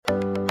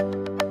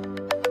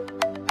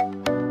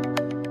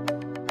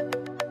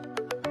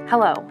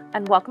Hello,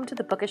 and welcome to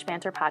the Bookish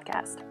Banter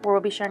podcast, where we'll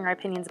be sharing our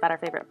opinions about our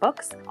favorite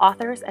books,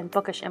 authors, and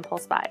bookish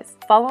impulse buys.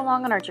 Follow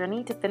along on our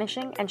journey to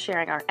finishing and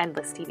sharing our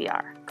endless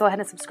TBR. Go ahead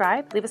and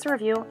subscribe, leave us a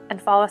review,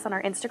 and follow us on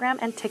our Instagram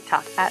and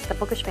TikTok at the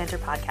Bookish Banter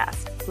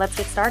podcast. Let's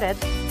get started.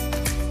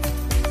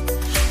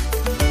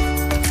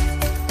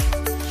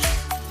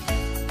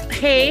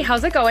 Hey,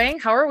 how's it going?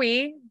 How are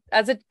we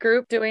as a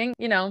group doing?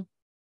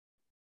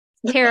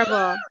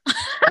 Terrible.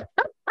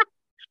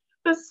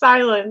 The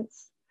silence.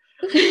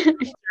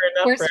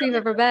 Worst we've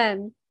ever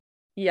been.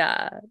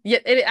 Yeah.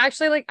 It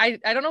actually, I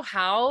don't know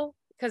how,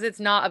 because it's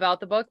not about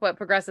the book, but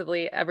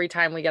progressively every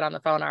time we get on the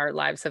phone, our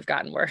lives have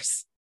gotten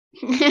worse.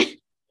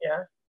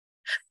 Yeah.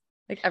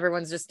 Like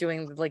everyone's just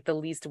doing the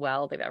least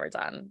well they've ever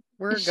done.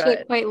 We're Shit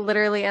good. quite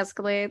literally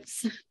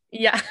escalates.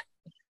 Yeah.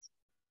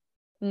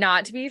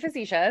 Not to be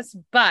facetious,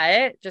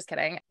 but just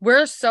kidding.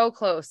 We're so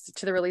close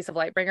to the release of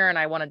Lightbringer and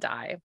I want to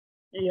die.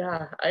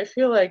 Yeah. I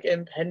feel like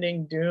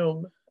impending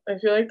doom. I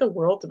feel like the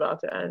world's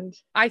about to end.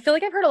 I feel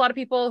like I've heard a lot of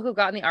people who've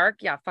gotten the arc.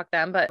 Yeah, fuck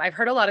them. But I've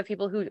heard a lot of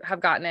people who have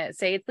gotten it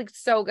say it's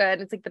so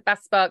good. It's the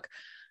best book.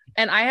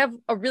 And I have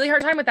a really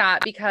hard time with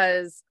that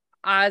because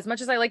as much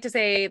as I like to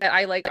say that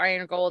I like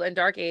Iron Gold and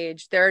Dark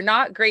Age, they're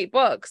not great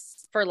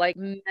books for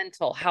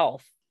mental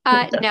health.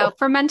 No,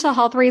 for mental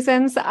health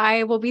reasons,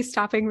 I will be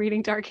stopping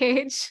reading Dark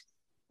Age.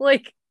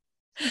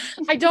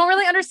 I don't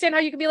really understand how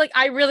you can be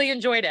I really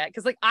enjoyed it.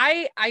 Because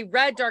I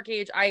read Dark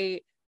Age.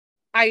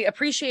 I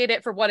appreciate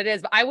it for what it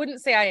is, but I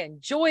wouldn't say I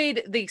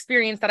enjoyed the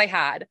experience that I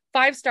had.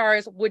 5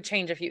 stars would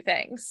change a few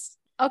things.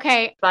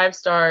 Okay. 5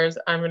 stars.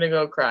 I'm going to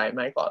go cry in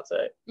my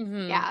closet.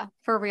 Mm-hmm. Yeah,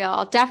 for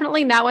real.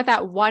 Definitely not what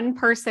that one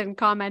person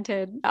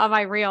commented on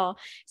my reel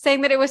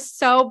saying that it was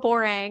so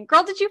boring.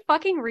 Girl, did you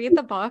fucking read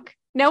the book?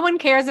 No one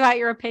cares about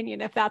your opinion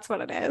if that's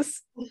what it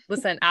is.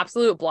 Listen,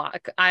 absolute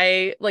block.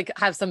 I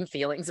have some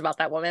feelings about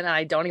that woman and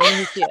I don't even know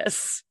who she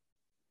is.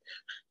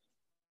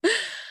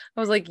 I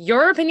was like,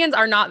 your opinions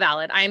are not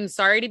valid. I'm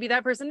sorry to be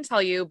that person to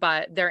tell you,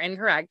 but they're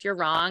incorrect. You're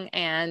wrong.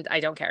 And I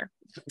don't care.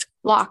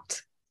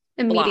 Blocked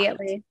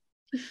immediately.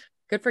 Blocked.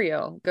 Good for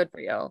you. Good for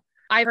you.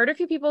 I've heard a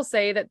few people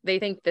say that they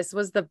think this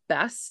was the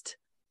best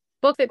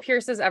book that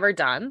Pierce has ever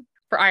done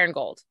for Iron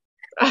Gold.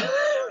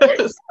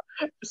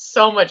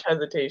 So much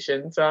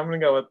hesitation. So I'm going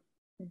to go with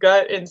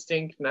gut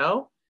instinct.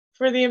 No.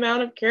 For the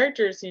amount of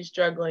characters he's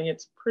juggling,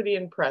 it's pretty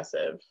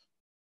impressive.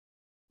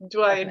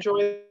 Do I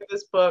enjoy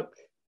this book?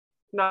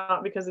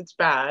 Not because it's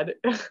bad,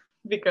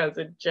 because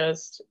it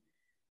just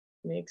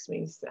makes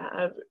me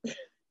sad.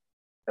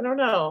 I don't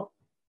know.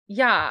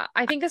 Yeah,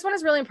 I think this one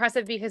is really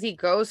impressive because he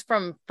goes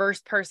from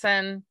first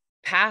person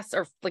past,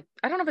 or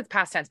I don't know if it's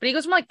past tense, but he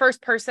goes from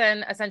first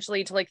person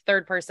essentially to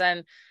third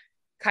person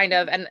kind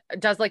of, and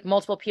does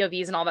multiple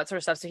POVs and all that sort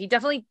of stuff. So he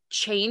definitely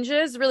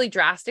changes really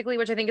drastically,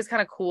 which I think is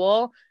kind of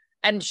cool.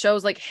 And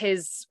shows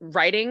his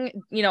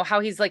writing, how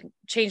he's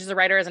changed as a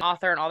writer, as an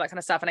author and all that kind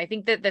of stuff. And I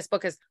think that this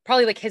book is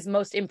probably his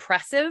most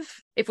impressive.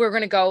 If we're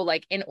going to go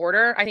in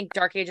order, I think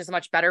Dark Age is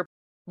much better,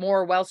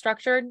 more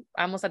well-structured.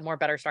 I almost said more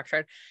better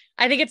structured.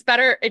 I think it's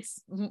better.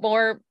 It's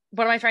more,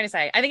 what am I trying to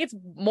say? I think it's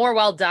more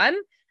well done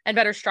and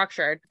better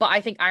structured. But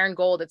I think Iron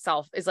Gold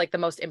itself is the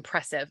most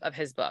impressive of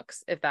his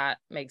books, if that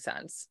makes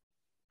sense.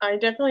 I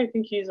definitely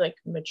think he's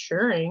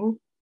maturing.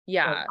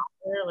 Yeah.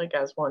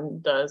 As one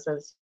does,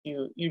 as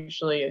you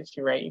usually, as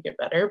you write, you get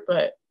better.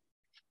 But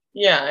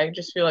yeah, I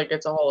just feel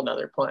it's a whole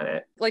nother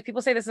planet.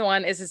 People say this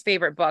one is his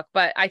favorite book,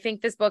 but I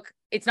think this book,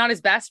 it's not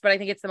his best, but I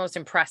think it's the most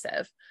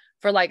impressive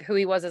for who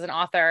he was as an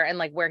author and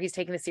where he's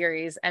taking the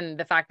series and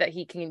the fact that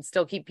he can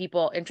still keep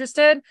people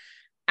interested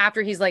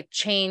after he's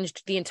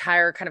changed the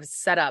entire kind of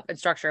setup and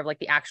structure of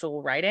the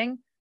actual writing.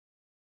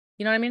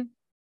 You know what I mean?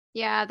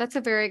 Yeah, that's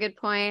a very good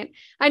point.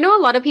 I know a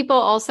lot of people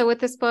also with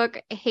this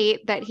book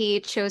hate that he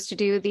chose to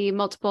do the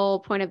multiple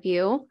point of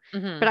view,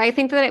 but I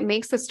think that it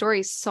makes the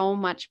story so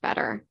much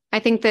better. I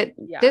think that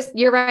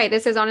you're right.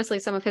 This is honestly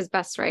some of his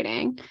best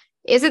writing.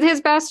 Is it his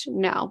best?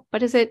 No.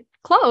 But is it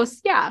close?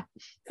 Yeah.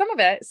 Some of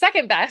it.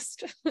 Second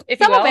best.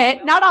 Some of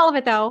it. Not all of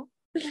it, though.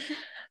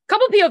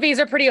 Couple POVs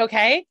are pretty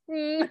okay.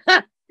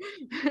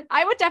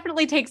 I would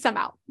definitely take some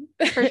out,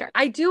 for sure.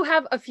 I do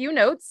have a few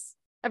notes.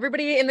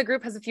 Everybody in the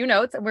group has a few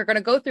notes, and we're going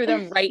to go through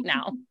them right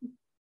now.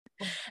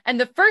 And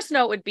the first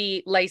note would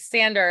be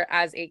Lysander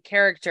as a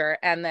character,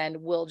 and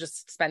then we'll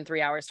just spend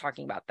 3 hours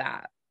talking about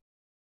that.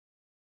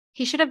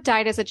 He should have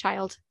died as a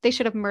child. They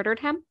should have murdered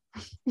him.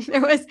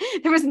 There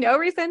was no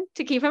reason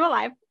to keep him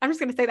alive. I'm just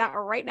going to say that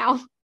right now.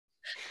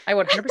 I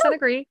 100%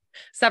 agree.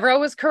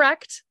 Severo was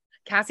correct.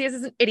 Cassius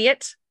is an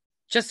idiot.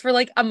 Just for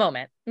a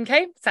moment.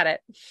 Okay? Said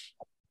it.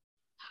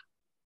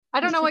 I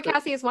don't know what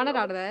Cassius wanted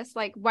out of this.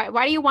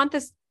 Why do you want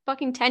this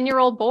fucking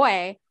 10-year-old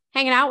boy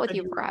hanging out with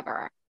you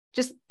forever?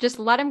 Just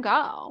let him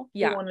go.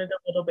 Yeah. He wanted a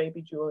little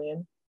baby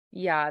Julian.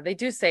 Yeah, they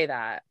do say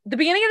that. The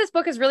beginning of this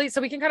book is really,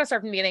 so we can kind of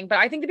start from the beginning, but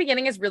I think the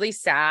beginning is really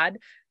sad,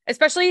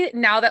 especially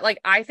now that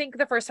I think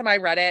the first time I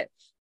read it,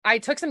 I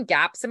took some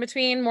gaps in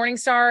between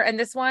Morningstar and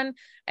this one.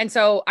 And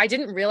so I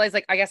didn't realize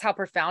I guess how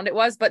profound it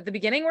was, but the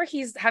beginning where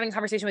he's having a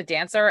conversation with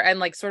Dancer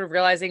and sort of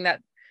realizing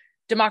that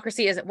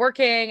democracy isn't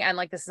working and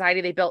like the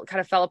society they built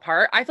kind of fell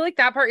apart. I feel like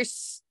that part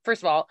is,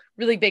 first of all,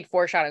 really big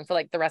foreshadowing for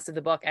like the rest of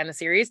the book and the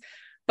series.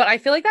 But I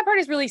feel like that part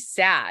is really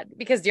sad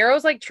because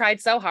Darrow's like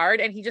tried so hard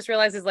and he just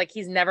realizes like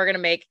he's never going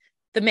to make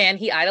the man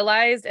he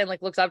idolized and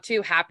like looks up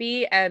to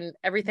happy, and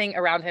everything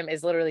around him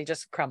is literally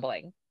just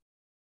crumbling.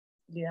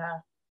 Yeah.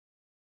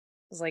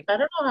 It's like, I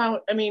don't know how,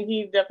 I mean,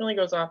 he definitely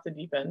goes off the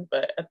deep end,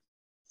 but at the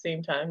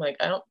same time, like,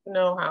 I don't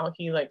know how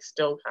he like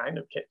still kind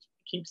of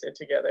keeps it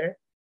together.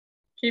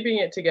 Keeping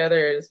it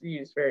together is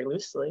used very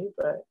loosely,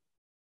 but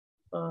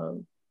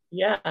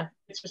yeah,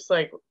 it's just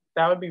like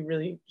that would be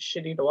really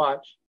shitty to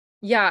watch.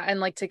 yeah, and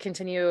like to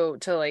continue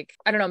to like,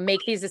 I don't know, make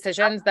these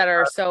decisions that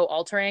are so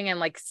altering and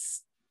like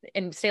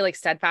and stay like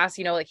steadfast,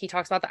 you know, like he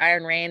talks about the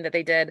Iron Reign that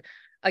they did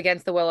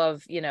against the will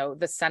of, you know,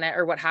 the Senate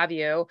or what have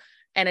you.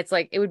 And it's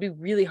like it would be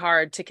really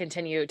hard to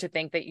continue to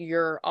think that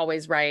you're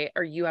always right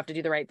or you have to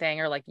do the right thing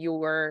or like you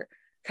were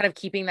kind of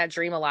keeping that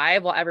dream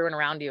alive while everyone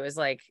around you is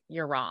like,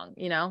 you're wrong,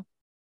 you know?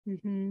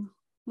 Mm-hmm.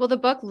 Well, the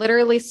book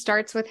literally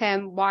starts with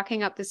him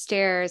walking up the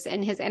stairs,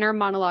 and his inner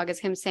monologue is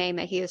him saying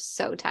that he is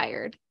so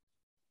tired.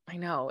 I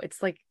know.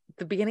 It's like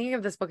the beginning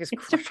of this book is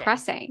It's crushing.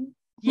 depressing.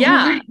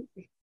 Yeah.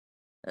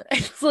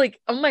 It's like,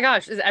 oh my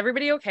gosh, is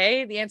everybody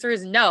okay? The answer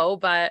is no,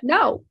 but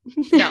no.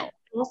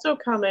 Also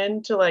come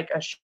into like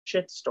a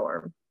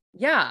shitstorm.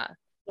 Yeah.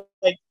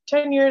 Like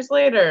 10 years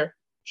later,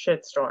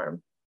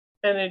 shitstorm.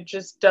 And it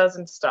just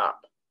doesn't stop.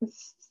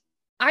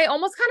 I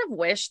almost kind of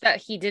wish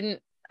that he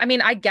didn't. I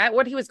mean, I get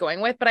what he was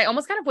going with, but I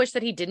almost kind of wish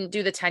that he didn't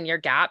do the 10-year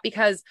gap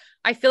because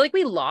I feel like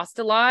we lost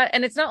a lot.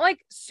 And it's not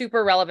like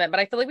super relevant, but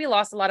I feel like we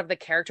lost a lot of the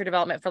character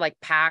development for like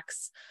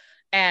Pax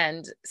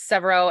and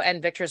Severo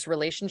and Victor's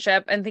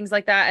relationship and things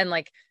like that. And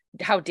like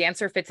how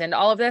Dancer fits into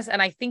all of this.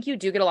 And I think you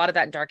do get a lot of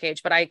that in Dark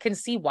Age, but I can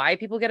see why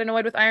people get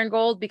annoyed with Iron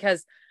Gold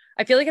because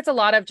I feel like it's a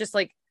lot of just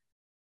like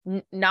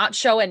not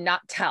show and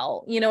not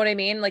tell. You know what I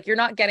mean? Like you're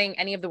not getting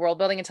any of the world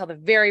building until the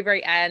very,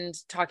 very end,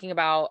 talking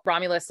about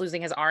Romulus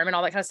losing his arm and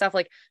all that kind of stuff.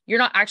 Like you're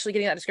not actually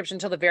getting that description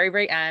until the very,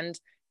 very end.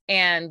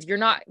 And you're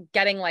not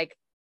getting like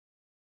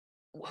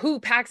who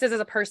Pax is as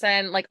a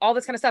person, like all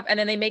this kind of stuff. And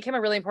then they make him a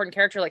really important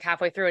character like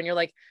halfway through. And you're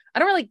like, I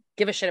don't really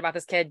give a shit about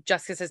this kid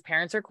just because his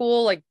parents are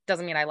cool. Like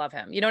doesn't mean I love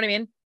him. You know what I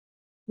mean?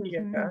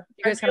 Yeah.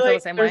 You guys kind of feel the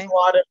same way?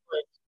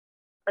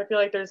 I feel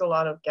like there's a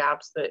lot of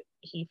gaps that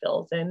he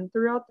fills in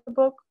throughout the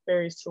book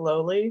very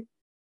slowly.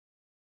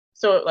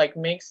 So it like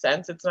makes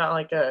sense. It's not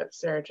like a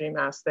Sarah J.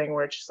 Maas thing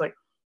where it's just like,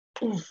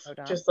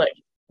 just like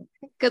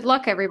good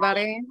luck,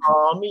 everybody.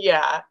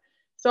 Yeah.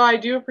 So I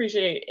do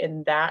appreciate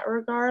in that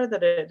regard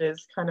that it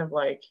is kind of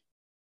like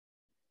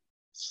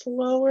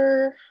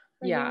slower.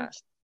 Yeah.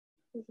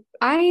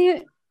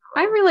 I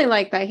really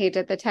like that he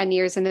did the 10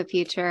 years in the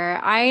future.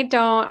 I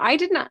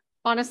did not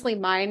honestly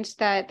mind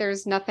that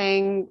there's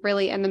nothing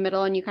really in the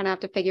middle and you kind of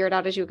have to figure it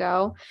out as you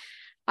go.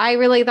 I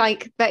really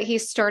like that he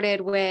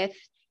started with,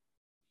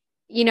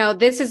 you know,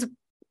 I'm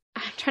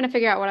trying to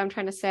figure out what I'm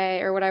trying to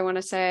say or what I want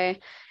to say.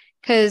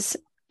 Because,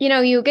 you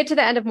know, you get to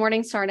the end of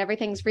Morningstar and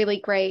everything's really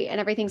great and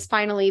everything's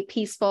finally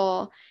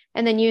peaceful.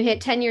 And then you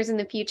hit 10 years in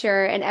the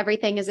future and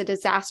everything is a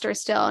disaster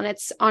still. And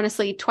it's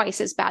honestly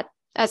twice as bad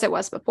as it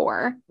was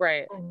before.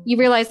 Right. You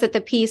realize that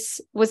the peace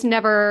was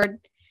never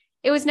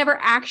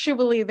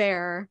actually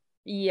there.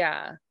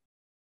 Yeah.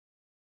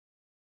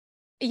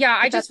 Yeah,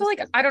 I just feel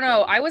like, I don't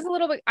know,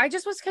 I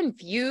just was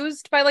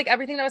confused by like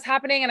everything that was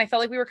happening and I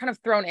felt like we were kind of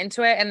thrown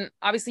into it. And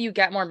obviously you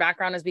get more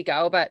background as we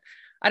go, but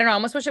I don't know, I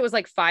almost wish it was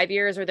like 5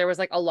 years or there was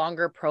like a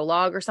longer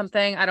prologue or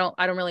something. I don't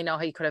really know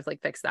how you could have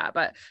like fixed that,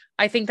 but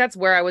I think that's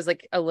where I was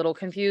like a little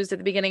confused at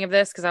the beginning of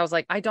this because I was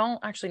like, I don't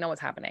actually know what's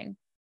happening.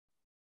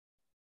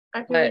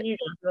 I feel like you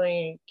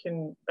definitely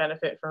can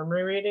benefit from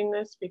rereading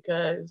this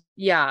because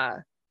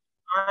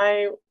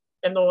I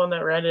am the one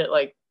that read it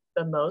like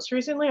the most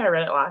recently. I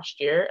read it last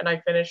year and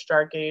I finished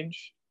Dark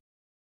Age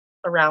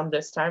around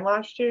this time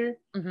last year.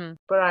 Mm-hmm.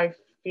 But I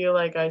feel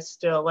like I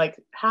still like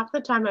half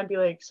the time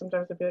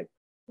sometimes I'd be like,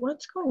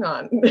 what's going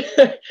on?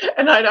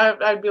 And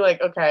I'd be like,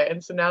 okay.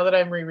 And so now that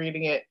I'm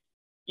rereading it,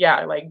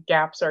 yeah, like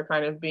gaps are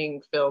kind of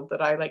being filled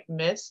that I like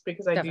miss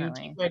because I do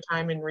take my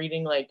time in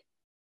reading like,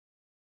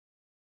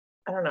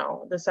 I don't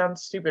know, this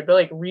sounds stupid, but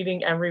like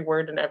reading every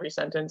word in every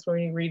sentence. When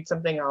you read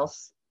something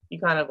else, you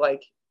kind of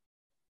like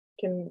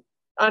can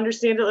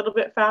understand it a little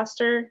bit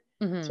faster.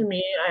 Mm-hmm. To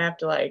me, I have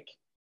to like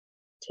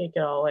take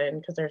it all in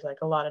because there's like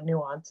a lot of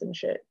nuance and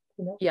shit,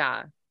 you know?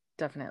 Yeah,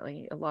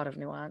 definitely a lot of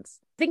nuance.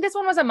 I think this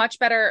one was a much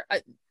better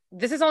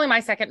this is only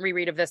my second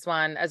reread of this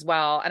one as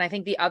well, and I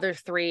think the other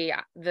three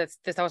that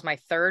was my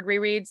third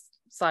reread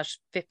 /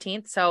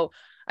 15th, so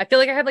I feel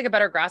like I had like a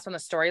better grasp on the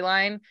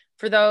storyline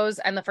for those.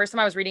 And the first time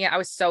I was reading it, I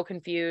was so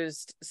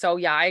confused. So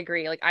yeah, I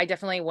agree. Like I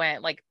definitely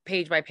went like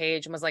page by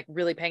page and was like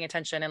really paying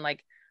attention and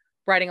like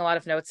writing a lot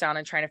of notes down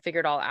and trying to figure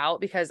it all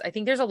out, because I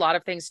think there's a lot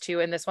of things too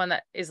in this one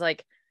that is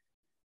like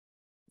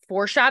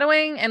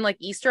foreshadowing and like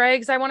Easter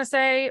eggs, I want to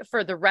say,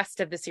 for the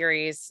rest of the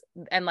series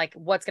and like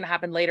what's going to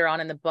happen later on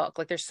in the book.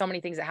 Like there's so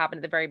many things that happen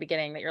at the very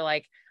beginning that you're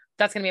like,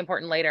 that's going to be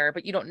important later,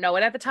 but you don't know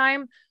it at the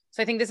time.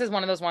 So I think this is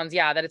one of those ones,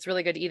 that it's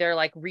really good to either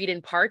like read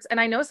in parts. And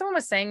I know someone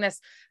was saying this,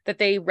 that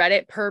they read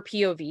it per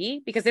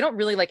POV because they don't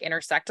really like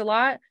intersect a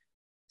lot.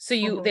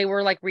 So they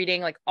were like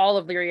reading like all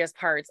of Lyria's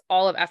parts,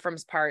 all of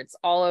Ephraim's parts,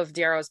 all of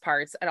Darrow's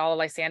parts, and all of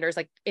Lysander's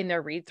like in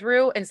their read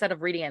through instead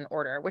of reading in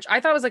order, which I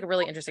thought was like a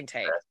really interesting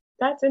take.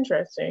 That's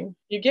interesting.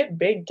 You get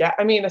big gaps.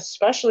 I mean,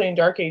 especially in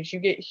Dark Age, you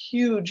get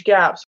huge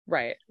gaps.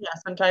 Right. Yeah,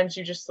 sometimes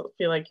you just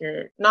feel like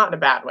you're not in a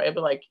bad way,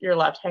 but like you're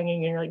left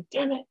hanging and you're like,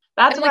 damn it.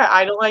 That's why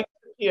I don't like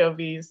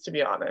POVs, to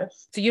be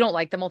honest. So you don't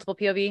like the multiple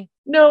POV?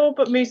 No,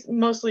 but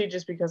mostly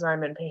just because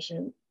I'm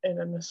impatient and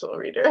I'm a slow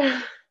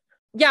reader.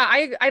 Yeah,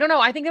 I don't know.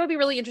 I think that would be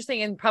really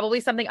interesting, and probably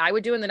something I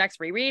would do in the next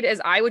reread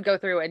is I would go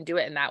through and do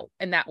it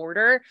in that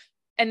order.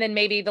 And then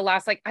maybe the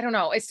last, like, I don't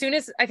know, as soon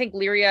as I think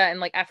Lyria and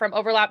like Ephraim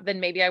overlap, then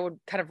maybe I would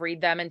kind of read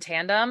them in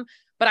tandem.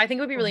 But I think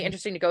it would be really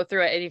interesting to go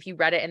through it. And if you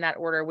read it in that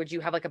order, would you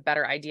have like a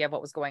better idea of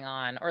what was going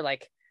on, or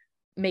like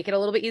make it a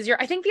little bit easier?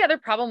 I think the other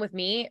problem with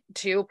me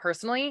too,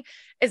 personally,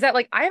 is that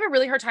like I have a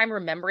really hard time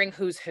remembering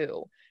who's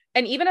who.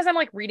 And even as I'm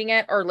like reading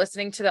it or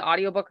listening to the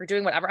audiobook or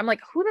doing whatever, I'm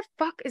like, who the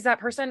fuck is that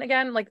person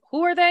again? Like,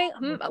 who are they?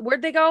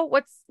 Where'd they go?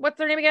 What's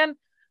their name again?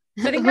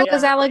 So I think who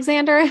is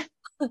Alexander?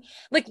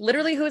 Like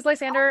literally, who is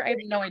Lysander? I have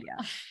no idea.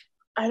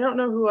 I don't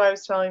know who I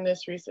was telling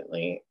this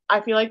recently.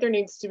 I feel like there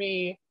needs to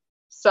be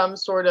some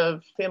sort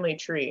of family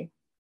tree.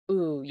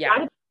 Ooh,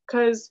 yeah.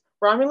 Because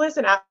Romulus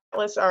and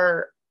Atlas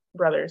are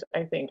brothers,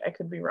 I think. I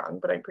could be wrong,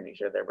 but I'm pretty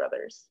sure they're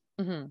brothers.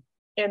 Mm-hmm.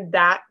 And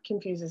that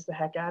confuses the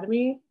heck out of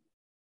me,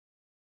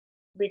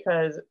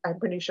 because I'm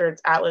pretty sure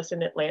it's Atlas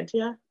and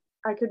Atlantia.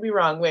 I could be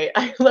wrong. Wait,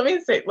 let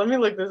me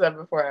look this up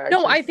before I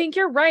No, I think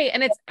you're right.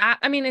 And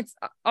it's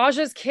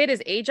Aja's kid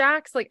is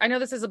Ajax. Like, I know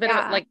this is a bit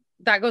of like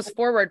that goes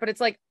forward, but it's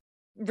like,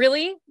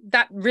 really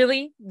that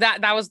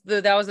was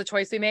the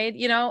choice we made,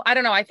 you know? I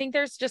don't know. I think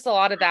there's just a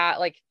lot of that,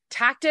 like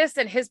Tactus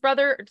and his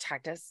brother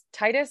Titus.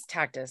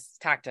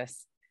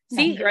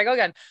 See, here I go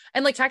again.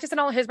 And like Tactus and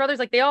all of his brothers,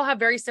 like they all have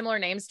very similar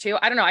names too.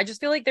 I don't know. I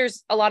just feel like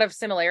there's a lot of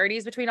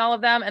similarities between all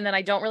of them. And then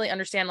I don't really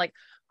understand like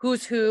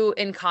who's who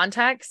in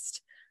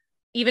context,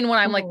 even when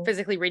I'm like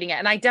physically reading it.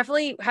 And I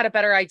definitely had a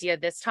better idea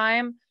this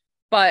time.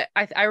 But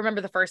I remember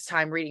the first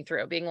time reading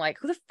through being like,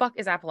 who the fuck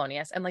is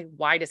Apollonius? And like,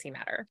 why does he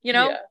matter? You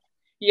know?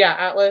 Yeah,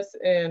 Atlas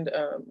and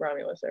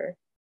Romulus are.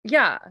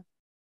 Yeah.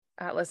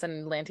 Atlas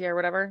and Atlantia or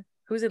whatever.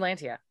 Who's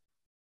Atlantia?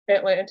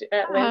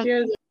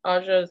 Atlantia is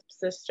Aja's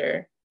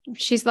sister.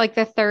 She's like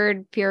the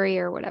third Fury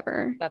or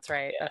whatever. That's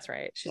right.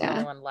 She's the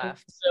only one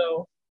left.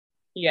 So,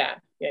 yeah.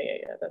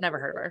 Never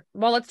heard of her.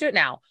 Well, let's do it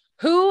now.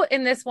 Who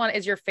in this one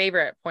is your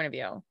favorite point of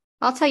view?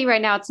 I'll tell you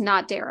right now, it's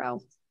not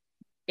Darrow.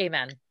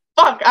 Amen.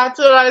 Fuck, that's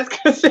what I was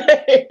gonna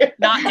say.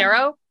 Not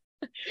Darrow?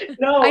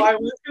 No, I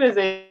was gonna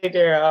say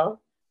Darrow.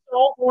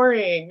 So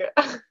boring.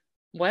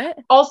 What?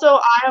 Also,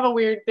 I have a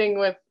weird thing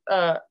with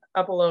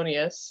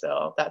Apollonius,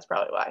 so that's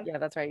probably why. Yeah,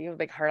 that's right. You have a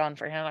big heart on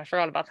for him. I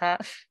forgot about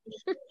that.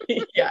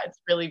 Yeah, it's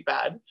really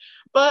bad.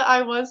 But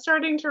I was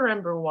starting to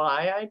remember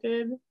why I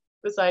did,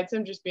 besides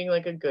him just being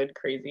like a good,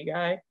 crazy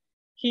guy.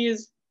 He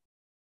is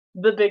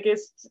the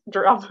biggest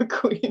drama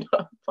queen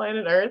on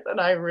planet Earth,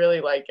 and I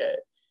really like it.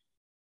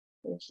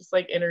 It's just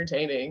like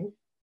entertaining.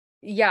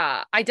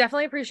 Yeah, I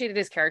definitely appreciated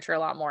his character a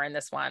lot more in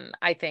this one,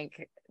 I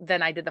think,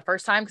 than I did the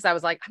first time, because I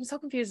was like, I'm so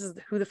confused as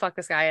to who the fuck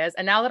this guy is.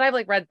 And now that I've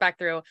like read back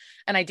through,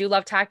 and I do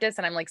love Tactus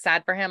and I'm like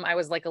sad for him, I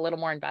was like a little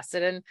more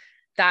invested in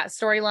that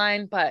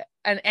storyline. But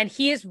and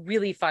he is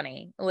really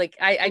funny. Like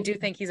I do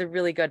think he's a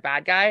really good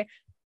bad guy.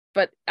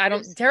 But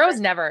Darrow is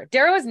never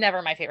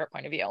my favorite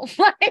point of view.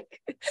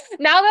 Like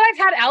now that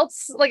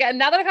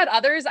I've had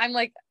others, I'm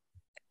like,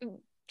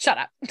 shut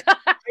up.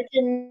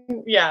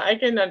 I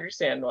can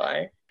understand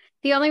why.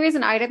 The only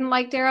reason I didn't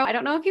like Darrow, I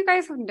don't know if you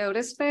guys have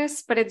noticed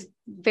this, but it's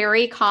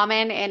very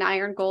common in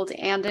Iron Gold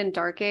and in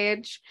Dark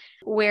Age,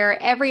 where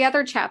every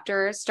other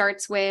chapter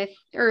starts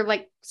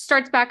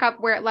back up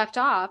where it left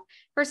off,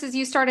 versus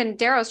you start in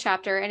Darrow's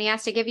chapter and he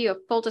has to give you a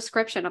full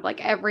description of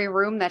like every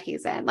room that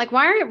he's in. Like,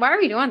 why are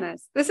we doing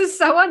this? This is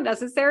so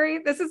unnecessary.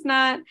 This is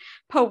not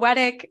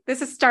poetic.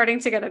 This is starting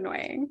to get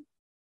annoying.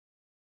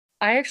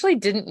 I actually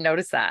didn't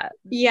notice that.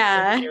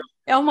 Yeah,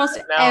 almost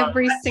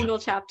every single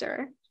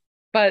chapter.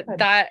 But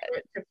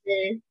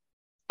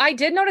I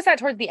did notice that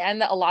towards the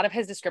end, that a lot of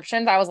his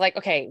descriptions, I was like,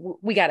 okay,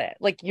 we get it.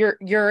 Like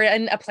you're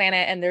in a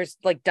planet and there's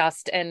like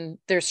dust and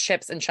there's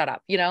ships and shut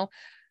up, you know?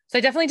 So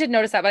I definitely did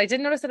notice that, but I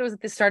did notice that it was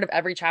at the start of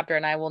every chapter,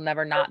 and I will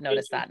never not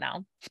notice that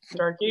now.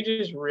 Dark Age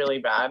is really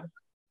bad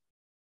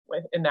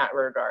in that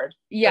regard.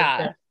 Yeah.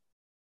 Like,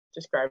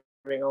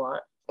 describing a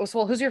lot. Oh,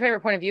 so who's your favorite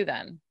point of view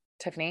then,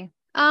 Tiffany?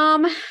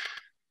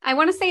 I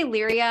want to say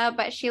Lyria,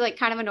 but she like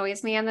kind of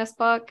annoys me in this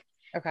book.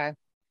 Okay.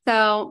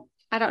 So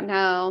I don't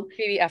know.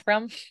 Maybe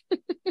Ephraim.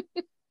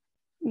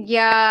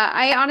 Yeah,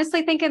 I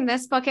honestly think in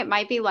this book it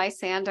might be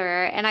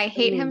Lysander, and I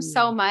hate him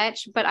so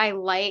much, but I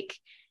like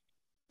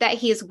that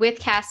he's with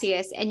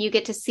Cassius and you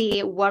get to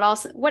see what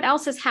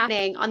else is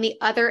happening on the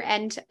other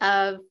end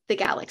of the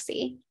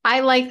galaxy.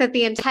 I like that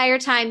the entire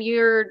time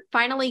you're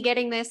finally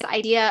getting this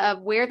idea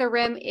of where the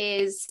Rim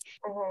is,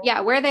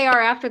 where they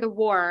are after the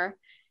war.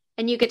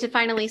 And you get to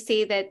finally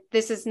see that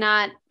this is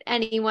not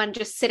anyone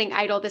just sitting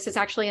idle. This is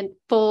actually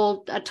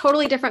a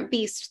totally different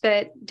beast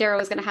that Darrow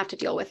is going to have to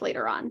deal with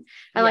later on.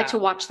 I like to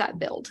watch that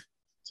build.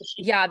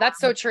 Yeah, that's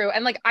so true.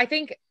 And like, I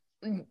think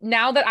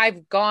now that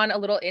I've gone a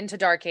little into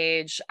Dark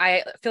Age,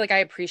 I feel like I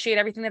appreciate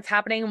everything that's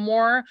happening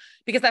more,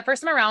 because that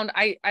first time around,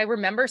 I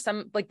remember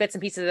some like bits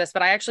and pieces of this,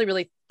 but I actually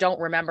really don't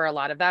remember a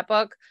lot of that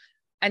book.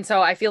 And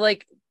so I feel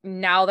like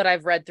now that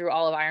I've read through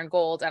all of Iron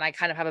Gold and I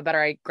kind of have a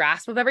better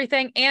grasp of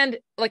everything, and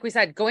like we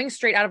said, going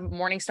straight out of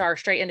Morningstar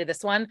straight into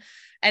this one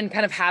and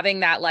kind of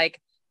having that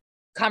like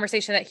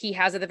conversation that he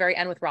has at the very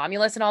end with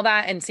Romulus and all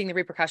that, and seeing the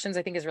repercussions,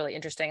 I think is really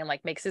interesting and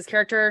like makes his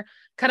character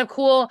kind of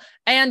cool.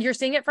 And you're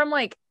seeing it from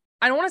like,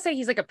 I don't want to say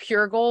he's like a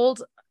pure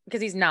gold,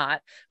 because he's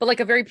not, but like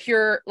a very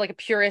pure, like a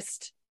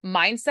purist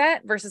mindset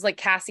versus like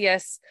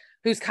Cassius,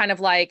 who's kind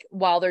of like,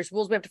 well, there's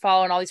rules we have to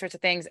follow and all these sorts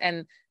of things.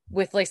 And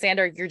with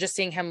Lysander, you're just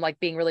seeing him like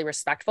being really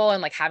respectful and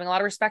like having a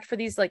lot of respect for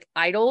these like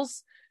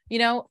idols, you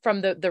know,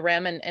 from the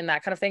Rim and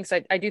that kind of thing.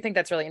 So I do think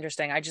that's really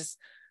interesting.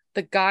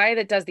 The guy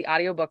that does the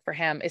audiobook for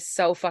him is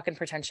so fucking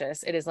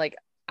pretentious. It is like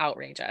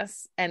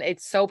outrageous. And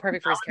it's so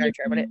perfect for his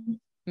character, but it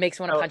makes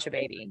me want to punch a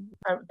baby.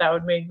 That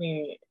would make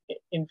me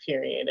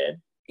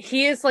infuriated.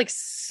 He is like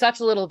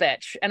such a little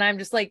bitch. And I'm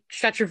just like,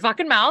 shut your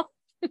fucking mouth.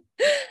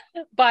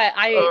 But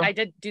I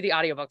did do the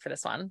audiobook for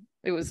this one.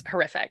 It was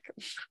horrific.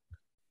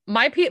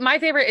 My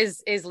favorite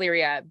is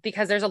Lyria,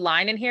 because there's a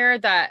line in here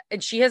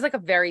and she has like a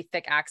very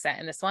thick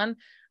accent in this one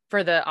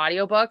for the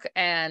audiobook,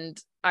 and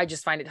I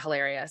just find it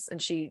hilarious.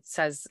 And she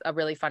says a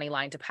really funny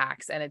line to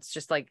Pax, and it's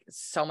just like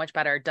so much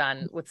better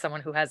done with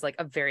someone who has like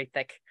a very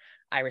thick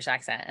Irish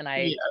accent. And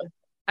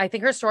I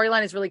think her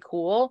storyline is really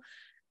cool,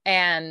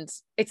 and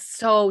it's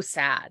so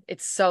sad.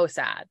 It's so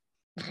sad.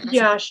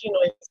 Yeah, she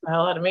annoys the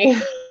hell out of me.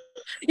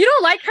 You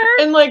don't like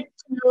her? And like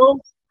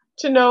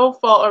to no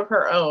fault of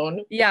her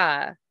own.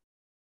 Yeah.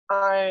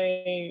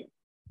 I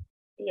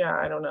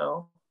don't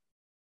know.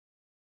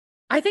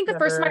 I think the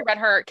first time I read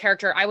her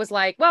character, I was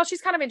like, well,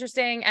 she's kind of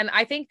interesting. And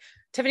I think,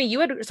 Tiffany, you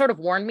had sort of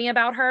warned me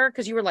about her,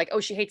 because you were like, oh,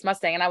 she hates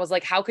Mustang. And I was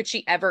like, how could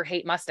she ever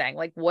hate Mustang?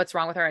 Like, what's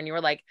wrong with her? And you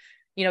were like,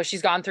 you know,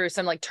 she's gone through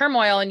some like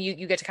turmoil, and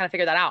you get to kind of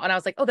figure that out. And I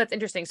was like, oh, that's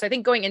interesting. So I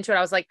think going into it,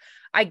 I was like,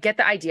 I get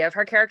the idea of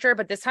her character,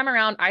 but this time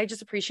around, I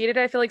just appreciated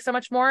it. I feel like so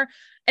much more.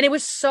 And it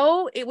was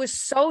so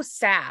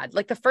sad.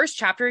 Like the first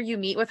chapter you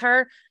meet with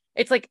her,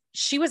 it's like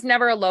she was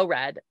never a low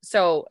red.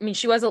 So, I mean,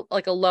 she was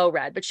like a low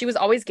red, but she was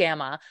always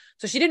gamma.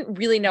 So she didn't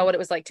really know what it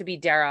was like to be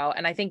Darrow.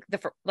 And I think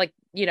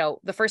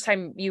the first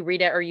time you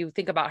read it or you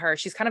think about her,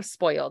 she's kind of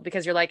spoiled,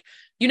 because you're like,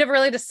 you never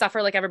really had to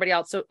suffer like everybody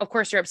else. So of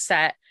course you're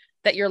upset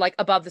that you're like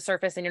above the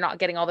surface and you're not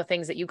getting all the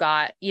things that you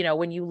got, you know,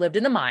 when you lived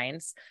in the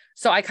mines.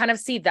 So I kind of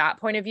see that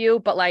point of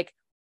view. But like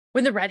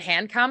when the Red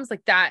Hand comes,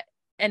 like that,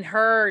 and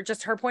her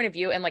point of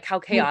view and like how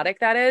chaotic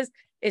that is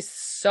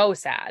so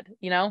sad,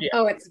 you know? Yeah.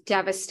 Oh, it's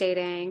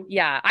devastating.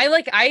 Yeah. I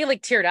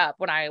teared up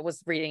when I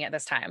was reading it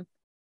this time.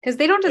 Because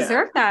they don't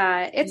deserve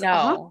that. It's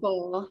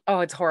awful. Oh,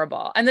 it's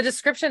horrible. And the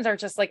descriptions are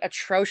just like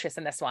atrocious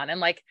in this one.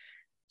 And like,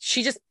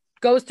 she just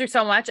goes through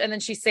so much, and then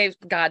she saves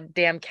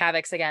goddamn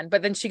Cavix again,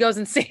 but then she goes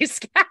and saves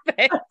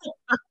Cavix.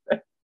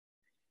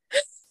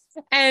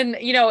 And,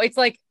 you know, it's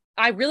like,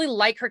 I really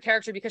like her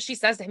character, because she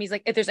says to him, he's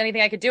like, if there's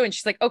anything I could do. And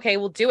she's like, okay,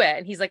 we'll do it.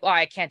 And he's like, oh,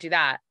 I can't do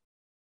that.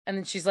 And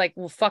then she's like,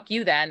 well, fuck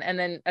you then. And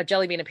then a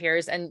jelly bean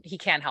appears and he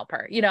can't help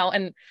her, you know?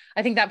 And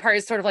I think that part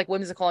is sort of like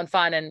whimsical and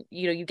fun. And,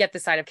 you know, you get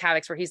this side of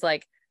Cavix where he's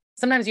like,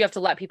 sometimes you have to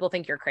let people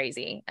think you're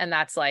crazy. And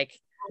that's like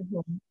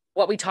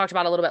what we talked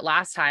about a little bit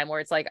last time, where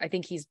it's like, I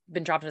think he's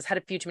been dropped in his head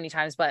a few too many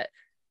times, but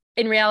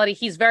in reality,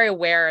 he's very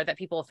aware that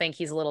people think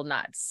he's a little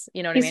nuts.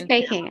 You know what I mean? He's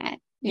faking it.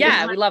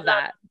 Yeah, we love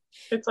that.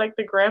 It's like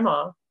the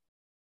grandma.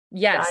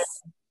 Yes.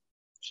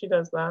 She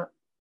does that.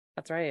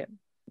 That's right.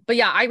 But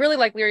yeah, I really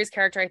like Lyria's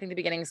character. I think the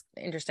beginning's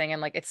interesting,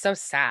 and like it's so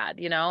sad,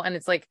 you know? And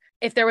it's like,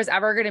 if there was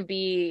ever going to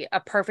be a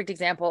perfect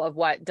example of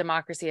what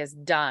democracy has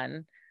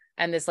done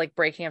and this like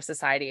breaking of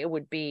society, it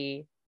would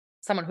be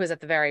someone who's at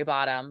the very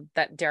bottom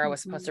that Darrow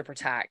was supposed to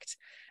protect.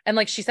 And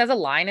like she says a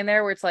line in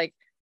there where it's like,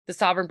 the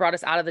sovereign brought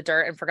us out of the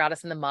dirt and forgot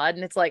us in the mud.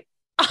 And it's like,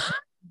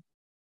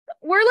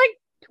 we're like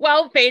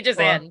 12 pages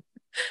in.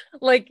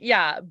 Like,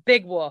 yeah,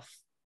 big woof.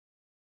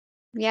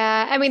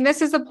 Yeah, I mean,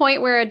 this is the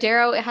point where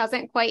Darrow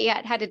hasn't quite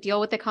yet had to deal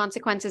with the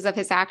consequences of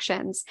his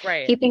actions.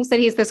 Right. He thinks that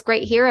he's this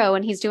great hero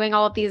and he's doing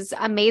all of these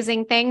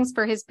amazing things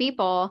for his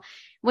people,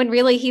 when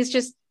really he's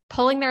just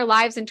pulling their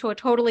lives into a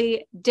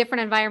totally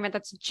different environment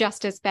that's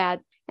just as bad.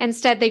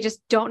 Instead, they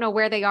just don't know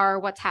where they are or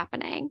what's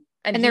happening.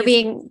 And they're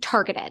being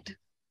targeted.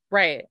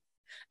 Right.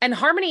 And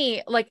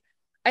Harmony, like,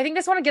 I think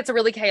this one gets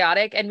really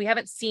chaotic, and we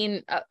haven't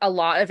seen a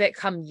lot of it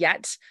come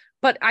yet.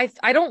 But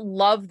I don't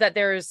love that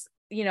there's,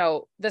 you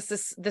know, the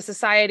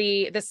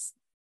society, this,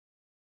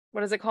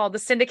 what is it called? The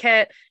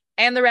Syndicate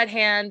and the Red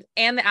Hand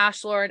and the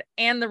Ash Lord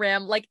and the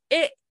Rim. Like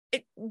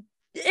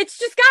it's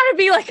just got to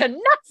be like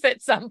enough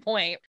at some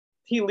point.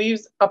 He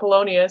leaves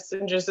Apollonius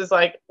and just is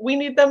like, we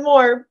need them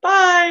more.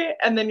 Bye.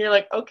 And then you're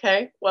like,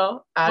 okay,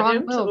 well, add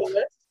him to the list.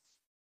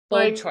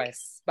 Bold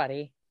choice,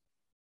 buddy.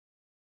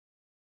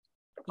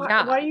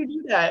 Why you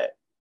do that?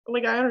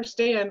 Like, I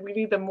understand we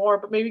need them more,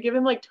 but maybe give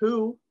him like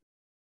 2.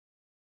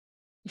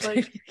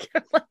 Like,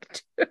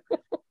 like 2.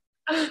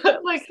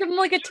 like give him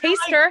like a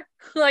taster,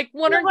 like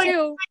 1 or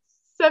 2.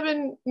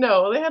 7.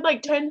 No, they had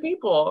like 10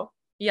 people.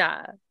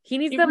 Yeah, he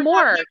needs You them could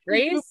more, have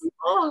Grace.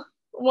 people,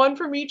 1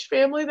 from each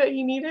family that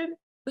he needed.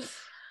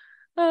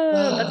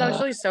 That's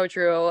actually so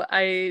true.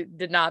 I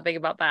did not think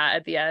about that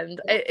at the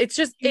end. It's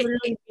just he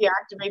literally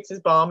deactivates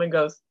his bomb and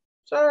goes,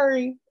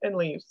 sorry, and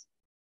leaves.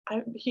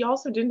 He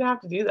also didn't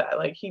have to do that.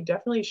 Like, he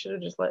definitely should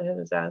have just let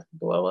his ass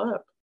blow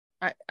up.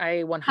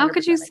 I 100%. How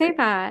could you agree. say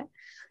that?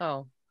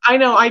 Oh, I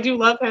know, I do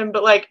love him,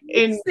 but like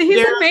he's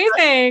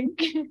amazing.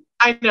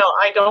 I know,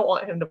 I don't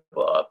want him to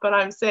blow up, but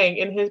I'm saying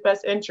in his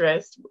best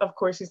interest, of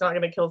course, he's not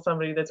going to kill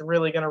somebody that's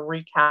really going to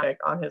wreak havoc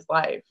on his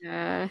life.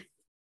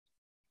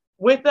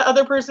 With the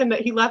other person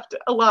that he left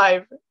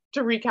alive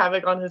to wreak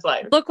havoc on his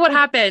life. Look what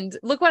happened.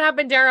 Look what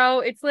happened, Darrow.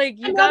 It's like,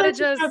 you gotta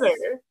just...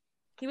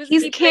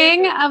 He's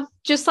king of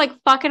just like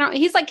fucking around.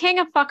 He's like king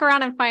of fuck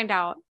around and find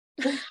out.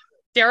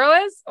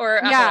 Darrow is? Or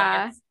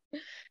yeah.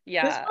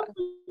 Yeah. This one,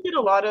 we did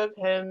a lot of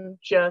him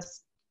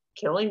just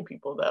killing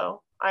people,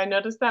 though. I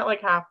noticed that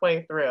like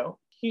halfway through.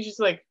 He's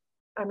just like,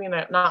 I mean,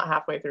 not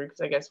halfway through,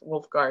 because I guess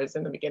Wolfgar is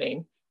in the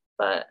beginning.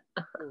 But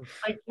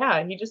like,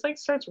 yeah, he just like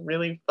starts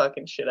really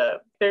fucking shit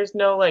up. There's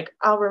no like,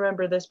 I'll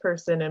remember this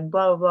person and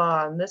blah,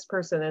 blah, and this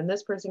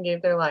person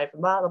gave their life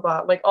and blah, blah,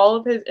 blah. Like, all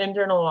of his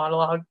internal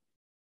monologue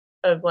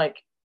of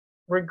like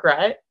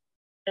regret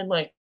and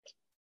like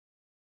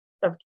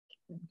of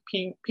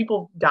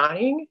people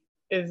dying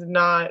is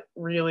not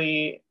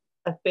really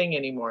a thing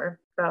anymore.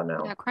 I don't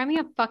know. Yeah, cry me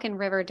a fucking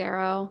river,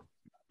 Darrow.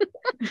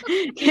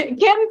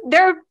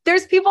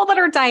 There's people that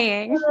are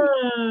dying.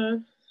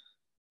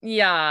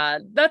 Yeah,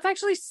 that's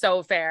actually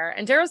so fair.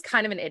 And Darrow's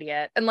kind of an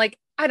idiot. And like,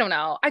 I don't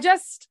know.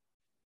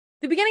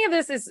 The beginning of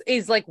this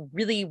is like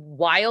really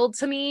wild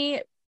to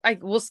me.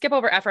 We'll skip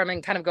over Ephraim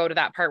and kind of go to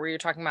that part where you're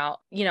talking about,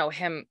 you know,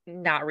 him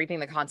not reaping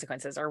the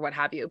consequences or what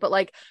have you. But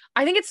like,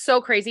 I think it's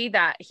so crazy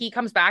that he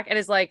comes back and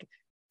is like,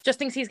 just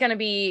thinks he's going to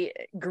be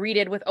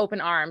greeted with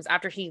open arms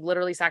after he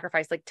literally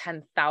sacrificed like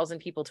 10,000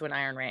 people to an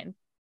Iron Rain.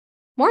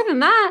 More than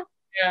that.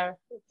 Yeah.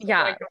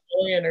 Like a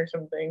million or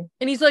something.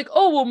 And he's like,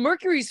 oh, well,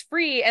 Mercury's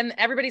free. And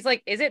everybody's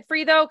like, is it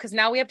free though? Because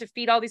now we have to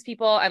feed all these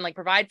people and like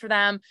provide for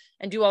them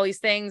and do all these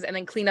things and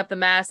then clean up the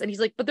mess. And he's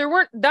like, but there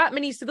weren't that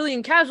many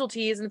civilian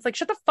casualties. And it's like,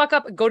 shut the fuck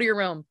up and go to your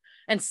room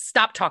and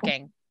stop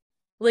talking.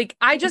 Like,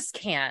 I just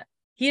can't.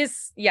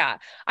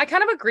 I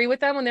kind of agree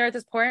with them when they're at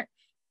this point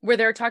where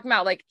they're talking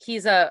about like,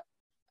 he's an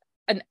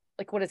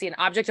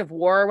object of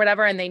war or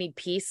whatever, and they need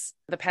peace.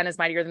 The pen is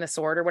mightier than the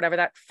sword or whatever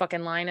that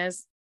fucking line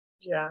is.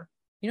 Yeah.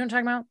 You know what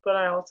I'm talking about? But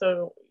I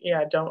also,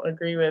 don't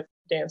agree with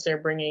Dancer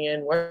bringing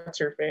in what's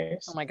her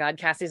face. Oh my God,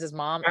 Cassie's his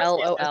mom.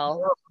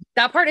 LOL.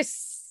 That part is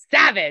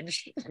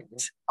savage.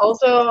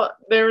 Also,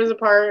 there was a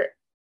part,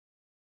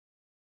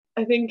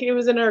 I think it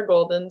was in our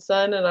Golden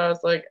Sun, and I was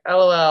like,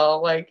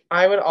 LOL, like,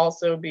 I would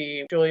also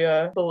be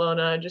Julia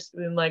Bologna, just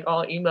in like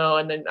all emo,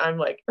 and then I'm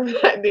like,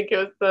 I think it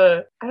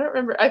was I don't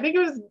remember, I think it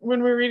was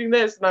when we were reading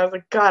this, and I was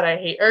like, God, I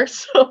hate her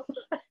so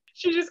much.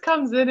 She just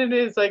comes in and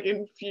is like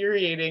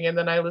infuriating, and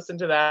then I listened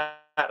to that,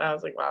 and I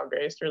was like, wow,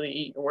 Grace really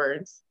eating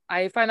words.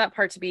 I find that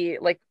part to be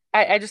like,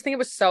 I just think it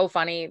was so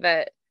funny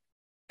that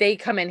they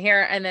come in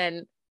here and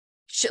then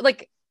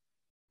like,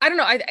 I don't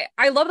know.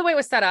 I love the way it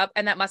was set up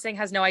and that Mustang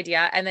has no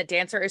idea and that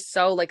Dancer is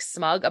so like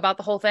smug about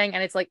the whole thing.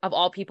 And it's like, of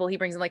all people, he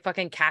brings in like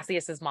fucking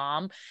Cassius's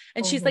mom.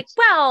 And she's like,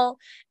 well,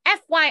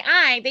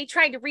 FYI, they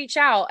tried to reach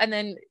out. And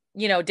then,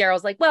 you know,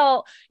 Darrow's like,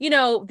 well, you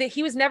know,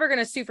 he was never going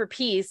to sue for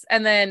peace.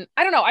 And then,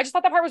 I don't know. I just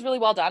thought that part was really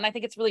well done. I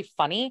think it's really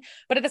funny.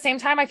 But at the same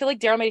time, I feel like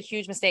Darrow made a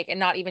huge mistake and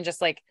not even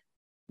just like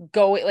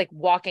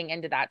walking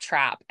into that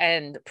trap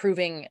and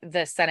proving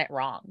the Senate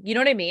wrong. You know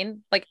what I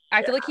mean? Like,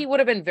 I feel like he would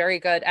have been very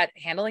good at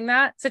handling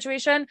that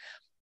situation,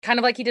 kind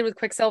of like he did with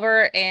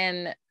Quicksilver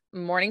and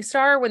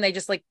Morningstar when they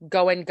just like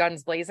go in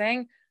guns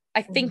blazing.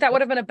 I think that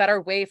would have been a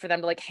better way for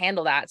them to like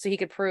handle that so he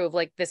could prove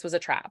like this was a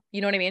trap. You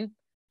know what I mean?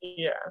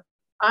 Yeah.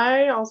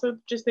 I also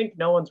just think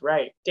no one's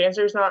right.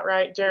 Dancer's not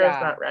right.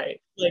 Darrow's not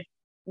right. Like,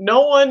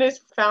 no one has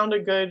found a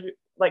good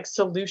like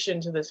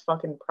solution to this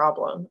fucking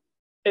problem.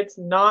 It's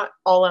not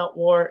all out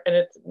war, and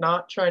it's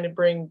not trying to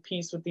bring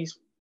peace with these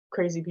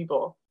crazy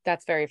people.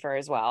 That's very fair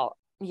as well.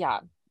 Yeah,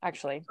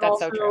 actually, that's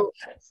also so true.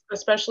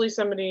 Especially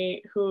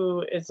somebody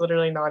who is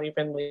literally not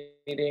even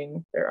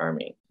leading their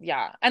army.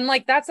 Yeah, and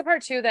like that's the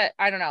part too that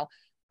I don't know.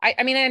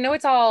 I mean, I know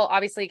it's all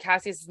obviously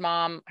Cassie's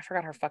mom, I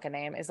forgot her fucking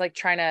name, is like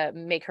trying to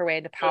make her way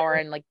into power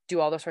and like do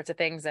all those sorts of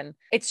things. And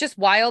it's just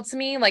wild to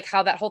me, like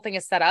how that whole thing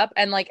is set up.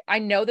 And like, I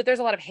know that there's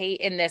a lot of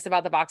hate in this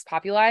about the Vox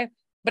Populi,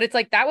 but it's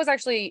like, that was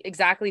actually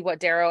exactly what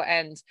Darrow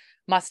and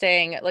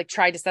Mustang like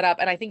tried to set up.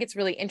 And I think it's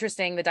really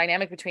interesting, the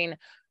dynamic between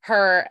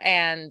her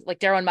and like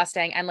Darrow and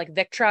Mustang and like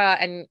Victra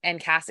and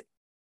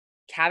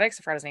Cavix,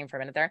 I forgot his name for a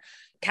minute there.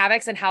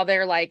 Cavix, and how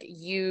they're like,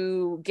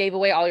 you gave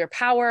away all your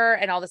power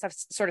and all this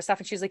sort of stuff.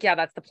 And she's like, yeah,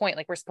 that's the point.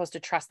 Like, we're supposed to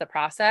trust the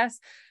process.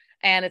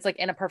 And it's like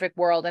in a perfect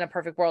world, in a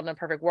perfect world, in a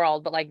perfect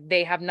world, but like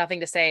they have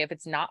nothing to say if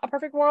it's not a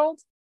perfect world.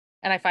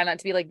 And I find that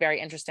to be like very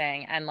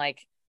interesting. And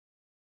like,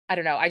 I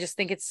don't know. I just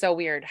think it's so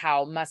weird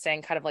how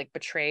Mustang kind of like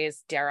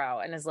betrays Darrow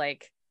and is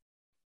like,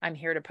 I'm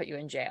here to put you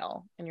in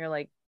jail. And you're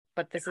like,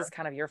 but this is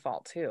kind of your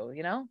fault too,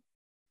 you know?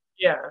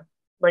 Yeah.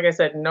 Like I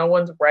said, no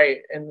one's right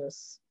in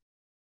this.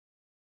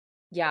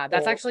 Yeah,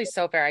 that's actually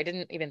so fair. I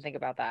didn't even think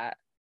about that.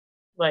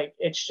 Like,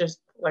 it's just,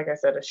 like I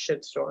said, a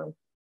shitstorm.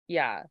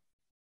 Yeah.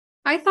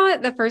 I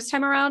thought the first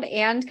time around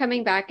and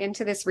coming back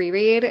into this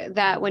reread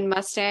that when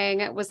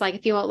Mustang was like,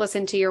 if you won't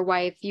listen to your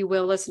wife, you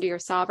will listen to your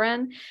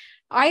sovereign.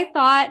 I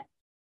thought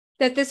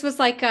that this was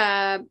like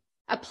a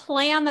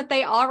plan that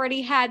they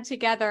already had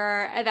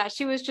together and that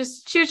she was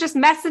just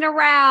messing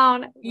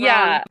around.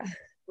 Yeah.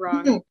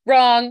 Wrong.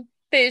 Wrong.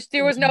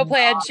 There was no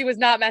plan. She was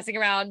not messing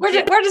around. We're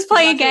just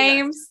playing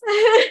games.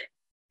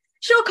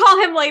 She'll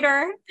call him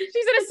later. She's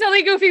in a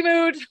silly, goofy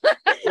mood.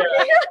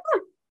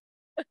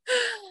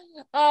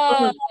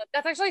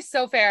 That's actually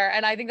so fair.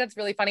 And I think that's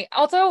really funny.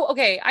 Also,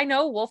 okay, I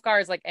know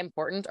Wolfgar is like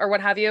important or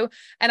what have you.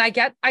 And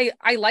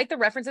I like the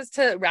references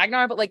to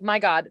Ragnar, but like, my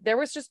God, there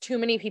was just too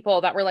many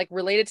people that were like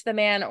related to the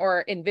man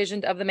or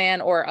envisioned of the man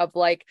or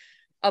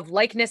of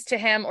likeness to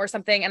him or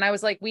something. And I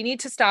was like, we need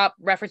to stop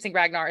referencing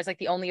Ragnar as like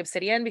the only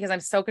Obsidian because I'm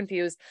so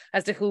confused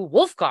as to who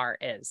Wolfgar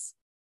is.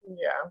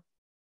 Yeah.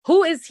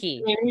 Who is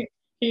he? I mean,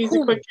 he's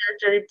a quick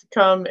character to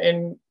come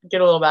and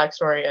get a little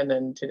backstory and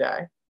then to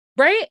die.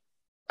 Right?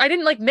 I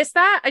didn't like miss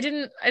that. I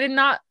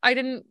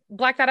didn't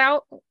black that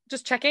out.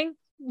 Just checking.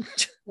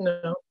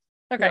 No.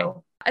 Okay.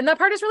 No. And that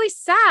part is really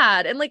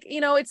sad. And like,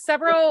 it's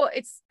several,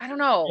 I don't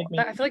know.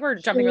 I feel like we're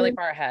jumping really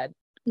far ahead.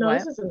 No, What?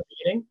 This isn't the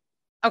beginning.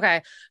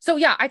 Okay. So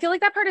yeah, I feel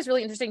like that part is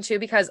really interesting too,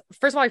 because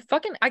first of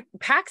all,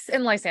 Pax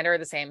and Lysander are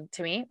the same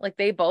to me. Like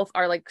they both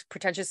are like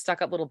pretentious,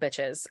 stuck up little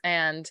bitches.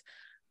 And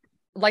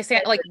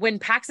Lysander, like when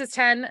Pax is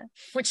 10,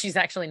 which she's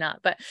actually not,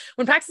 but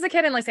when Pax is a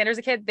kid and Lysander's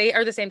a kid, they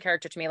are the same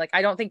character to me. Like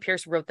I don't think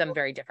Pierce wrote them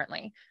very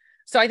differently.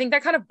 So I think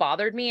that kind of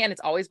bothered me, and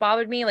it's always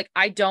bothered me. Like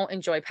I don't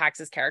enjoy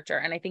Pax's character,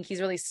 and I think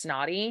he's really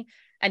snotty,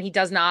 and he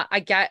does not. I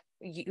get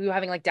you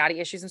having like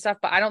daddy issues and stuff,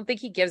 but I don't think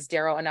he gives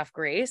Darrow enough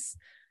grace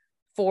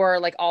for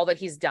like all that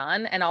he's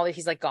done and all that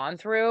he's like gone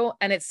through,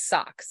 and it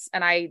sucks.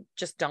 And I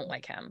just don't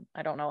like him.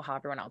 I don't know how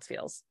everyone else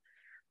feels.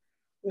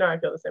 No, I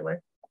feel the same way.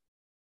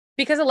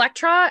 Because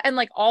Electra and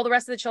like all the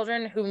rest of the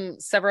children whom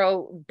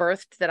Severo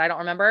birthed that I don't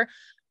remember,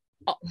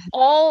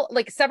 all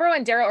like Severo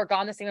and Darrow are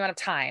gone the same amount of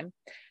time.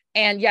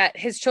 And yet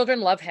his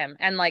children love him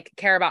and like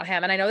care about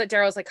him. And I know that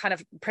Darrow's like kind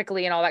of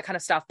prickly and all that kind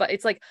of stuff, but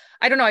it's like,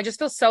 I don't know. I just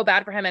feel so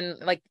bad for him. And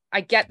like,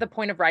 I get the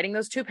point of writing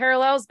those two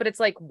parallels, but it's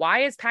like,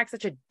 why is Pax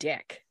such a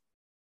dick?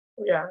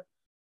 Yeah.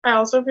 I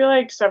also feel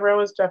like Severo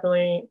was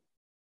definitely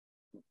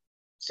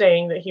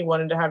saying that he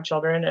wanted to have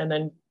children, and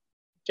then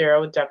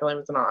Darrow definitely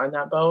was not on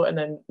that boat. And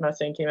then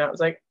Mustang came out and was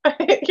like,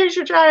 here's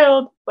your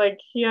child. Like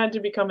he had to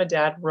become a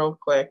dad real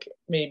quick,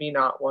 maybe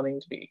not wanting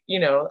to be,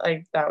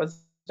 like that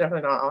was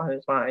definitely not on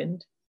his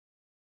mind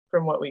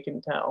from what we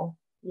can tell,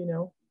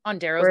 On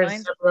Darrow's Whereas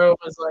mind? Severo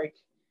was like,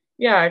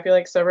 yeah, I feel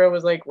like Severo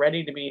was like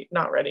ready to be,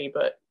 not ready,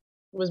 but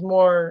was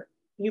more,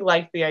 he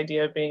liked the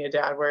idea of being a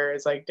dad,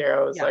 whereas like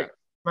Darrow was like,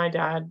 my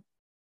dad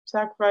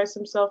sacrificed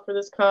himself for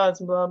this cause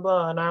and blah,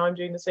 blah, and now I'm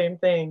doing the same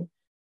thing.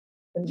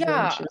 And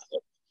then she was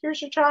like,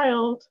 here's your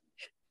child.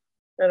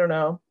 I don't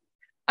know.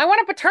 I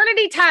want a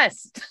paternity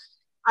test.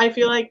 I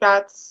feel like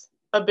that's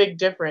a big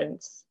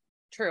difference.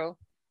 True.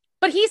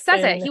 But he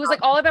says it. He was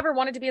like, all I've ever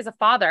wanted to be is a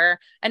father.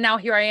 And now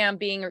here I am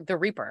being the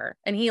Reaper.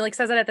 And he like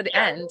says it at the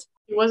end.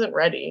 He wasn't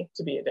ready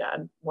to be a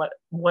dad.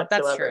 Whatsoever.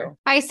 That's true.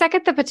 I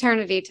second the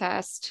paternity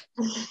test.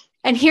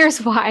 And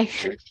here's why.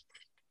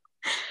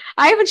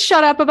 I haven't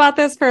shut up about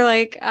this for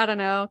like, I don't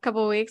know, a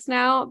couple of weeks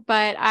now,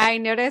 but I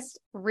noticed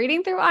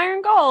reading through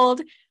Iron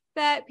Gold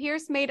that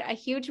Pierce made a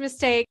huge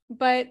mistake,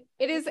 but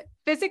it is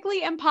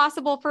physically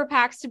impossible for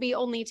Pax to be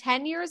only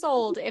 10 years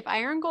old if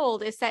Iron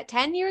Gold is set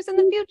 10 years in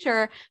the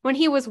future when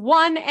he was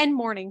 1 and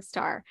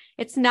Morningstar.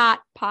 It's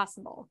not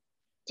possible.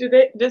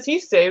 Does he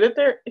say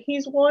that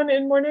he's 1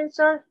 in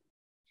Morningstar?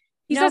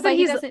 He says that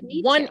he's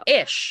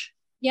 1-ish.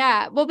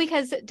 Yeah, well,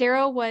 because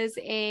Darrow was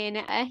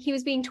he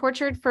was being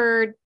tortured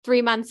for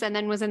 3 months and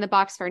then was in the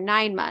box for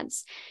 9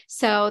 months.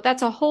 So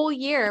that's a whole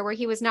year where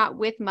he was not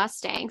with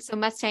Mustang. So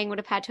Mustang would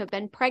have had to have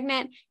been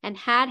pregnant and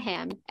had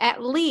him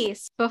at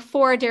least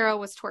before Darrow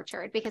was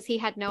tortured because he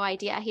had no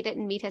idea. He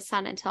didn't meet his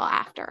son until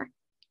after.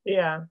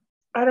 Yeah.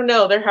 I don't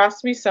know. There has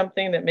to be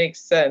something that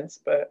makes sense,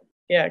 but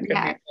yeah, it could be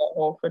that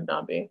whole could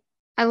not be.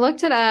 I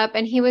looked it up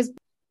and he was,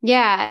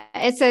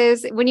 it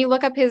says when you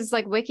look up his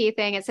like wiki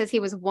thing, it says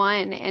he was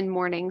 1 in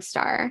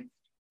Morningstar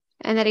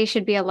and that he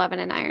should be 11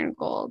 in Iron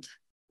Gold.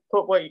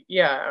 But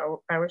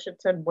I wish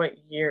it said what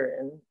year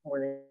in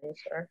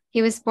Morningstar.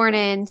 He was born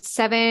in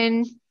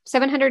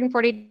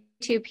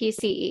 742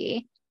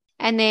 PCE.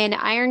 And then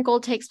Iron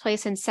Gold takes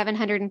place in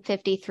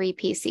 753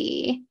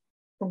 PCE.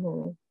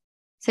 Mm-hmm.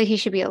 So he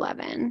should be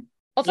 11.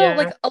 Also,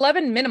 like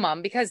 11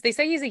 minimum, because they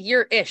say he's a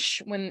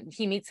year-ish when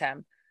he meets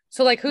him.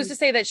 So like, who's to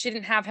say that she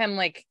didn't have him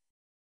like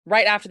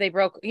right after they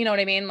broke, you know what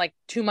I mean? Like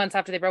 2 months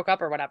after they broke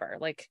up or whatever.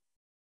 Like,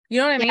 you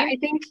know what I Yeah,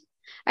 mean?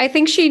 I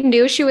think she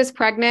knew she was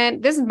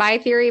pregnant. This is my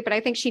theory, but I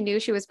think she knew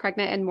she was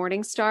pregnant in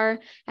Morningstar,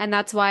 and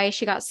that's why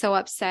she got so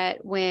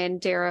upset when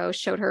Darrow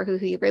showed her who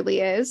he really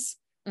is.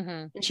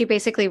 Mm-hmm. And she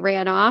basically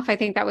ran off. I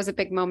think that was a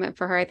big moment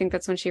for her. I think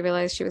that's when she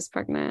realized she was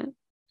pregnant.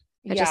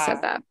 I just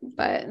said that,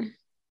 but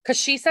because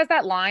she says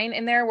that line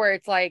in there where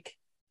it's like,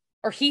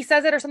 or he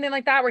says it or something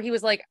like that, where he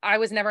was like, I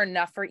was never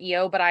enough for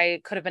EO, but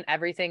I could have been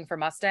everything for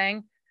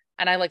Mustang.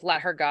 And I like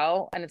let her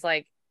go. And it's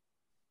like,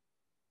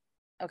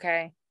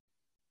 okay,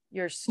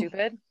 you're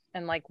stupid.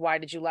 And like, why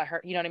did you let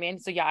her? You know what I mean?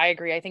 So yeah, I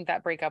agree. I think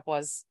that breakup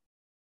was,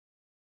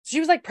 she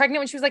was like pregnant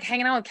when she was like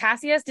hanging out with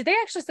Cassius. Did they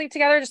actually sleep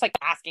together? Just like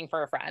asking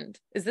for a friend.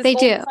 Is this they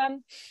Golden do.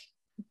 Sun?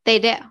 They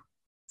do.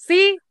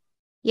 See?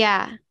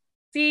 Yeah.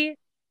 See?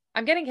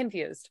 I'm getting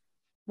confused.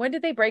 When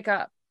did they break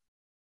up?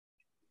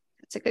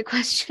 That's a good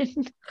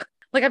question.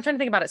 Like, I'm trying to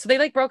think about it. So they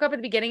like broke up at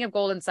the beginning of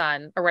Golden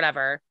Sun or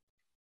whatever.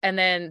 And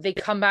then they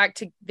come back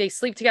to, they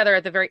sleep together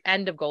at the very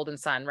end of Golden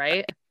Sun,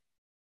 right?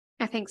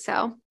 I think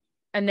so.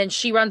 And then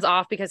she runs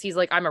off because he's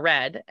like, I'm a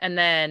red. And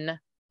then,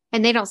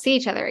 And they don't see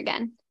each other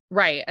again.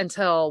 right,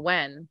 until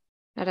when?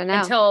 I don't know.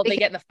 Until they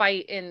get in the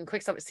fight in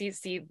Quicksilver.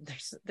 See,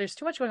 there's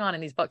too much going on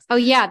in these books. Oh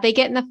yeah, they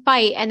get in the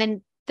fight, and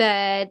then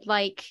the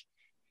like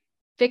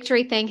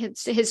victory thing,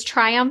 his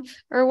triumph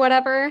or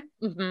whatever,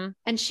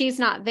 and she's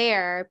not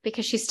there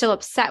because she's still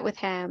upset with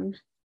him,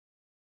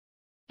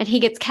 and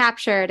he gets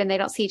captured, and they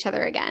don't see each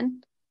other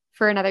again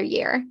for another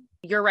year.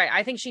 You're right.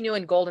 I think she knew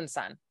in Golden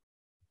Sun.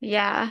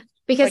 Yeah,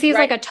 because Like, he's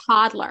right, like a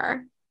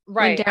toddler.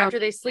 right after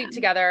they sleep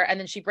together, and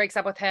then she breaks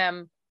up with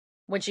him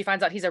when she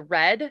finds out he's a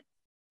red.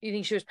 You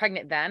think she was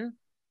pregnant then?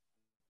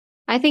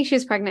 I think she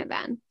was pregnant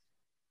then.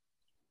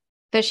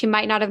 That she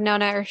might not have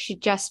known it, or she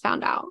just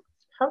found out.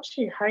 How'd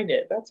she hide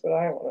it? That's what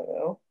I want to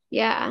know.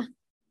 Yeah.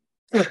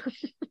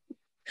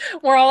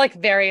 We're all like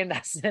very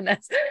invested in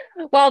this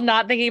while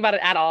not thinking about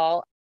it at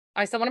all.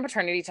 I still want a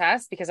paternity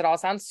test because it all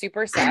sounds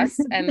super sus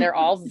and they're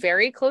all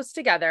very close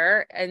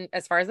together. And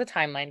as far as the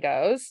timeline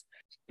goes,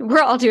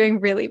 we're all doing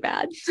really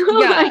bad.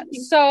 Yeah.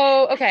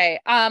 So, okay.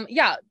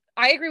 Yeah,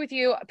 I agree with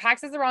you.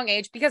 Pax is the wrong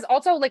age because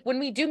also like when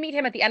we do meet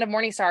him at the end of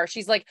Morningstar,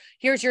 she's like,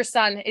 here's your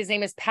son. His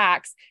name is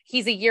Pax.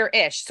 He's a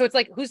year-ish. So it's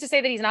like, who's to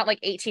say that he's not like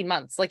 18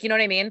 months? Like, you know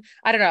what I mean?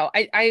 I don't know.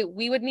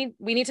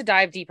 We need to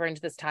dive deeper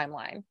into this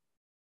timeline.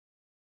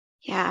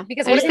 Yeah.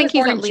 Because what if he was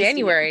born in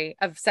January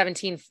of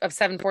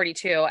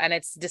 742 and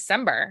it's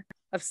December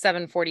of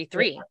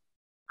 743? Yeah,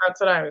 that's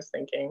what I was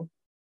thinking.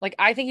 Like,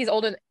 I think he's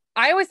older.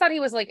 I always thought he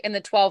was like in the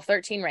 12,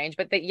 13 range,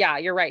 but yeah,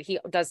 you're right. He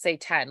does say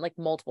 10 like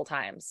multiple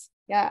times.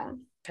 Yeah.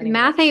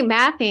 Math ain't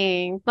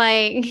mathing.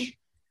 Like,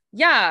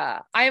 yeah,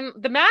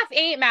 the math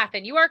ain't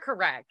mathing. You are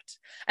correct.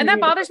 And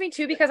that bothers me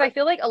too, because I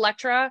feel like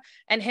Elektra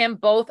and him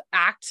both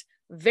act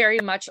very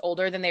much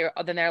older than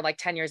they're like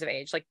 10 years of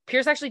age. Like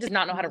Pierce actually does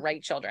not know how to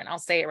write children. I'll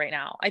say it right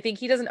now. I think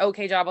he does an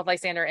okay job with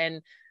Lysander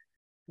in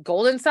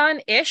Golden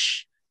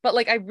Sun-ish, but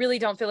like I really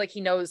don't feel like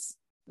he knows,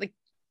 like,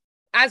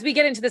 as we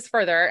get into this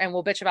further, and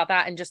we'll bitch about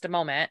that in just a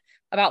moment,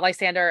 about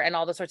Lysander and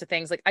all those sorts of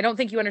things. Like, I don't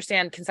think you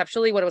understand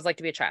conceptually what it was like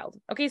to be a child.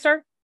 Okay,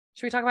 sir?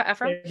 Should we talk about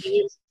Ephraim?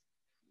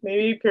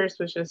 Maybe Pierce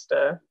was just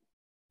a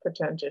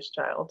pretentious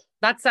child.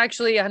 That's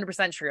actually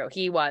 100% true.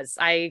 He was.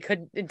 I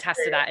could attest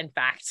to that, in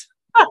fact.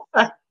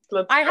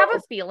 I have a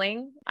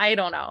feeling, I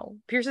don't know,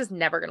 Pierce is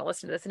never going to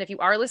listen to this. And if you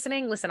are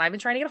listening, listen, I've been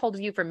trying to get a hold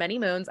of you for many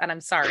moons, and I'm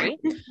sorry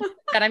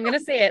that I'm going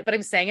to say it, but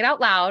I'm saying it out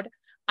loud.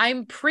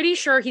 I'm pretty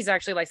sure he's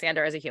actually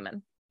Lysander as a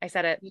human. I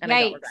said it, and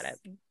I don't regret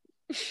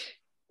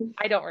it.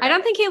 I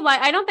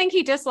don't think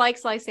he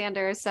dislikes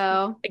Lysander,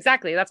 so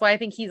exactly. That's why I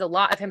think he's a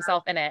lot of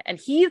himself in it, and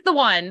he's the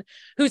one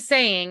who's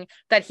saying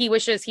that he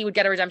wishes he would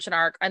get a redemption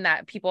arc, and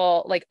that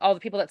people, like all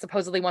the people that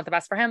supposedly want the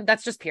best for him,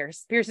 that's just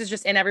Pierce. Pierce is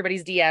just in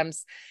everybody's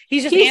DMs.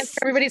 He's answering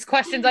everybody's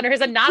questions under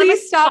his anonymous.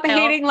 Please stop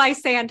hating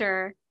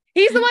Lysander.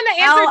 He's the one that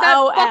answered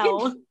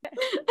that.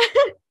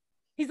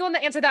 He's the one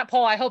that answered that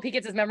poll. I hope he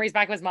gets his memories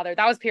back of his mother.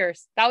 That was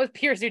Pierce. That was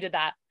Pierce who did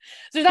that.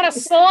 So there's not a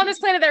soul on this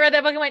planet that read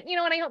that book and went, you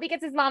know what? I hope he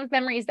gets his mom's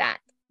memories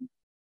back.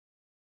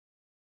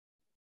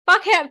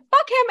 Fuck him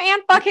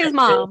and fuck his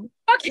mom.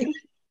 Fuck him.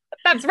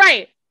 That's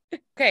right.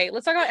 Okay,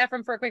 let's talk about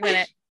Ephraim for a quick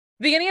minute.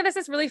 The beginning of this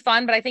is really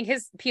fun, but I think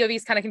his POV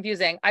is kind of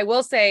confusing. I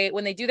will say,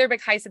 when they do their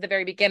big heist at the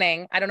very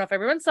beginning, I don't know if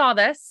everyone saw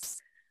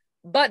this,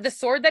 but the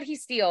sword that he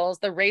steals,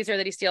 the razor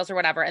that he steals or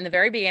whatever, in the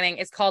very beginning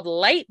is called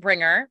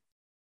Lightbringer.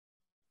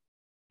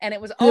 And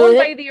it was owned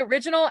by the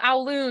original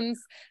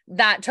Owloons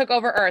that took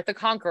over Earth, the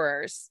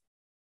Conquerors.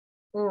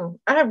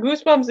 I have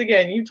goosebumps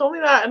again. You told me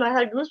that, and I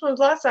had goosebumps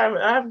last time,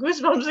 and I have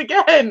goosebumps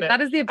again. That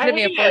is the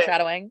epitome of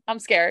foreshadowing. I'm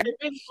scared. It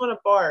makes me want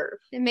to barf.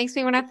 It makes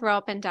me want to throw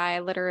up and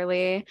die,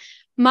 literally.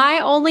 My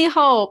only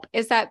hope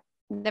is that...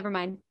 Never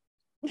mind.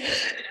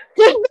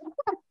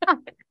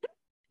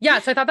 Yeah,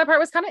 so I thought that part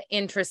was kind of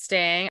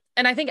interesting.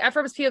 And I think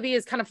Ephraim's POV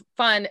is kind of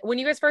fun. When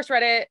you guys first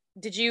read it,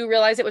 did you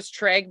realize it was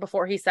Trig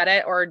before he said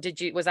it? Or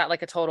was that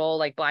like a total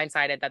like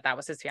blindsided that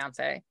was his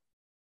fiance?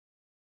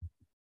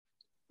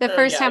 The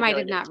first time I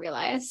did not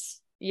realize.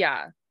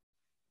 Yeah.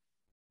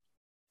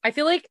 I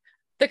feel like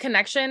the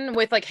connection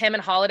with like him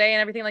and Holiday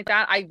and everything like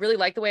that, I really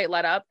like the way it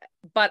led up,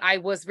 but I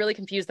was really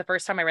confused the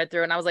first time I read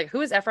through, and I was like,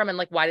 who is Ephraim and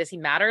like why does he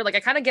matter? Like I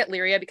kind of get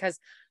Lyria because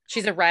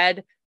she's a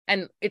red,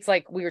 and it's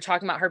like we were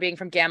talking about her being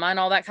from Gamma and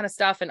all that kind of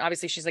stuff, and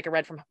obviously she's like a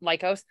red from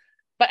Lycos.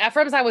 But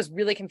Ephraim's I was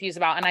really confused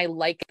about, and I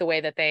like the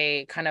way that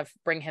they kind of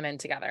bring him in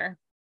together.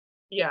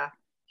 Yeah.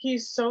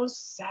 He's so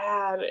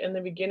sad in the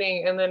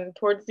beginning, and then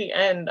towards the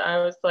end I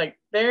was like,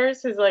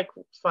 there's his like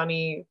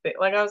funny thing.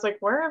 Like I was like,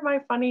 where are my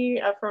funny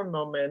Ephraim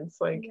moments?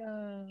 Like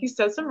he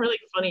said some really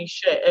funny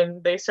shit,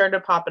 and they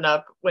started popping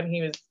up when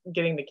he was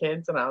getting the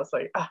kids, and I was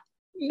like,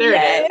 there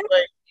it is.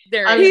 Like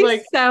There I was He's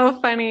like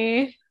so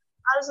funny.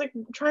 I was like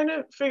trying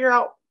to figure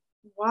out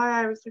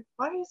why. I was like,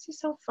 why is he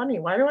so funny?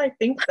 Why do I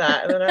think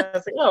that? And then I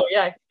was like, oh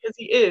yeah, because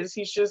he is.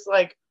 He's just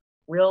like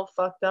real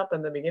fucked up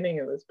in the beginning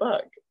of this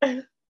book.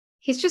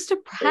 He's just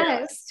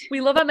depressed.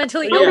 We love that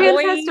mentally Yeah. ill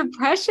Romance boy. has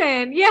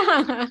depression.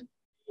 Yeah.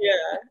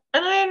 Yeah,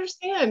 and I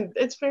understand.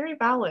 It's very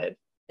valid.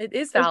 It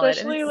is valid,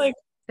 Especially and it's like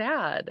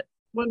sad.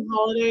 when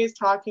Holiday is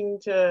talking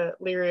to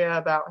Lyria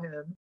about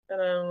him,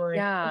 and I'm like,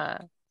 Yeah.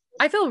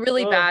 I feel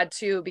really ugh. bad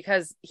too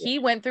because he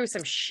went through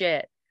some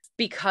shit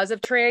because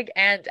of Trig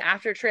and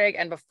after Trig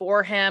and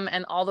before him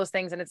and all those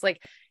things. And it's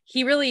like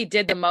he really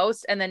did the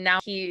most. And then now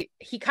he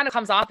kind of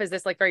comes off as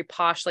this like very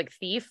posh like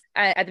thief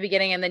at the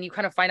beginning. And then you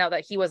kind of find out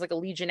that he was like a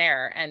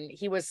legionnaire and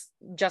he was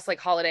just like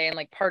Holiday and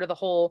like part of the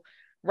whole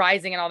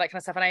rising and all that kind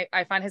of stuff. And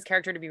I find his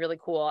character to be really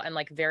cool and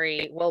like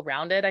very well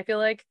rounded, I feel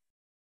like.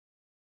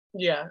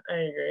 Yeah, I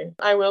agree.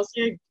 I will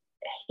say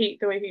I hate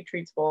the way he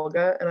treats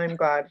Volga, and I'm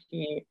glad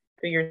he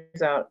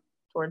figures out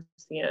towards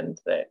the end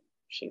that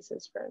she's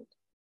his friend.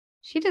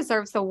 She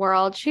deserves the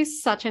world.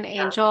 She's such an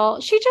Yeah. angel.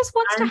 She just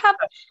wants to have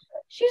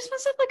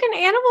like an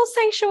animal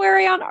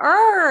sanctuary on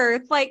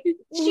Earth. Like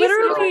she's never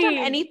Literally. done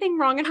anything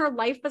wrong in her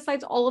life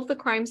besides all of the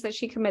crimes that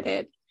she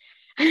committed.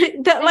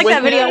 That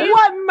When video. they-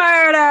 What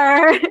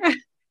murder?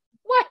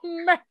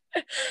 What?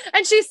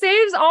 And she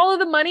saves all of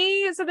the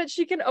money so that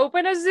she can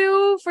open a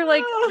zoo for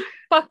like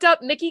fucked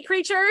up Mickey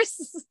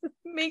creatures.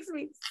 Makes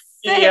me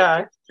sick.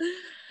 Yeah,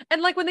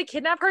 And like when they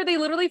kidnapped her, they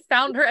literally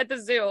found her at the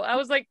zoo. I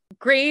was like,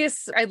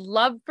 Grace, I'd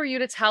love for you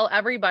to tell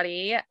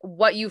everybody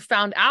what you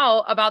found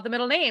out about the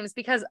middle names,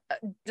 because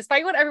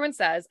despite what everyone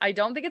says, I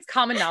don't think it's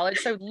common knowledge.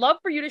 So I'd love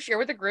for you to share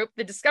with the group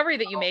the discovery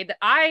that you made that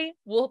I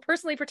will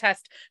personally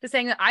protest to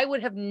saying that I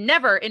would have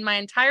never in my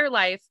entire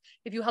life,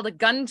 if you held a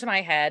gun to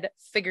my head,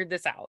 figured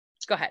this out.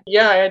 Go ahead.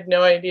 yeah. I had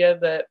no idea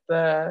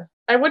that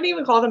I wouldn't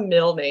even call them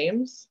middle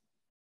names.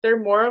 They're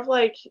more of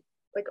like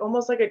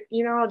almost like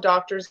how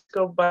doctors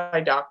go by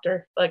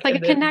doctor, like Like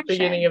in a the connection.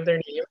 beginning of their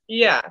name.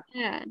 Yeah,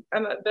 Yeah.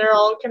 and they're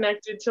all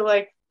connected to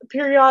like a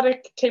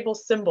periodic table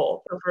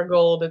symbol. So for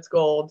gold, it's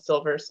gold,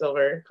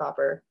 silver,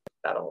 copper,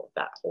 that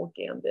whole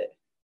gambit.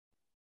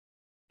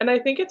 And I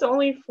think it's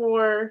only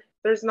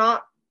there's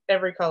not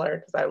every color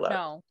because I looked.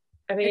 No.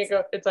 I think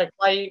it's like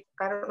white,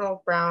 I don't know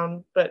if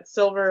brown, but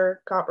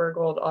silver, copper,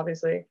 gold,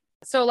 obviously.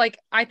 So like,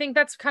 I think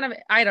that's kind of,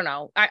 I don't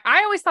know.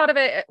 I always thought of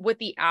it with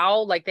the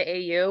owl, like the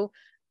AU,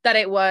 that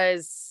it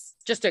was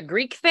just a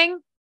Greek thing.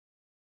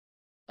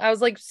 I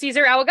was like,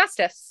 Caesar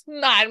Augustus.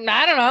 I don't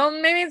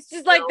know. Maybe it's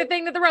just like the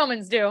thing that the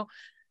Romans do.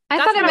 I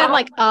That's thought it meant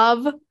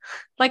how-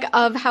 like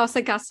of House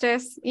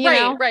Augustus. You right,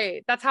 know?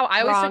 right. That's how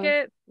I always Wrong. took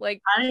it.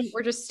 Like,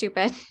 We're just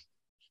stupid.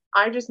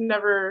 I just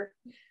never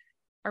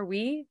are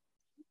we?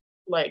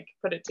 like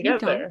put it You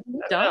together.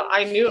 You I don't know. don't?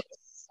 I knew it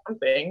was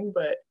something,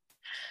 but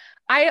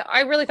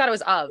I really thought it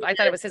was of. I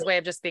thought it was his way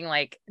of just being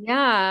like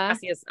Yeah.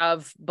 Cassius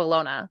of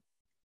Bologna.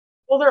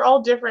 well, they're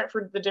all different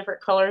for the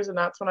different colors, and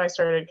that's when I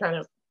started kind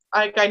of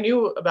I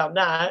knew about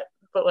that,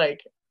 but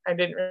like I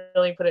didn't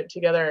really put it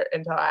together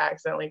until I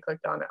accidentally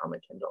clicked on it on my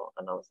Kindle,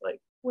 and I was like,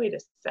 wait a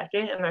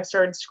second, and I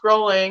started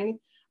scrolling.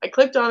 I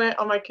clicked on it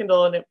on my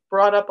Kindle, and it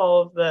brought up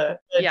all of the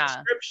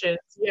descriptions.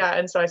 Yeah,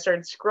 and so I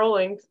started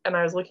scrolling, and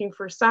I was looking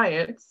for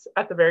science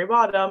at the very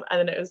bottom, and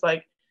then it was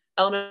like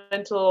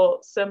elemental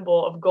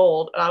symbol of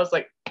gold, and I was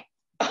like,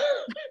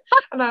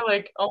 and I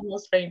like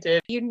almost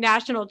fainted. You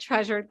national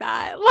treasured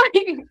that.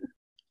 Like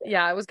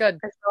Yeah, it was good.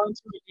 I fell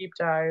into a deep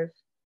dive.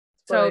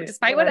 So But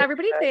despite what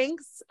everybody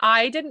thinks,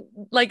 I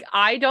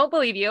don't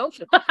believe you.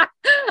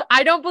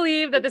 I don't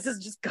believe that this is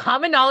just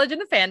common knowledge in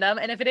the fandom.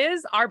 And if it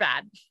is, our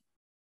bad.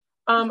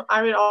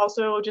 I would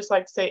also just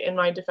like to say in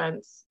my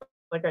defense,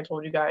 like I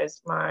told you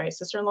guys, my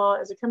sister-in-law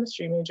is a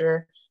chemistry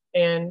major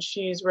and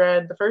she's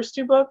read the first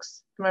 2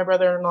 books. My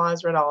brother-in-law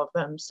has read all of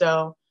them.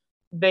 So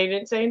they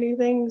didn't say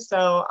anything.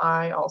 So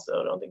I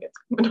also don't think it's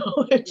common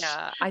knowledge.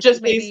 Yeah. I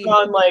just think based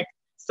on like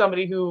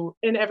somebody who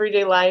in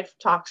everyday life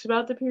talks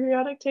about the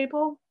periodic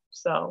table.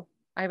 So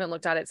I haven't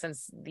looked at it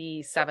since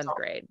the 7th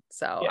grade.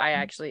 So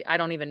Yeah. I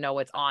don't even know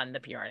what's on the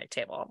periodic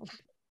table.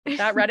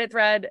 That Reddit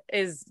thread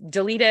is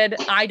deleted.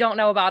 I don't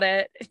know about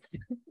it.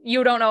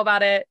 You don't know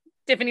about it.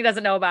 Tiffany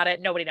doesn't know about it.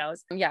 Nobody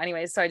knows. Yeah.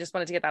 Anyways, so I just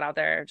wanted to get that out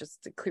there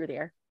just to clear the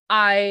air.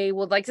 I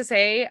would like to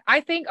say,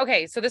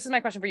 okay, so this is my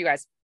question for you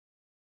guys.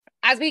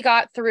 As we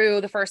got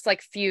through the first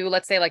like few,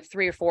 let's say like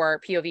 3 or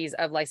 4 POVs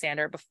of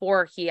Lysander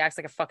before he acts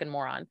like a fucking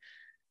moron,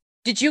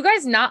 Did you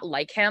guys not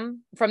like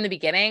him from the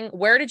beginning?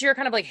 Where did your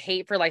kind of like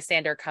hate for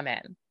Lysander come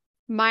in?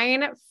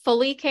 Mine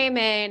fully came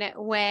in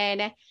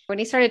when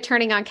he started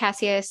turning on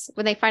Cassius,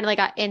 when they finally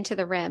got into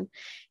the rim,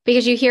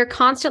 because you hear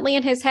constantly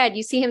in his head,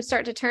 you see him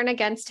start to turn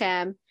against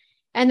him.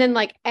 And then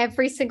like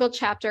every single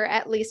chapter,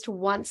 at least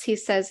once he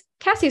says,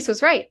 Cassius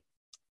was right.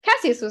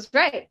 Cassius was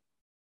right.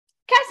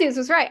 Cassius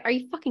was right. Are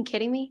you fucking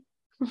kidding me?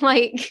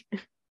 Like,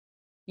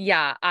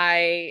 yeah,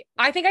 I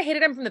think I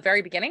hated him from the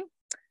very beginning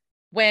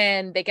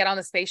when they get on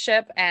the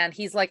spaceship and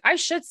he's like, I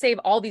should save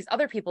all these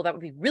other people that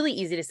would be really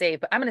easy to save,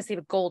 but I'm going to save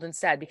a gold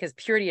instead because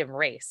purity of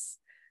race.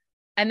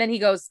 And then he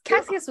goes,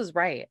 Cassius was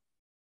right.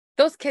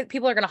 Those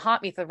people are going to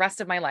haunt me for the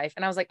rest of my life.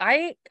 And I was like,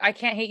 I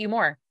can't hate you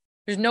more.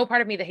 There's no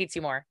part of me that hates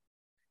you more.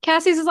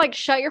 Cassius is like,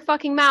 shut your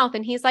fucking mouth.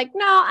 And he's like,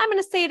 no, I'm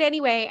going to say it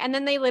anyway. And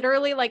then they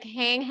literally like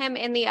hang him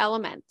in the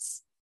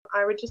elements.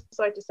 I would just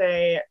like to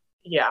say,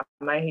 yeah,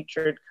 my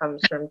hatred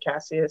comes from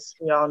Cassius.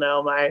 We all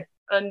know my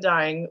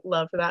undying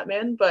love for that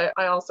man, but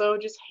I also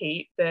just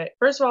hate that.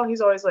 First of all,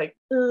 he's always like,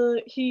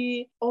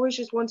 he always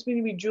just wants me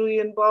to be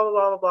Julian, blah blah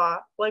blah blah blah.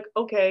 Like,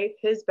 okay,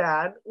 his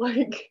bad.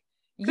 Like,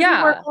 could he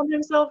work on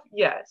himself?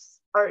 Yes.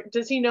 Or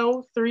does he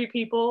know 3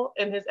 people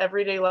in his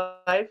everyday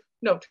life?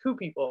 No, 2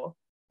 people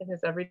in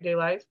his everyday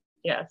life.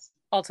 Yes.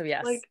 Also,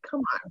 yes. Like,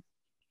 come on,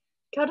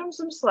 cut him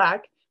some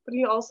slack. But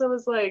he also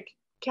is like,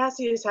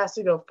 Cassius has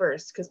to go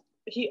first because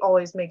he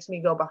always makes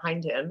me go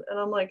behind him, and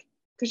I'm like,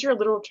 because you're a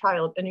little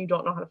child and you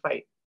don't know how to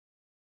fight.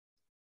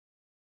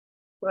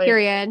 Like,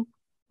 period.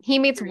 He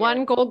meets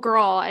one gold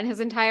girl in his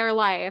entire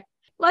life,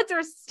 lets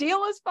her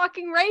steal his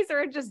fucking razor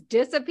and just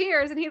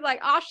disappears. And he's like,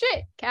 oh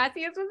shit,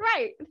 Cassius was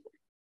right.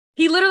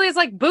 He literally is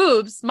like,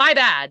 boobs, my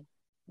bad.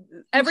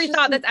 Every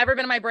thought that's ever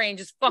been in my brain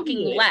just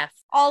fucking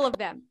left. All of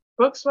them.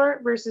 Book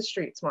smart versus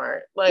street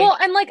smart. Like, well,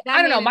 and like,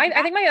 I don't know.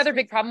 I think my other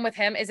big problem with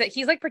him is that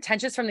he's like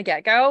pretentious from the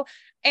get-go.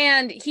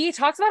 And he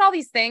talks about all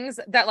these things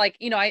that like,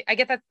 you know, I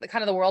get that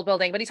kind of the world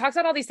building, but he talks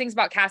about all these things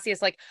about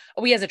Cassius, like,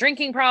 oh, he has a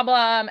drinking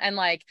problem. And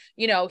like,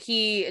 you know,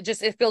 he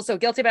just feels so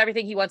guilty about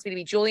everything. He wants me to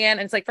be Julian.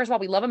 And it's like, first of all,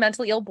 we love a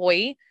mentally ill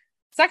boy.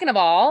 Second of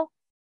all,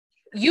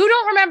 you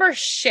don't remember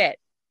shit.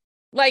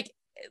 Like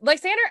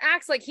Lysander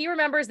acts like he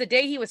remembers the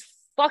day he was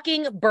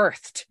fucking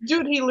birthed.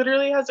 Dude, he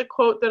literally has a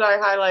quote that I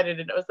highlighted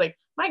and it was like,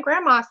 my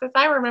grandma says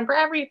I remember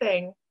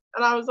everything.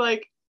 And I was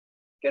like,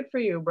 good for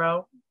you,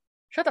 bro.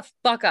 Shut the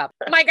fuck up.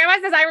 My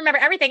grandma says I remember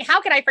everything. How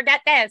can I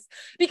forget this?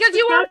 Because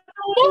you were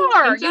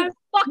 4. You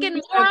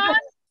fucking moron.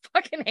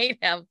 Fucking hate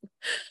him.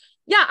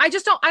 Yeah, I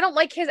don't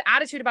like his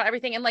attitude about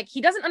everything. And like,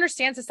 he doesn't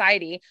understand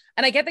society.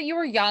 And I get that you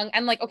were young.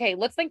 And like, okay,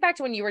 let's think back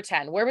to when you were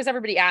 10. Where was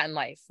everybody at in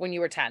life when you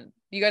were 10?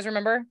 Do you guys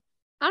remember?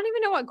 I don't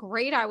even know what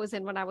grade I was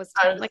in when I was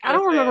 10. I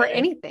don't remember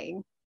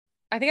anything.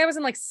 I think I was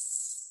in like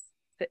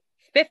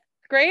 5th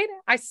grade.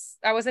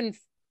 I was in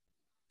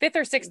 5th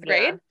or 6th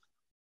grade.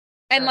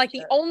 And like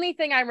the only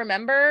thing I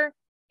remember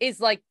is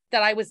like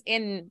that I was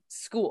in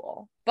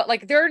school. But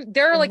like there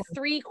are like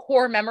 3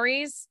 core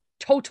memories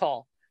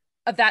total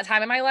of that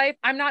time in my life.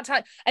 I'm not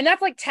telling, and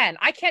that's like 10.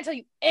 I can't tell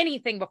you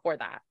anything before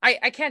that.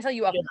 I can't tell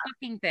you a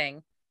fucking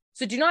thing.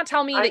 So do not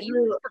tell me that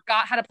you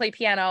forgot how to play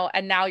piano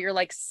and now you're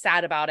like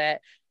sad about it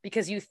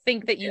because you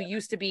think that you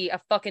used to be a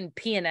fucking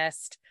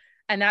pianist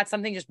and that's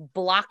something just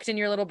blocked in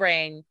your little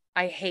brain.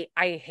 I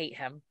hate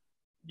him.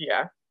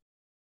 Yeah.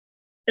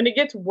 And it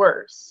gets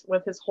worse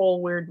with his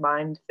whole weird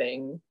mind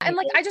thing. And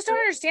like, I just don't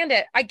understand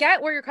it. I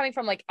get where you're coming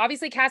from. Like,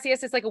 obviously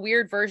Cassius is like a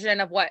weird version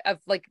of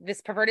like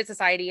this perverted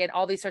society and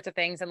all these sorts of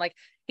things. And like,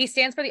 he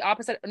stands for the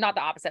opposite, not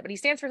the opposite, but he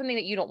stands for something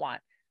that you don't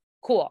want.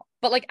 Cool.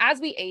 But like, as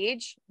we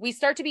age, we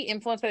start to be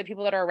influenced by the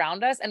people that are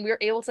around us. And we're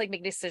able to like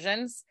make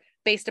decisions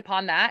based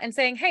upon that and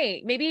saying,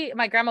 hey, maybe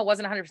my grandma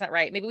wasn't 100%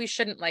 right. Maybe we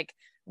shouldn't like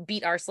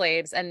beat our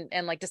slaves and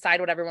like decide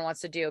what everyone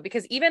wants to do.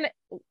 Because even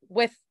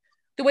with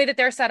the way that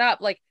they're set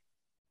up, like,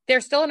 they're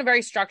still in a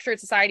very structured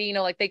society, you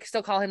know, like they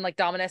still call him like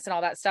Dominus and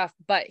all that stuff,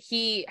 but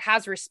he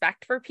has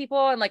respect for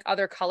people and like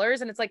other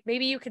colors. And it's like,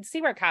 maybe you could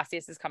see where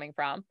Cassius is coming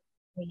from.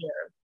 Yeah.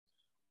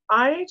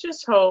 I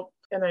just hope,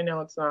 and I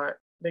know it's not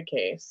the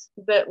case,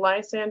 that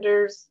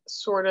Lysander's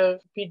sort of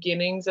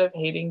beginnings of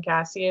hating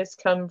Cassius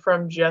come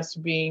from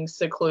just being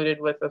secluded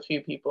with a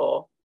few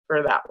people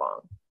for that long.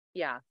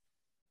 Yeah.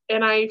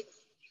 And I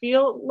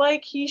feel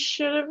like he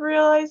should have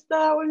realized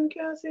that when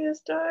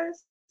Cassius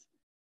dies.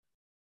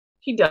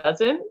 He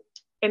doesn't,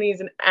 and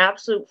he's an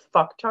absolute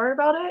fucktard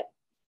about it.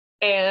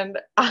 And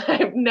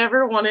I've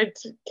never wanted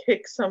to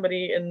kick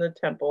somebody in the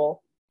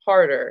temple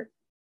harder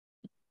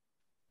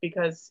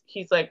because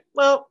he's like,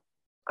 well,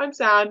 I'm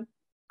sad.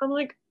 I'm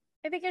like,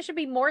 I think I should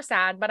be more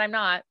sad, but I'm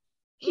not.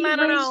 He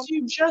raised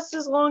you just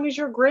as long as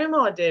your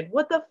grandma did.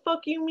 What the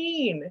fuck you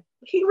mean?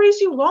 He raised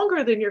you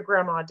longer than your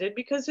grandma did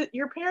because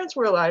your parents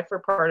were alive for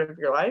part of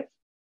your life.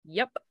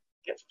 Yep.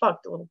 Get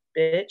fucked, little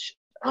bitch.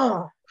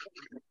 Oh.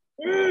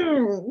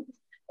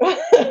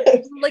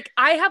 Like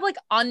I have like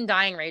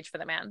undying rage for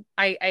the man.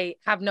 I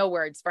have no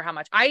words for how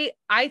much I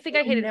think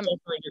I hated him.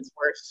 Definitely gets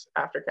worse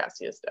after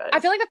Cassius dies. I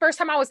feel like the first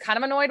time I was kind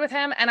of annoyed with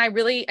him, and I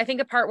think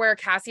the part where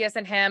Cassius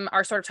and him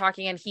are sort of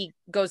talking and he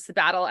goes to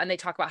battle and they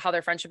talk about how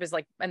their friendship is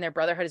like and their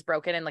brotherhood is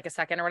broken in like a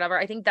second or whatever.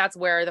 I think that's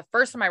where the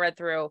first time I read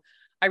through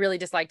I really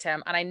disliked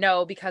him, and I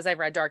know because I've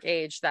read Dark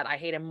Age that I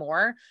hate him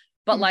more.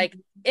 But like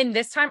in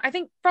this time, I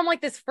think from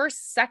like this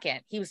first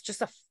second, he was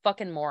just a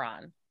fucking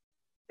moron.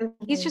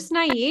 He's just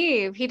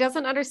naive. He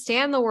doesn't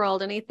understand the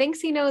world and he thinks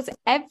he knows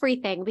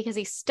everything because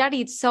he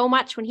studied so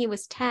much when he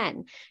was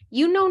 10.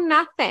 You know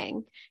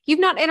nothing. You've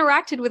not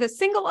interacted with a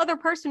single other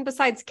person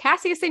besides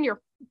Cassius and your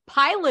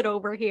pilot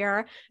over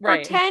here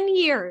for 10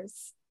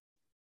 years.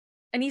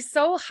 And he's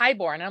so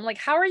highborn. And I'm like,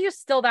 how are you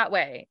still that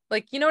way?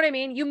 Like, you know what I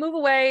mean? You move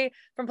away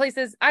from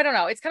places. I don't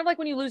know. It's kind of like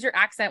when you lose your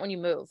accent when you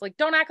move. Like,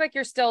 don't act like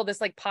you're still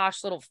this like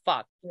posh little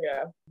fuck.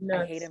 Yeah.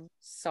 Nuts. I hate him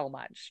so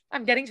much.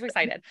 I'm getting too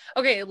excited.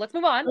 Okay, let's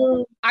move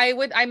on. I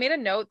made a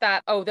note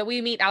that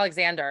we meet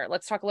Alexander.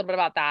 Let's talk a little bit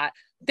about that.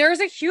 There's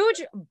a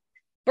huge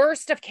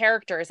burst of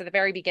characters at the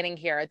very beginning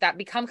here that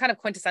become kind of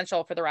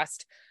quintessential for the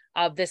rest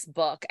of this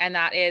book. And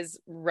that is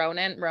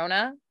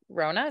Rona,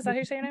 is that how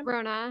you say your name?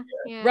 Rona.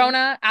 Yeah.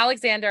 Rona,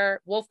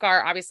 Alexander,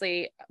 Wolfgar,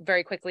 obviously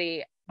very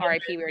quickly,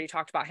 RIP, we already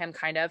talked about him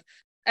kind of.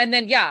 And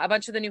then, yeah, a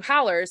bunch of the new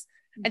Howlers.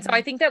 And so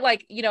I think that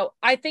like, you know,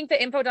 I think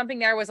the info dumping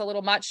there was a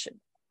little much,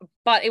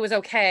 but it was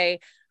okay.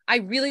 I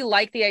really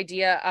like the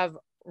idea of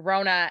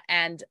Rona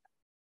and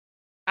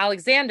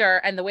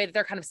Alexander and the way that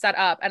they're kind of set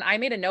up. And I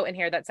made a note in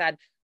here that said,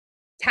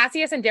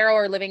 Cassius and Darrow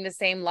are living the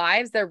same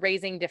lives. They're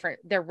raising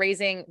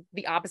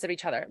the opposite of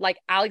each other. Like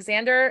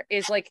Alexander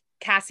is like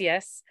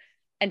Cassius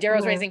and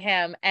Darrow's raising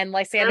him, and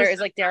Lysander is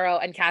like Darrow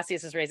and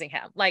Cassius is raising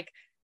him. Like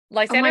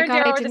Lysander and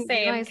Darrow are the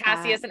same,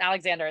 Cassius and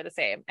Alexander are the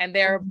same. And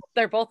they're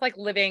both like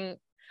living.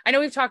 I know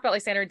we've talked about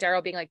Lysander and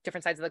Darrow being like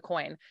different sides of the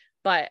coin,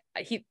 but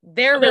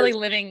they're really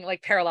living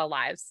like parallel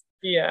lives.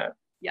 Yeah.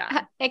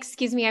 Yeah.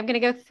 Excuse me, I'm gonna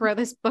go throw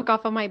this book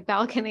off on my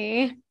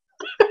balcony.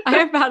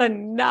 I've had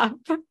enough.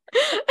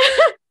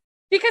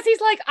 Because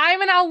he's like,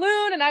 I'm an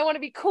Owloon and I want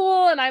to be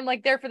cool and I'm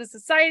like there for the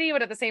society,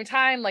 but at the same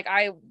time, like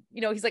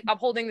he's like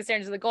upholding the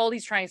standards of the gold.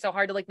 He's trying so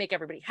hard to like make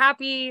everybody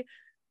happy.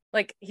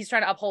 Like he's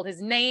trying to uphold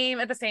his name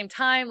at the same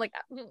time. Like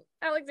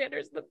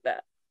Alexander's the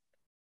best.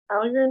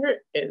 Alexander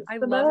is I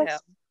the love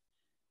best. him.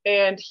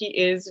 And he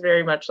is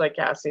very much like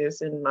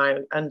Cassius in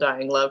my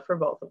undying love for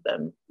both of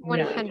them.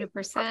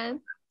 100%.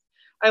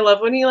 I love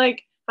when he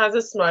like has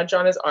a smudge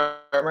on his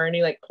armor and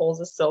he like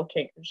pulls a silk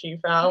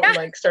handkerchief out and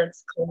like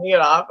starts cleaning it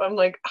off. I'm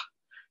like,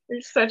 you're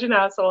such an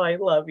asshole. I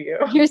love you.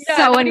 You're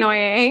so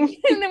annoying.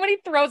 And then when he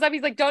throws up,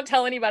 he's like, don't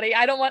tell anybody.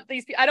 I don't want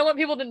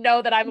people to know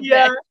that I'm a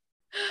bitch.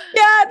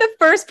 Yeah, the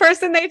first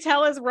person they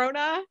tell is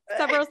Rona.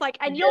 Severo's like,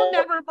 and you'll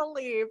never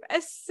believe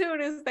as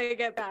soon as they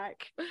get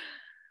back.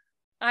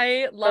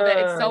 I love it.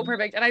 It's so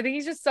perfect. And I think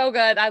he's just so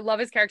good. I love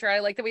his character. I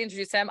like that we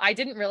introduced him. I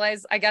didn't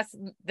realize, I guess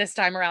this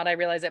time around I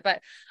realized it,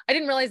 but I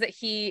didn't realize that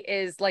he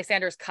is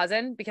Lysander's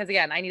cousin because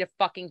again, I need a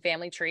fucking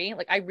family tree.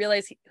 Like I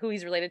realize who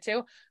he's related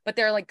to, but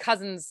they're like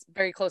cousins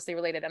very closely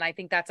related. And I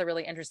think that's a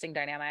really interesting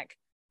dynamic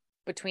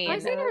between.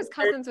 Lysander is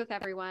cousins with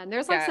everyone.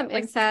 There's like some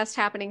incest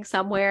happening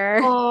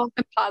somewhere. I'm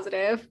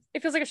positive.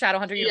 It feels like a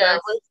Shadowhunter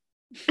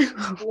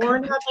universe.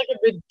 Warren had like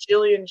a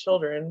bajillion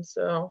children,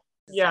 so.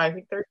 Yeah, I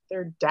think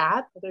their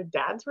dads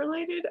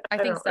related. I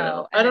think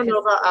so. I don't know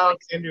about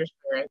Alexander's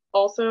parents.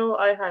 Also,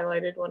 I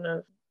highlighted one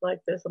of like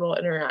this little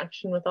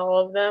interaction with all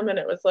of them, and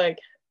it was like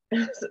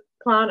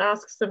Clown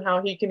asks him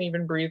how he can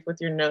even breathe with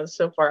your nose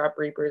so far up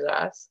Reaper's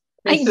ass.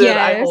 He said,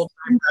 I hold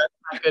my breath,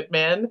 my good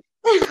man.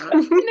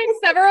 Nick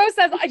Severo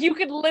says you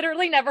could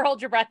literally never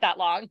hold your breath that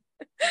long.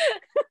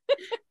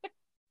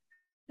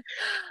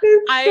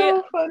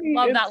 I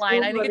love that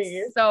line. I think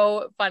it's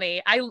so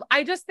funny.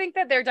 I just think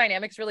that their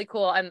dynamic's really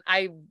cool. And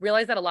I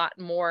realize that a lot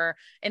more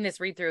in this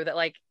read through that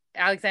like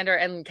Alexander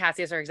and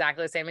Cassius are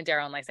exactly the same and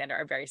Darrow and Lysander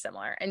are very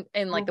similar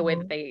in like the way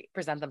that they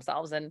present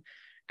themselves and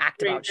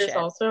act about shit. There's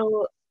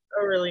also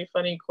a really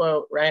funny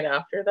quote right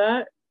after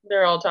that.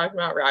 They're all talking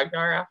about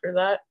Ragnar after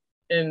that.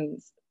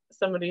 And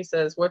somebody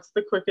says, what's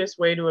the quickest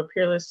way to a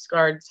peerless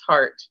Skard's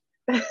heart?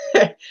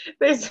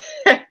 They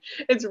say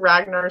it's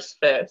Ragnar's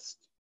fist.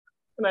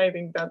 And I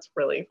think that's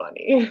really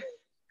funny.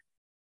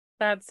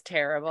 That's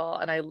terrible,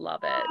 and I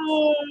love it.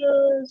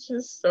 It's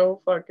just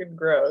so fucking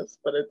gross,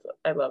 but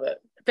I love it.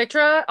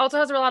 Victra also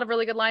has a lot of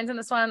really good lines in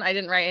this one. I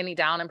didn't write any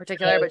down in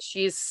particular, but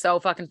she's so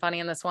fucking funny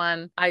in this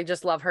one. I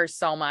just love her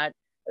so much.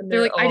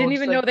 They're like, I didn't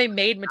even know they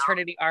made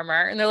maternity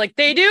armor, and they're like,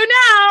 they do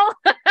now.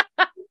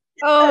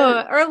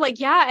 Or like,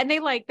 yeah, and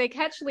they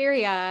catch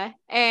Lyria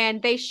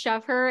and they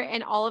shove her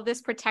in all of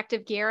this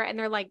protective gear, and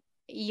they're like,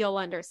 you'll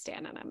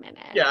understand in a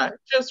minute. Yeah,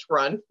 just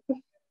run.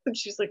 And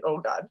she's like, oh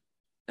god,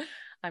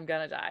 I'm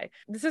gonna die.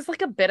 This is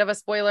like a bit of a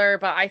spoiler,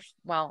 but I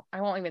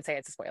won't even say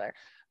it's a spoiler.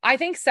 I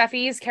think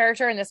Seffi's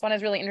character in this one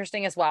is really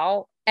interesting as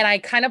well. And I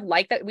kind of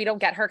like that we don't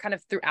get her kind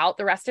of throughout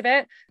the rest of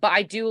it. But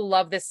I do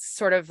love this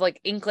sort of like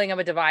inkling of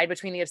a divide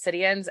between the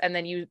Obsidians. And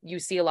then you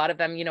see a lot of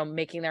them,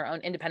 making their own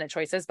independent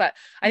choices. But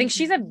I think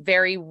she's a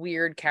very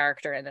weird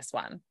character in this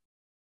one.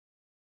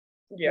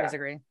 Yeah. You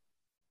disagree?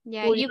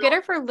 Yeah, well, you get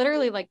her for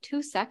literally like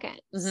 2 seconds.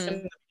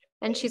 Mm-hmm.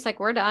 And she's like,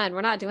 we're done.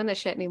 We're not doing this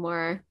shit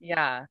anymore.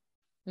 Yeah.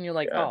 And you're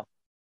like, oh,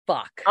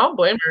 fuck. I don't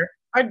blame her.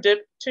 I'd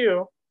dip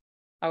too.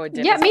 I would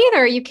dip. Yeah, me either.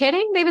 Are you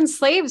kidding? They've been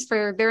slaves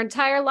for their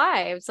entire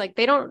lives. Like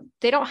they don't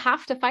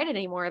have to fight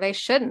anymore. They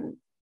shouldn't.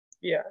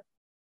 Yeah.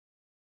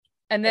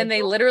 And then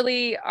they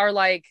literally are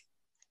like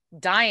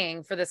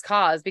dying for this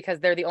cause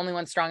because they're the only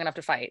ones strong enough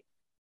to fight.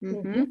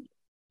 Mm-hmm.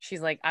 She's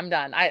like, I'm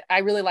done. I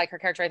really like her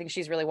character. I think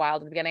she's really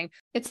wild in the beginning.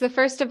 It's the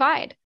first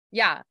divide.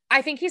 Yeah.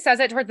 I think he says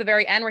it towards the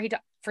very end where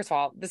first of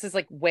all, this is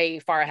like way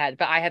far ahead,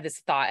 but I had this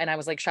thought and I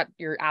was like, shut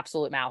your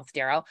absolute mouth,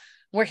 Darrow,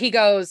 where he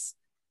goes,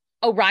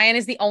 Orion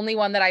is the only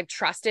one that I've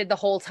trusted the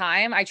whole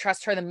time. I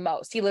trust her the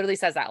most. He literally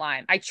says that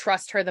line. I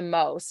trust her the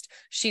most.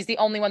 She's the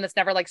only one that's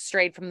never like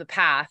strayed from the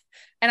path.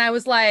 And I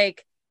was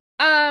like,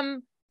 what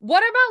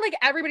about like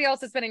everybody else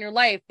that's been in your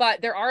life?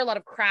 But there are a lot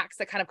of cracks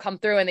that kind of come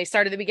through, and they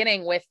start at the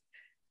beginning with,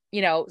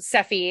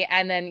 Seffi,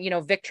 and then,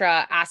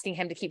 Victra asking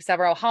him to keep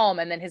Severo home,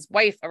 and then his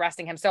wife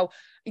arresting him. So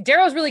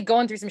Darrow's really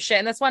going through some shit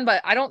in this one,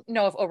 but I don't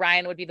know if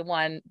Orion would be the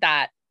one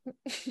that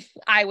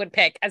I would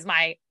pick as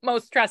my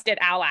most trusted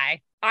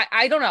ally.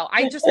 I don't know.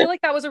 I just feel like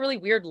that was a really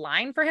weird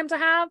line for him to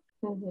have.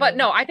 Mm-hmm. But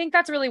no, I think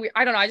that's really weird.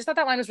 I don't know. I just thought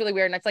that line was really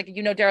weird. And it's like,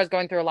 Darrow's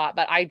going through a lot,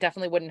 but I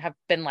definitely wouldn't have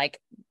been like,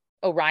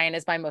 Orion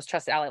is my most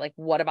trusted ally. Like,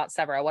 what about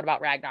Severo? What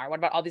about Ragnar? What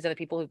about all these other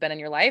people who've been in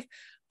your life?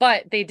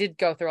 But they did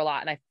go through a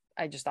lot. And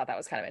I just thought that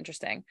was kind of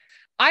interesting.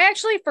 I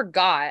actually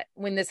forgot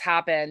when this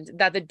happened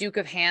that the Duke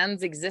of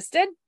Hands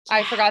existed.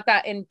 I forgot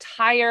that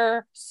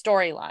entire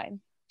storyline.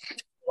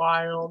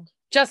 Wild.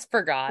 Just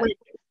forgot. Wait,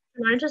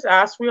 can I just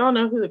ask? We all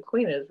know who the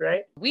queen is,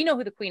 right? We know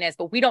who the queen is,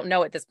 but we don't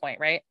know at this point,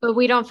 right? But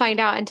we don't find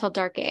out until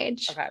Dark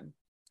Age. Okay.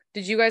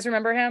 Did you guys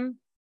remember him?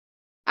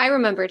 I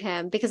remembered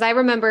him because I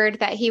remembered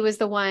that he was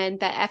the one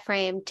that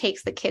Ephraim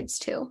takes the kids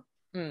to.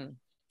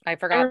 I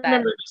forgot that. I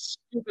remember the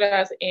stupid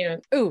ass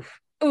aunt.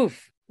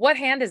 Oof. What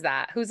hand is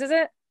that? Whose is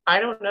it? I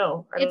don't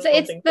know. It's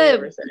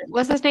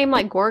what's his name,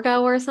 like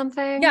Gorgo or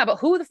something? Yeah, but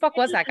who the fuck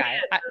was that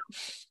guy?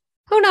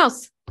 Who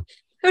knows?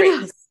 Who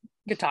knows?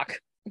 Good talk.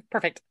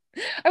 Perfect.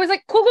 I was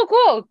like,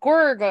 cool.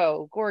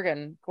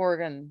 Gorgon.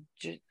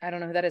 I don't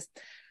know who that is.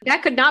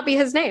 That could not be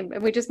his name.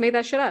 And we just made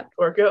that shit up.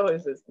 Gorgo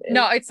is his name.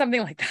 No, it's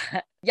something like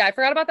that. Yeah, I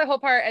forgot about that whole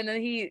part. And then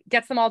he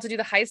gets them all to do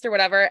the heist or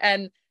whatever.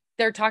 And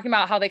they're talking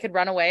about how they could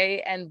run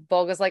away. And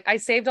Volga's like, I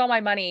saved all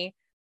my money.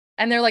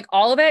 And they're like,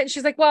 all of it? And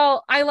she's like,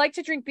 well, I like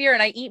to drink beer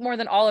and I eat more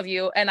than all of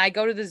you. And I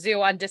go to the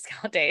zoo on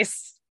discount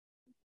days.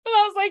 And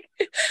I was like,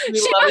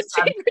 she must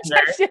be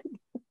protected.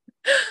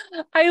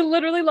 I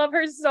literally love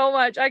her so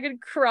much. I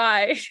could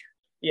cry.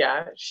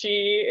 Yeah,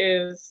 she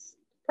is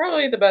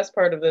probably the best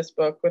part of this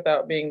book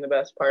without being the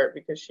best part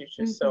because she's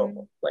just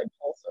so like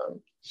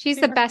wholesome. She's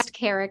the best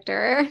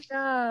character.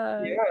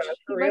 Yeah, she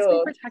must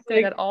be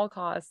protected at all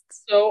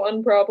costs. So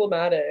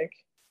unproblematic.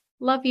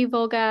 Love you,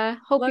 Volga.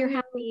 Hope you're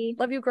happy.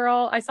 Love you,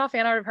 girl. I saw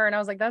fan art of her and I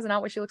was like, that's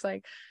not what she looks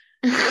like.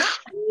 She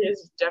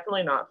is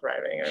definitely not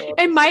thriving.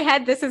 In my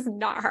head, this is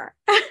not her.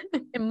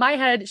 In my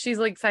head, she's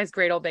like size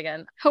Gretel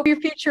Biggin. Hope your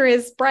future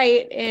is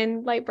bright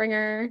in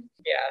Lightbringer.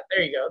 Yeah,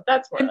 there you go.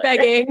 That's more and like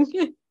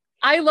begging.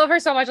 I love her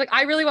so much. Like,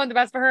 I really want the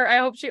best for her. I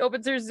hope she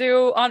opens her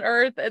zoo on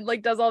Earth and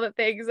like does all the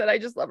things. And I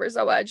just love her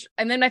so much.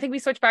 And then I think we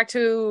switch back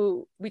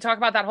to, we talk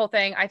about that whole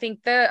thing. I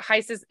think the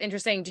heist is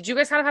interesting. Did you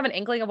guys kind of have an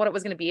inkling of what it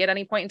was going to be at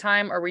any point in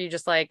time? Or were you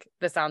just like,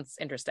 this sounds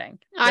interesting?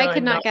 I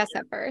could not guess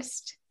at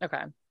first.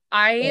 Okay.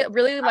 I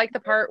really like the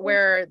part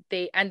where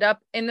they end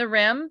up in the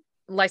rim.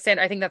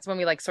 Lysander, I think that's when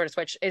we like sort of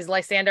switch, is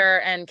Lysander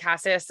and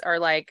Cassis are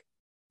like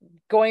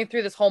going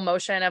through this whole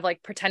motion of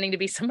like pretending to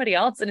be somebody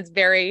else. And it's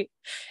very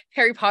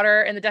Harry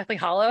Potter and the Deathly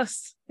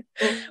Hallows,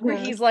 where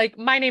he's like,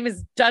 my name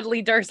is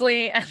Dudley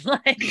Dursley. And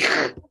like,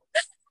 it's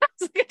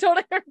like a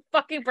totally different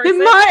fucking person.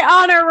 My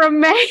honor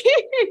remains.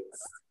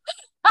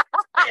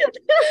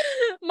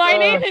 My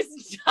name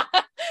is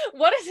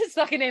what is his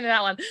fucking name in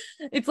that one?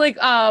 It's like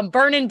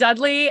Vernon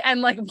Dudley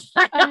and like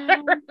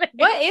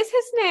what is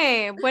his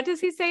name? What does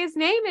he say his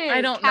name is?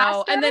 I don't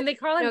know. And then they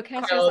call him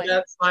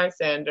that's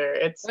Lysander.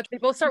 It's they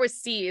both start with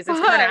C's. It's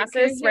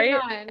Parnassus,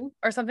 right?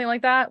 Or something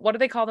like that. What do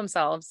they call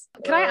themselves?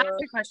 Can I ask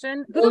you a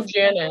question?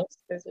 Janice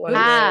is what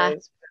it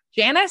is.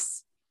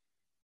 Janice?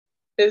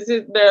 Is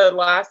it their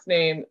last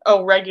name?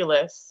 Oh,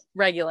 Regulus.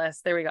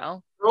 There we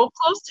go. Real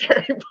close to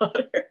Harry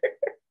Potter.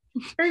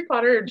 Harry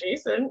Potter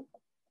adjacent.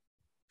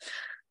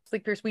 It's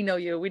like, Pierce, we know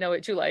you. We know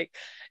what you like.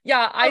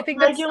 Yeah, I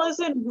think Regulus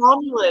and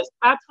Romulus.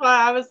 That's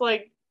why I was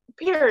like,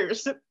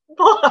 Pierce,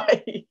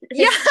 why?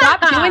 Yeah,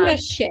 stop doing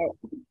this shit.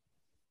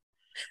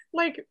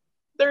 Like,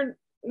 they're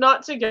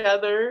not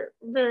together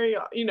very,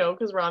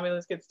 because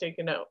Romulus gets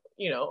taken out,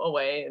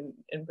 away and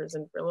in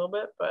prison for a little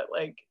bit, but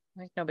like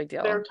no big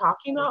deal. They're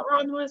talking about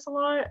Romulus a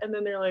lot, and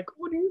then they're like,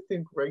 what do you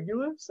think,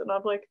 Regulus? And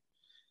I'm like,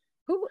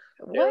 Who?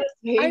 What?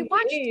 I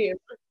watched. Name.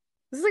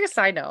 This is like a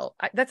side note.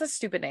 That's a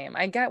stupid name.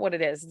 I get what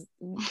it is.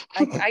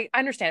 I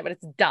understand it, but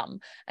it's dumb.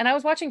 And I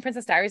was watching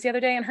Princess Diaries the other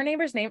day, and her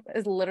neighbor's name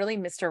is literally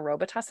Mr.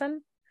 Robitussin.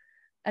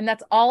 And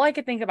that's all I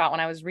could think about when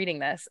I was reading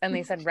this. And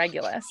they said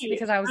Regulus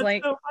because I was That's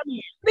like, so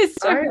funny.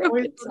 Mr. I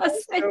always thought that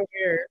was Robitussin. so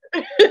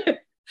weird.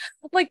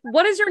 like,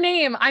 what is your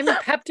name? I'm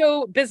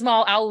Pepto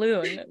Bismol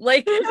Alloon.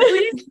 Like,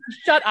 please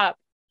shut up.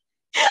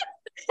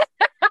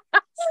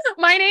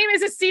 My name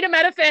is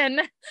acetaminophen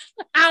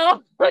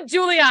Al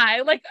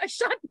Julii. Like,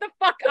 shut the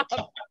fuck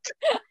up.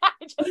 I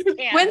just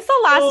can't. When's the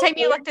last time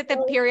you looked at the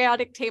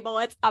periodic table?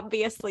 It's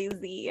obviously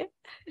Z.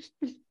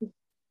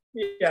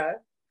 Yeah.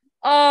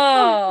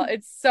 Oh,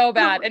 it's so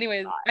bad. my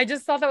Anyways, God. I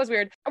just thought that was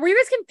weird. Were you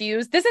guys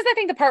confused? This is, I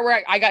think, the part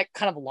where I got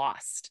kind of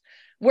lost,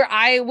 where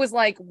I was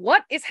like,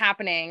 what is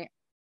happening?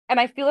 And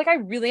I feel like I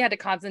really had to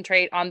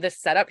concentrate on this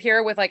setup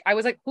here with like, I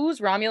was like,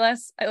 who's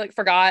Romulus? I like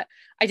forgot.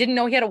 I didn't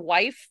know he had a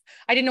wife.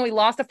 I didn't know he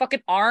lost a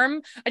fucking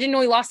arm. I didn't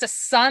know he lost a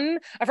son.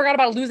 I forgot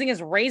about losing his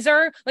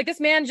razor. Like, this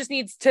man just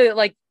needs to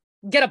like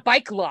get a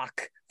bike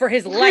lock for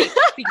his life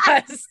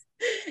because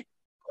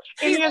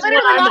he's he has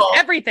literally one lost eyeball.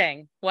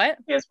 everything. What?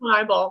 He has one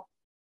eyeball.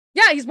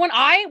 Yeah, he's one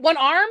eye, one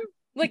arm,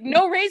 like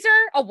no razor,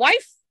 a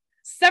wife,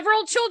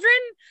 several children.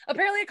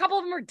 Apparently a couple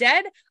of them are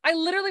dead. I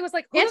literally was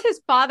like, who And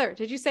his father.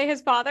 Did you say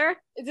his father?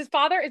 is his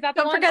father? Is that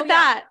the Don't one? forget Oh,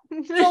 yeah.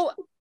 that. So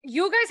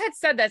you guys had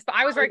said this, but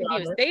I was very Oh,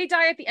 confused. God. They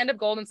die at the end of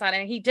Golden Sun,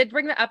 and he did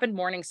bring that up in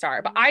Morning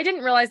Star, but I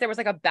didn't realize there was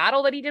like a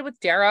battle that he did with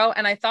Darrow,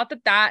 and I thought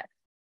that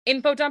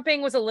info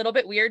dumping was a little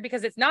bit weird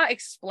because it's not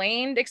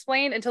explained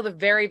until the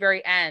very,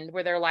 very end,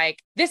 where they're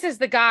like, this is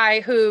the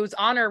guy whose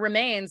honor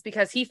remains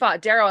because he fought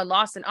Darrow and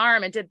lost an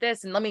arm and did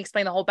this, and let me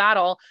explain the whole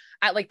battle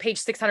at like page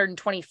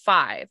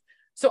 625.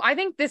 So I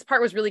think this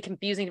part was really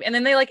confusing. And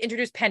then they like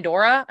introduced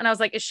Pandora, and I was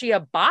like, is she a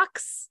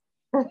box?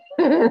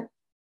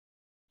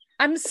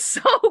 I'm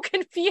so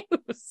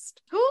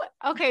confused.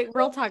 Okay,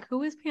 real talk.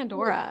 Who is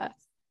Pandora?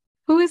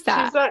 Who is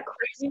that? She's that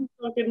crazy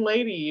fucking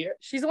lady.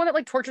 She's the one that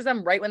like tortures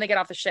them right when they get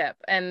off the ship,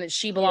 and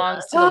she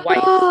belongs to the wife.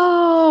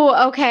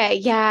 Oh, okay.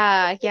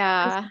 Yeah.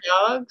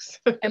 Dogs.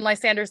 And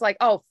Lysander's like,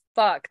 oh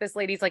fuck, this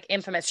lady's like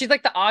infamous. She's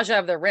like the Aja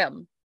of the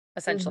Rim,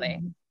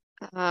 essentially.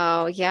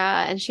 Oh,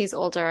 yeah. And she's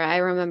older. I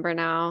remember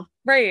now.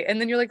 Right.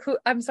 And then you're like,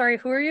 I'm sorry,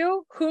 who are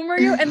you? Whom are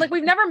you? And like,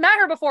 we've never met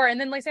her before. And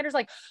then Lysander's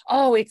like,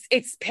 oh,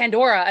 it's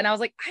Pandora. And I was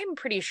like, I'm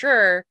pretty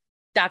sure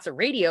that's a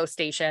radio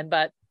station,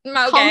 but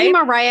Call me okay.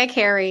 Mariah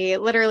Carey.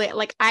 Literally,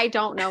 like, I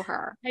don't know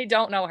her. I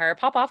don't know her.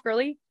 Pop off,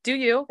 girly. Do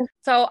you?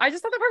 So I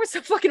just thought that part was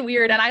so fucking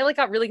weird. And I like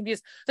got really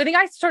confused. So I think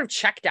I sort of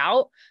checked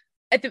out.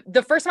 At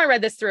the first time I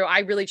read this through, I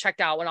really checked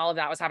out when all of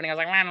that was happening. I was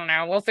like, I don't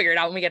know. We'll figure it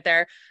out when we get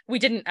there. We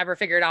didn't ever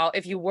figure it out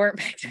if you weren't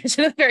paying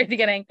attention at the very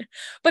beginning.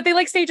 But they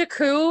like stage a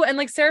coup, and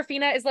like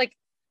Serafina is like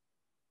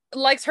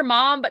likes her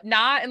mom, but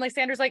not. And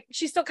Lysander's like,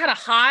 she's still kind of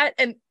hot.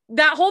 And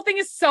that whole thing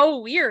is so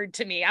weird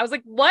to me. I was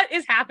like, what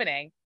is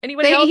happening?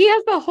 Anybody else? He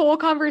has the whole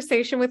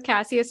conversation with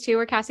Cassius too,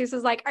 where Cassius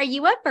is like, are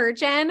you a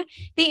virgin?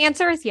 The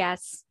answer is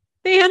yes.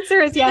 The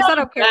answer is yes. I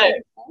don't care.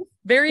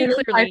 Very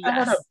clearly, I had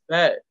yes. a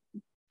bet.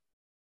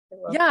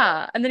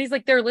 Yeah. And then he's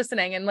like, they're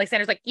listening. And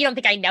Lysander's like, you don't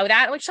think I know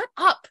that? I'm like, shut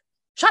up.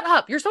 Shut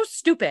up. You're so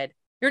stupid.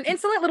 You're an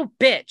insolent little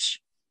bitch.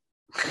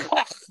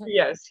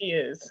 Yes, he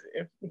is.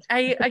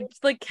 I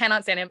like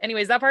cannot stand him.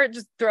 Anyways, that part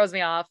just throws me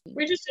off.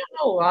 We just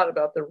don't know a lot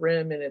about the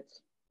Rim and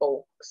its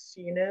folks,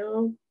 you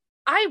know?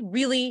 I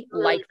really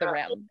like the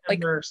Rim. Like,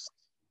 Immersed.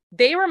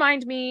 they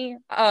remind me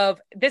of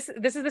this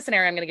is the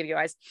scenario I'm going to give you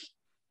guys.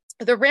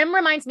 The Rim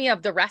reminds me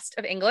of the rest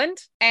of England,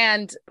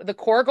 and the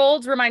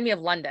Corgolds remind me of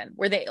London,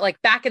 where they like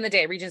back in the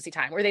day, Regency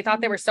time, where they thought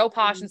they were so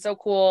posh and so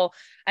cool,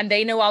 and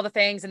they know all the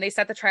things, and they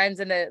set the trends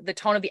and the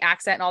tone of the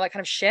accent and all that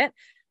kind of shit.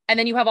 And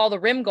then you have all the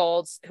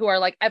Rimgolds who are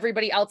like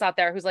everybody else out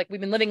there who's like,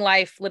 we've been living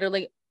life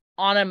literally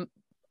on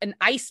an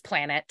ice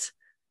planet,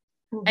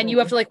 and you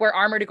have to like wear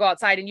armor to go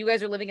outside, and you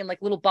guys are living in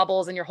like little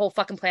bubbles, and your whole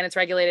fucking planet's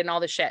regulated and all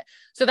this shit.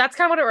 So that's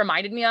kind of what it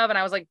reminded me of, and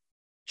I was like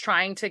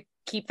trying to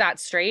keep that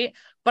straight.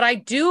 But I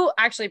do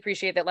actually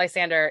appreciate that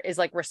Lysander is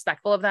like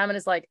respectful of them and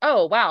is like,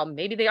 oh wow,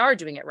 maybe they are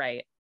doing it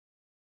right.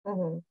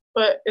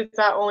 But is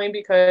that only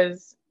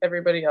because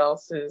everybody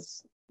else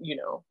is, you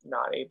know,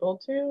 not able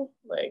to?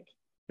 Like,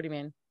 What do you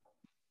mean?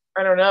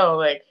 I don't know,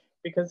 like,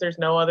 because there's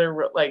no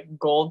other like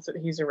golds that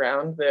he's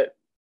around that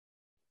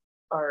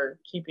are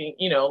keeping,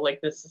 you know,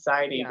 like this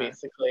society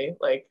basically.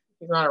 Like,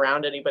 he's not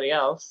around anybody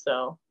else,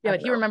 so Yeah,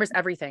 but he remembers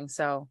everything,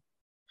 so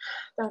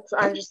that's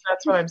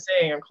what I'm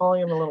saying. I'm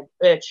calling him a little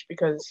bitch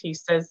because he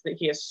says that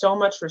he has so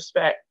much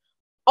respect.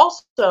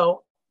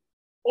 Also,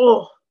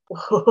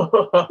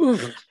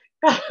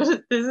 this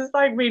is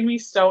like made me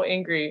so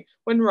angry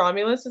when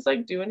Romulus is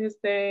like doing his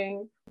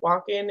thing,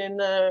 walking in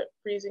the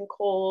freezing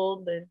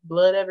cold, there's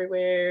blood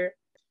everywhere.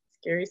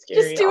 Scary.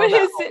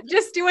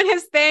 Just doing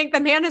his thing. The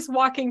man is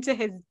walking to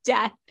his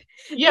death.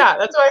 Yeah,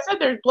 that's why I said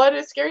there's blood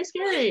is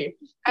scary.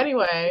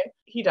 Anyway,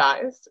 he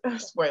dies.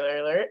 Spoiler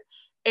alert.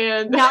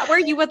 And not where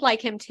you would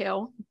like him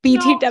to.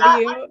 BTW.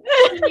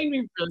 That made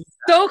me really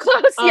sad. so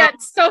close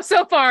yet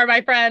so far,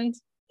 my friend.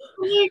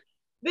 Like,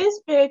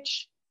 This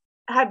bitch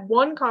had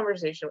one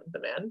conversation with the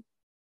man,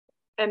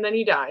 and then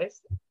he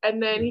dies.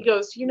 And then he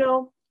goes,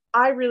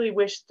 I really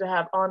wish to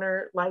have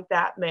honor like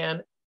that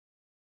man.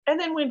 And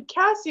then when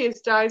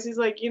Cassius dies, he's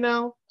like,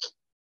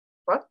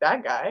 fuck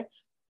that guy.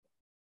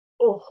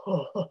 Oh,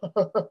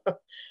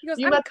 He goes,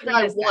 you I'm met the guy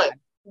kind of once. sad.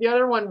 The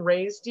other one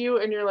raised you,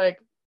 and you're like,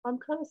 I'm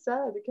kind of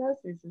sad that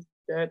Cassius is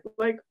dead.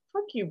 Like,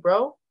 fuck you,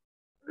 bro.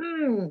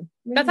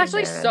 That's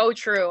actually so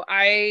true.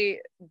 I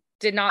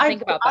did not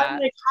think about I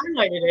that. like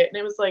highlighted it, and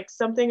it was like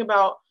something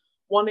about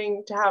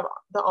wanting to have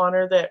the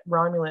honor that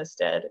Romulus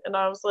did, and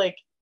I was like,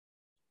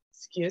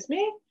 excuse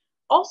me.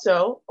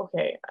 Also,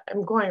 okay,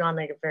 I'm going on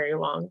like a very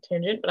long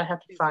tangent, but I have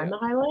to find the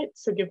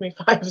highlights, so give me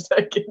 5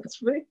 seconds,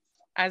 please.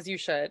 As you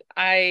should.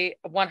 I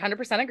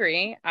 100%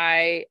 agree.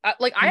 I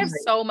have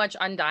so much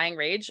undying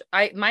rage.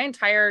 My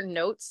entire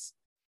notes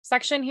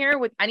section here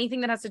with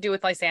anything that has to do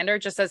with Lysander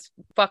just says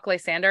fuck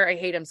Lysander. I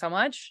hate him so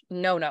much.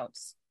 No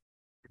notes.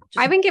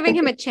 I've been giving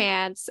him a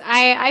chance.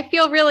 I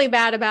feel really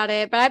bad about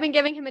it, but I've been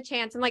giving him a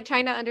chance and like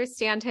trying to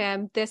understand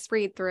him this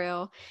read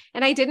through.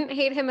 And I didn't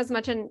hate him as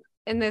much in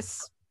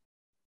this,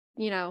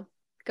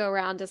 go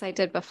around as I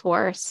did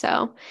before.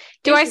 So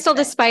do I still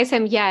despise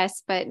him?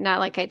 Yes, but not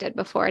like I did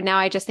before. Now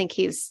I just think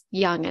he's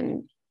young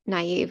and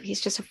naive.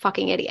 He's just a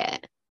fucking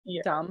idiot.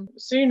 Yeah. Dumb.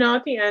 So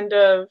at the end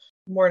of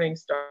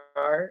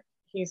Morningstar,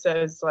 he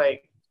says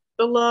like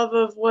the love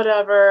of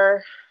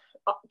whatever,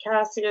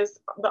 Cassius,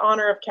 the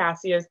honor of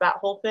Cassius, that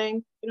whole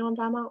thing. You know what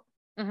I'm talking about?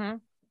 Mm-hmm.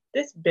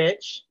 This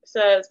bitch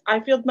says, I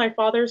feel my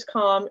father's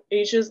calm,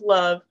 Asia's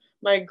love,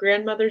 my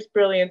grandmother's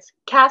brilliance,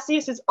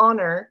 Cassius's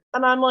honor.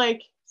 And I'm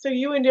like, so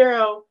you and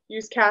Darrow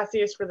use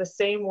Cassius for the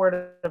same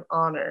word of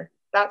honor.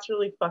 That's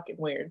really fucking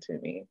weird to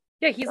me.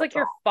 Yeah, he's like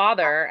your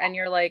father, and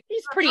you're like,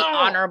 he's pretty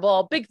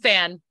honorable. Big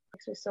fan.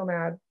 Makes me so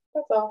mad.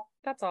 That's all.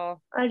 That's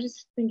all. I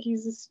just think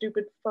he's a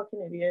stupid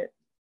fucking idiot.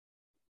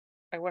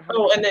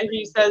 Oh, and then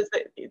he says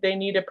that they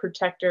need a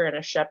protector and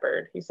a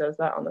shepherd. He says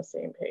that on the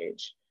same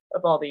page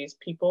of all these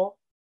people,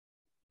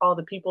 all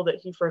the people that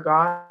he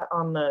forgot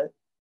on the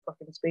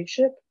fucking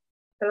spaceship.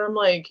 And I'm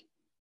like,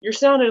 you're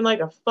sounding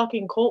like a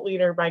fucking cult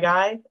leader, my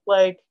guy.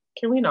 Like,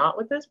 can we not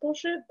with this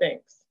bullshit?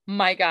 Thanks.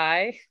 My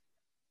guy.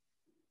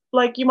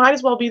 Like, you might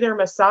as well be their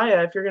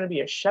messiah if you're going to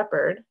be a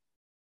shepherd.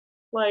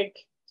 Like,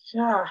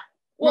 yeah.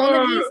 Well, and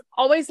then he's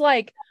always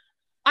like,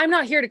 I'm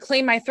not here to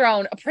claim my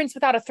throne, a prince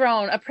without a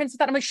throne, a prince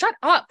without. I'm like, shut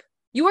up.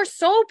 You are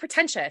so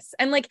pretentious.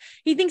 And like,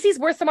 he thinks he's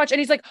worth so much. And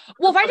he's like,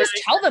 well, if I just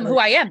tell them who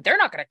I am, they're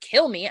not going to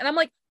kill me. And I'm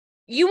like,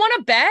 you want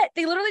to bet?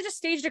 They literally just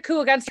staged a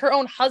coup against her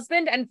own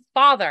husband and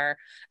father.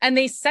 And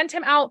they sent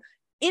him out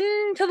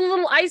into the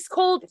little ice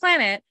cold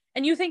planet.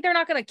 And you think they're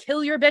not going to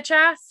kill your bitch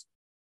ass?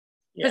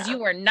 Because you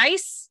were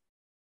nice?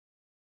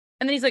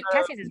 And then he's like,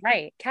 Cassius is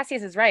right.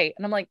 Cassius is right.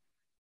 And I'm like,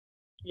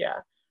 yeah.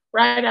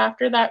 Right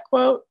after that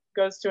quote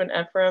goes to an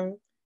Ephraim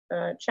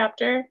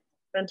chapter.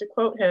 And to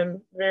quote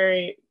him,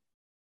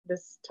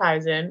 this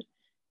ties in.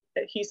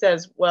 He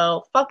says,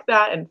 well, fuck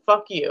that and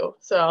fuck you.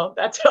 So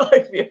that's how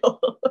I feel.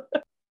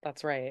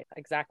 That's right.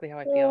 Exactly how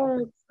I feel. Oh,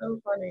 it's so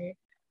funny.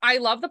 I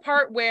love the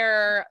part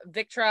where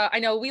Victra, I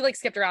know we like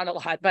skipped around a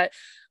lot, but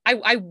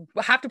I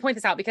have to point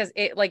this out because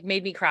it like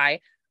made me cry.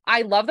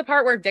 I love the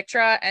part where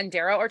Victra and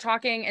Darrow are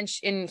talking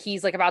and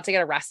he's like about to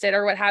get arrested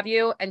or what have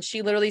you. And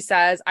she literally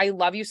says, I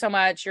love you so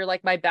much. You're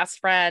like my best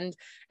friend.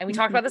 And we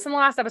talked about this in the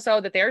last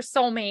episode that they're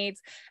soulmates.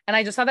 And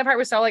I just thought that part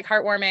was so like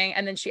heartwarming.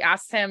 And then she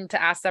asked him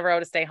to ask Severo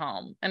to stay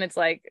home. And it's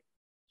like,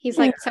 he's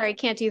like, sorry,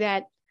 can't do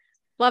that.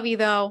 Love you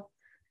though.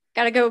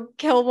 Gotta go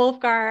kill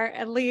Wolfgar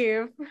and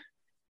leave.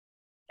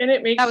 And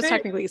it makes that was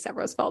technically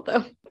Severo's fault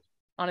though.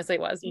 Honestly,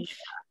 it was. Yeah.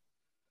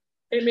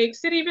 It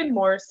makes it even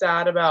more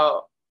sad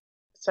about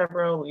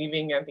Severo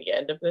leaving at the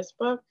end of this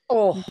book.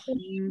 Oh,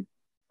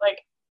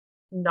 like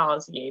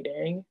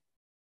nauseating.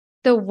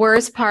 The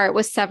worst part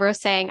was Severo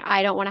saying,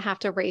 I don't want to have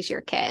to raise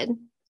your kid.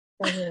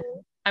 I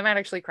might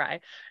actually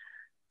cry.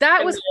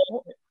 That was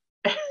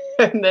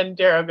and then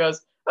Darrow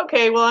goes,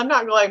 okay, well, I'm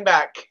not going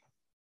back.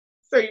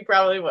 So you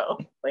probably will.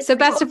 Like, so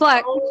best of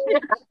luck.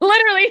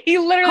 Literally, he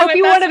literally hope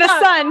you wanted a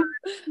son.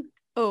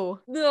 Oh.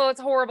 No,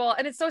 it's horrible.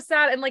 And it's so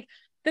sad. And like,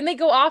 then they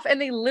go off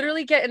and they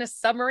literally get in a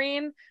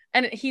submarine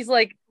and he's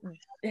like,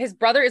 his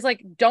brother is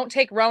like, don't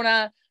take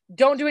Rona,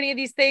 don't do any of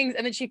these things.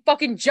 And then she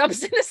fucking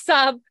jumps in a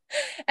sub.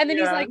 And then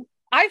he's like,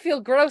 I feel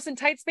gross in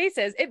tight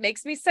spaces. It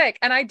makes me sick.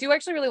 And I do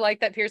actually really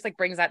like that Pierce like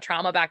brings that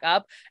trauma back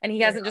up and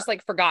he hasn't just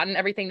like forgotten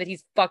everything that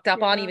he's fucked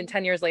up on even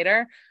 10 years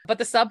later. But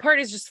the sub part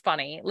is just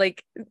funny.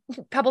 Like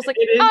Pebble's like,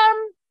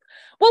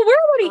 well,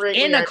 we're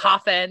already in a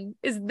coffin.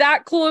 Is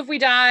that cool if we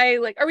die?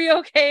 Like, are we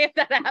okay if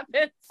that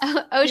happens?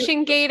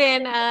 Ocean Gate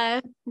in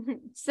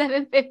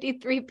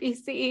 753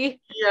 BC.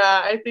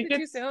 Yeah, I think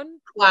it's too soon.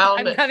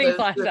 Clown. I'm having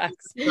flashbacks.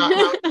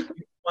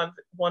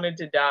 Wanted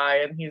to die,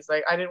 and he's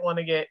like, I didn't want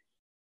to get,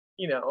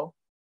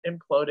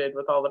 imploded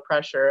with all the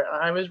pressure.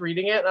 And I was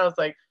reading it, and I was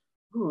like,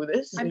 ooh,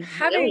 this is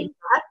really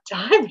bad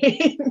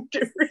timing.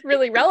 It's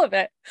really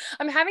relevant.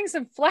 I'm having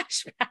some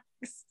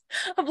flashbacks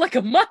of like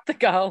a month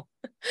ago.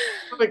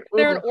 Like,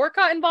 there an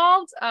orca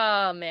involved?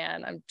 Oh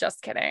man, I'm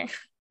just kidding.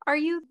 Are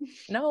you?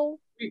 No.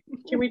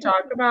 Can we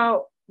talk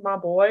about my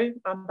boy,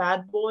 my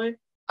bad boy?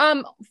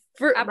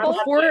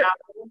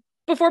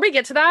 Before we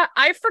get to that,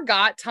 I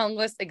forgot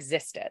Tongueless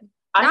existed.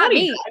 I Not thought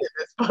he me. died in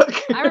this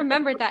book. I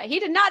remembered that. He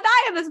did not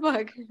die in this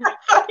book. I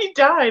thought he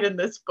died in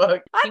this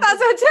book. I thought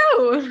so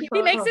too.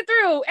 He makes it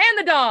through, and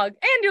the dog,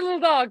 and your little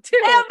dog too.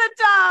 And the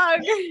dog.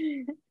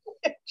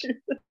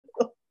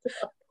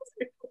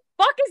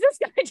 Fuck is this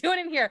guy doing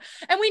in here?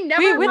 And we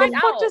never Wait, where find the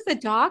fuck out. does the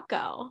dog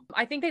go?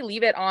 I think they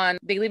leave it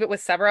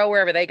with Severo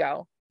wherever they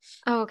go.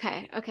 Oh,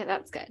 okay. Okay,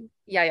 that's good.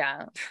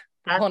 Yeah.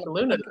 Ask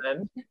Luna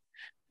then.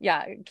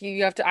 Yeah,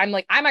 you have to. I'm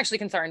actually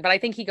concerned, but I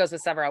think he goes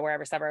with Severo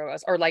wherever Severo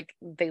goes, or like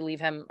they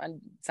leave him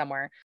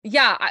somewhere.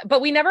 Yeah,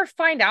 but we never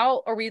find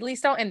out, or we at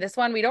least don't in this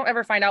one. We don't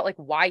ever find out like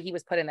why he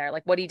was put in there,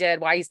 like what he did,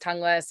 why he's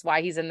tongueless,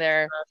 why he's in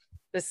there,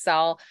 this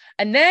cell.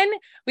 And then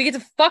we get to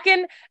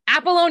fucking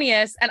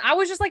Apollonius, and I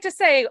would just like to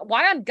say,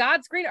 why on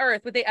God's green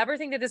earth would they ever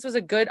think that this was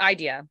a good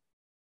idea?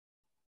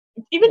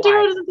 Even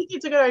Darrow doesn't think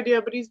it's a good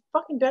idea, but he's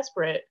fucking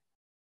desperate.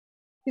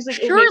 He's like,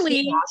 surely, it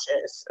makes me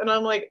nauseous, and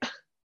I'm like.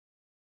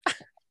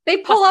 They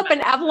pull up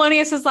and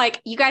Apollonius is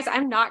like, you guys,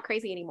 I'm not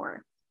crazy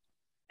anymore.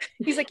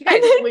 He's like, you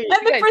guys, and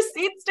then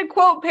proceeds to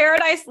quote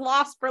Paradise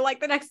Lost for like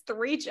the next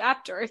 3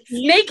 chapters.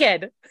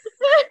 Naked.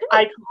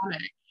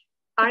 Iconic.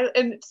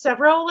 And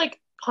Severo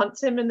like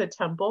punts him in the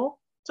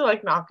temple to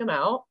like knock him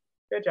out.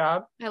 Good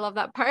job. I love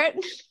that part.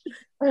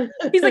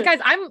 He's like, guys,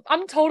 I'm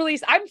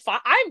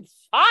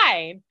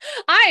fine.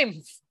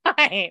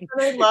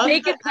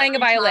 Naked playing a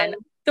violin.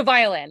 The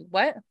violin.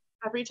 What?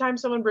 Every time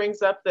someone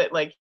brings up that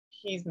like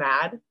he's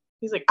mad,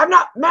 he's like, I'm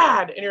not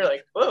mad. And you're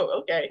like, whoa,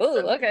 okay. Oh,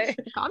 okay.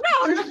 Calm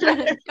down.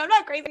 I'm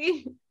not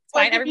crazy. It's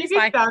fine. Everything's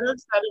fine. That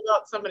upset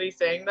about somebody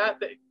saying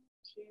that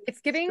it's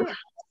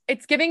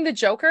giving the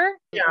Joker.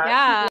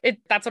 Yeah.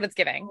 That's what it's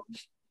giving.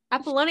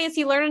 Apollonius,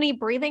 you learn any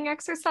breathing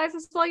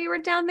exercises while you were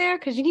down there?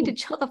 Because you need to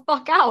chill the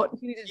fuck out.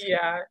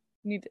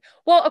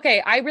 Well,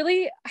 okay.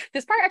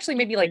 This part actually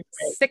made me like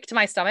sick to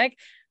my stomach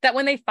that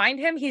when they find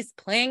him, he's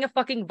playing a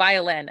fucking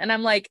violin. And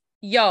I'm like,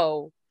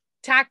 yo,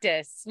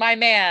 Tactus, my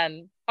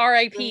man,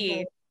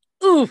 R.I.P.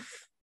 Mm-hmm.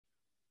 Oof.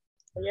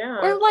 Yeah.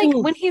 Or like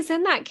when he's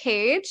in that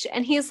cage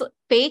and he's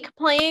fake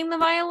playing the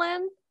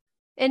violin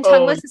and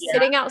Tongueless is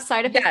sitting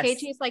outside of his cage.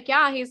 He's like,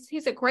 yeah,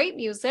 he's a great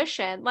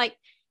musician. Like,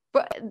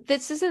 but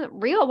this isn't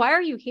real. Why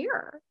are you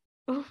here?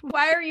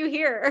 Why are you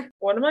here?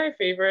 One of my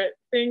favorite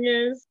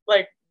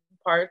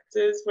parts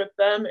is with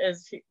them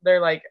is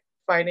they're like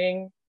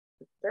fighting.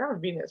 They're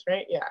on Venus,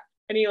 right? Yeah.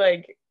 And he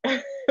like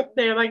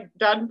they're like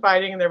done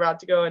fighting and they're about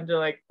to go into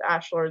like the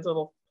Ash Lord's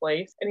little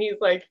place. And he's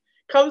like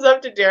comes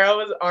up to Darrow,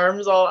 his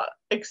arms all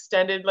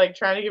extended, like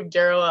trying to give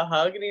Darrow a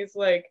hug. And he's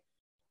like,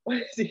 what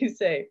does he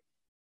say?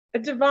 A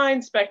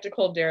divine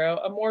spectacle, Darrow,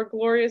 a more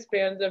glorious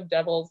band of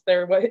devils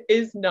there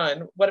is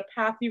none. What a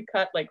path you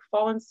cut like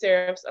fallen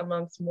seraphs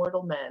amongst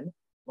mortal men.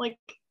 Like,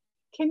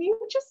 can you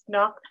just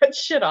knock that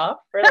shit off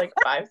for like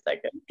 5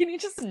 seconds? Can you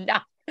just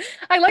not?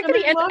 I like that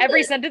he ends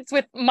every sentence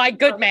with "my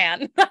good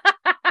man."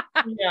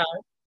 Yeah,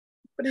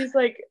 but he's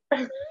like,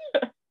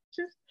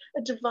 just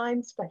a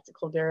divine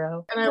spectacle,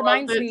 Darrow. And I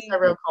love that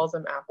Severo calls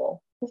him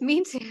Apple.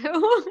 Me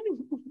too.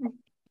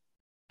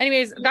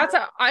 Anyways,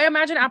 I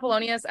imagine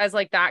Apollonius as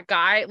like that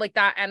guy, like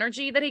that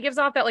energy that he gives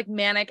off, that like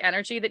manic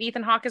energy that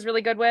Ethan Hawke is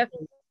really good with.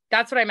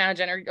 That's what I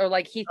imagine, or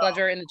like Heath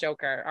Ledger in the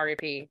Joker,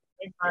 R.I.P.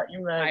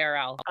 You meant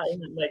IRL. I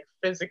meant like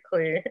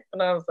physically,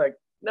 and I was like,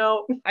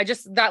 no. I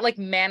just that like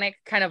manic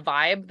kind of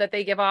vibe that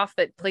they give off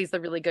that plays the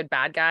really good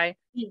bad guy.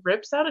 He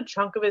rips out a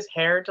chunk of his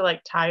hair to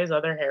like tie his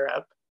other hair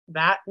up.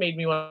 That made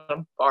me want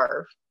to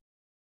barf.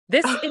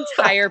 This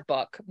entire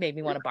book made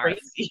me want to barf.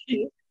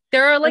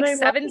 There are like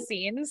 7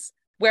 scenes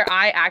where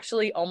I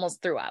actually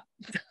almost threw up.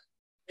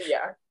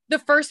 Yeah. The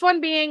first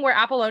one being where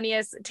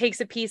Apollonius takes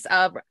a piece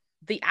of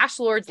the Ash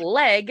Lord's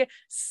leg,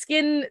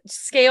 skin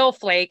scale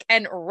flake,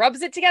 and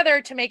rubs it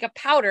together to make a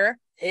powder.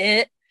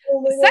 The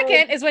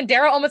second is when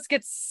Darrow almost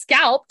gets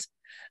scalped.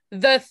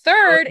 The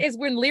third is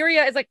when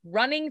Lyria is like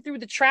running through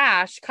the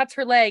trash, cuts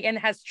her leg, and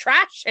has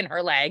trash in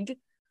her leg.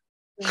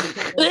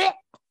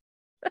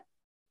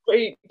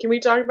 Wait, can we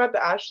talk about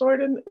the Ash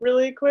Lord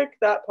really quick?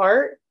 That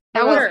part?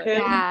 That was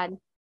bad.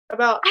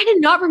 I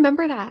did not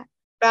remember that.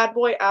 Bad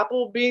boy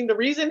Apple being the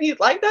reason he's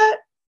like that?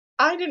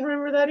 I didn't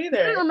remember that either.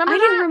 I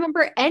didn't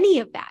remember any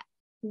of that.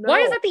 No. Why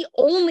is that the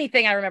only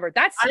thing I remember?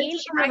 That scene in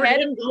my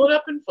head, him blowing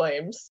up in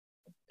flames.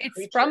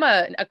 It's from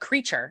a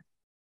creature.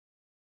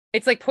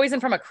 It's like poison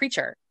from a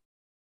creature.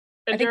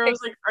 And Darrow's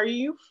like, are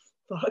you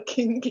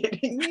fucking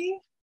kidding me?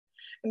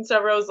 And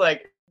Severo's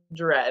like,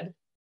 dread.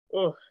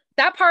 Ugh.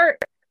 That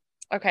part,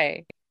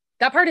 okay.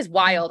 That part is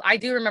wild. I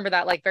do remember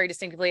that like very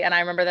distinctively. And I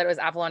remember that it was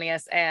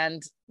Apollonius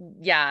and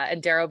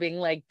Darrow being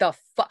like, the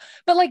fuck.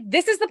 But like,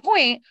 this is the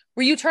point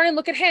where you turn and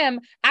look at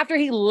him after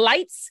he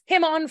lights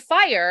him on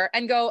fire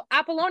and go,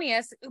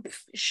 Apollonius,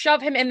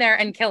 shove him in there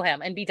and kill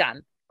him and be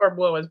done. Or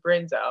blow his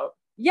brains out.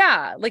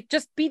 Yeah, like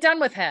just be done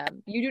with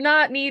him. You do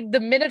not need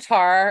the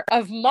Minotaur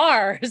of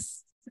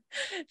Mars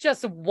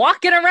just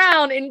walking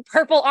around in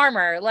purple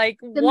armor. Like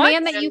the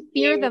man that you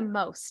fear the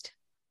most.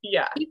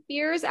 Yeah. He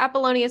fears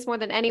Apollonius more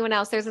than anyone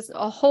else. There's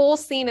a whole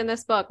scene in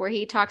this book where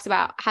he talks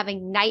about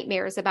having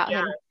nightmares about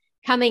him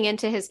coming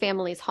into his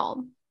family's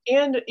home.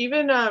 And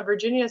even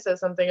Virginia says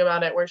something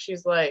about it where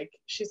she's like,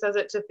 she says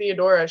it to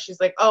Theodora. She's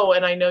like, oh,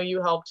 and I know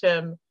you helped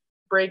him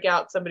break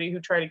out somebody who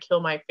tried to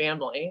kill my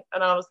family.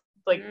 And I was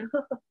like,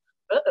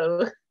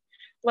 uh-oh.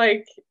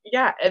 Like,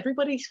 yeah,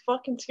 everybody's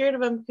fucking scared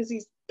of him because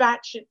he's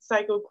batshit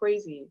psycho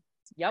crazy.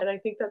 Yep. And I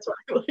think that's why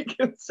I like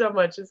him so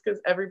much, is because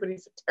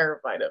everybody's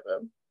terrified of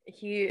him.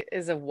 He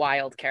is a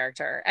wild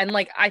character. And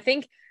like, I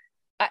think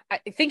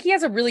he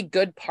has a really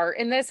good part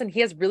in this, and he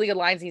has really good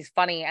lines. He's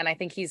funny, and I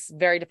think he's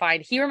very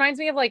defined. He reminds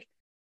me of like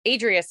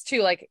Adrius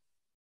too. Like,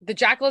 the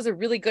Jackal is a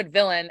really good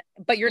villain,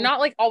 but you're not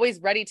like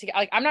always ready to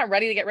like, I'm not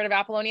ready to get rid of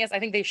Apollonius. I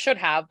think they should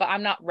have, but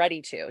I'm not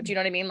ready to. Do you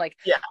know what I mean? Like,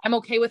 I'm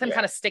okay with him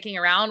kind of sticking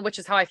around, which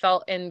is how I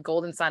felt in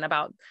Golden Sun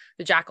about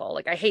the Jackal.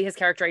 Like, I hate his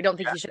character. I don't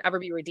think he should ever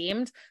be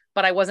redeemed,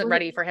 but I wasn't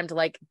ready for him to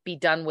like be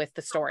done with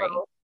the story.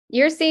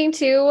 You're seeing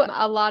too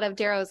a lot of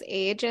Darrow's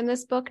age in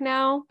this book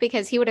now,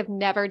 because he would have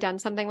never done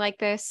something like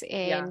this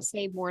in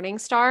say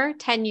Morningstar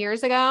 10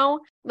 years ago.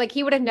 Like,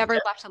 he would have never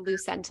left a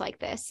loose end like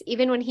this.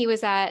 Even when he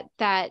was at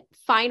that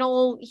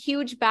final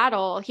huge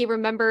battle, he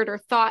remembered or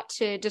thought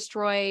to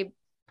destroy,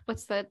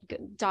 what's the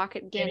dock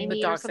at Ganymede?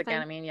 The docks at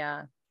Ganymede,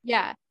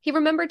 Yeah. He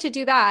remembered to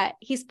do that.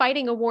 He's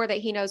fighting a war that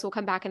he knows will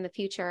come back in the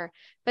future,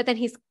 but then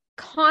he's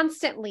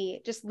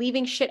constantly just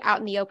leaving shit out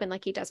in the open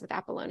like he does with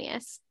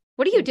Apollonius.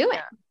 What are you doing?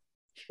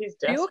 He's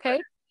desperate. Are you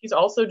okay? He's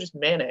also just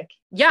manic.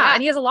 Yeah,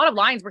 and he has a lot of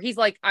lines where he's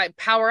like, I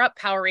power up,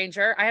 Power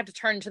Ranger. I have to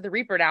turn into the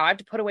Reaper now. I have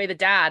to put away the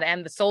dad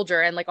and the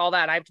soldier and like all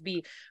that. I have to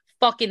be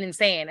fucking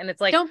insane. And it's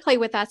like, don't play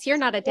with us. You're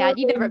not a dad.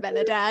 You've never been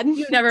a dad.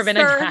 You've never been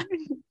a dad.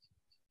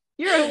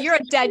 You're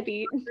a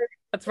deadbeat.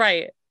 That's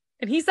right.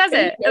 And he says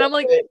it. And I'm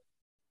like,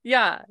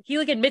 yeah, he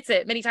like admits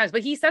it many times,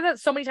 but he said that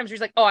so many times.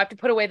 He's like, oh, I have to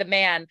put away the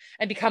man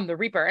and become the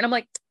Reaper. And I'm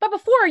like, but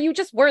before you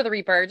just were the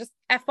Reaper, just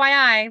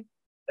FYI.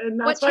 And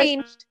that's what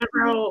changed?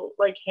 Why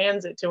like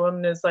hands it to him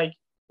and is like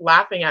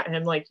laughing at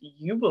him, like,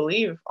 you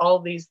believe all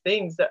these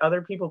things that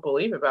other people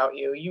believe about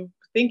you. You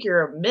think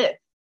you're a myth.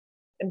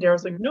 And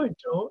Darrow's like, no, I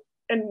don't.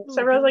 And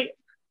Sevro's like,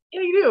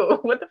 yeah, you do.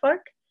 What the fuck?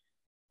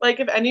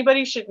 Like, if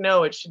anybody should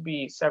know, it should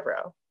be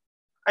Sevro.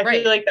 I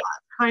feel like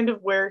that's kind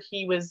of where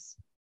he was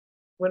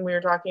when we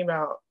were talking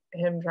about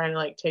him trying to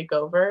like take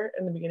over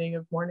in the beginning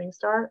of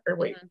Morningstar. Or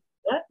wait,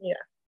 what? Yeah.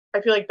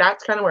 I feel like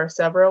that's kind of where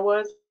Sevro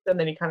was, and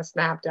then he kind of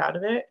snapped out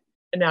of it.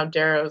 And now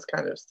Darrow's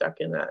kind of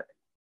stuck in that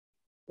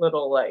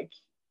little, like,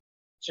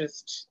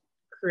 just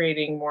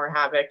creating more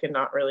havoc and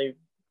not really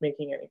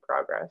making any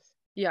progress.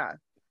 Yeah.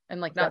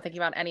 And, like, not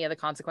thinking about any of the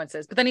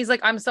consequences. But then he's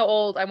like, I'm so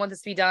old. I want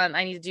this to be done.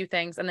 I need to do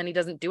things. And then he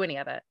doesn't do any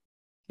of it.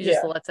 He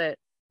just lets it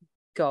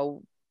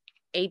go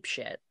ape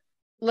shit.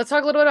 Let's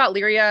talk a little bit about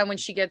Lyria and when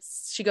she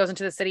goes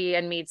into the city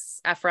and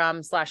meets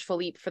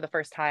Ephraim/Philippe for the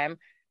first time.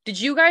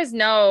 Did you guys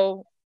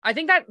know? I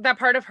think that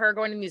part of her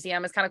going to the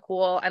museum is kind of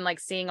cool, and, like,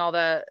 seeing all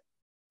the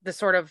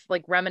sort of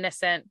like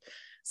reminiscent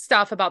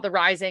stuff about the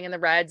Rising and the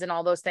Reds and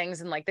all those things.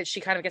 And like that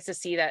she kind of gets to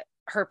see that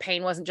her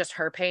pain wasn't just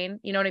her pain.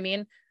 You know what I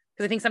mean?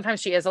 Because I think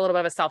sometimes she is a little bit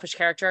of a selfish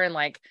character, and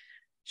like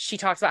she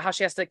talks about how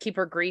she has to keep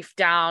her grief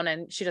down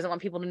and she doesn't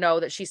want people to know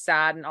that she's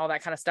sad and all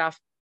that kind of stuff.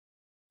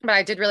 But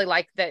I did really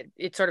like that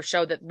it sort of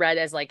showed that red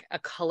as like a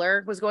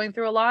color was going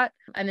through a lot.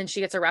 And then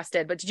she gets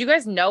arrested. But did you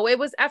guys know it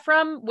was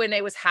Ephraim when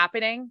it was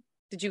happening?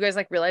 Did you guys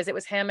like realize it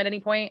was him at any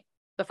point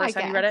the first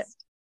time you read it?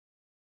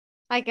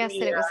 I guess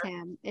that it was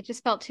him. It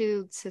just felt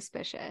too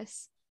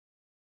suspicious.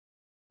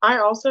 I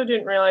also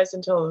didn't realize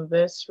until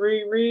this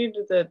reread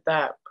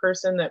that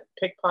person that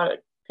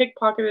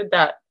pickpocketed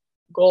that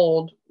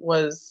gold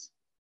was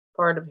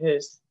part of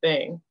his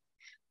thing.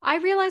 I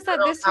realized that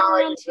this time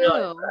around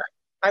too.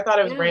 I thought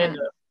it was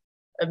random.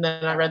 And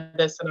then I read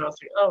this and I was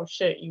like, oh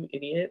shit, you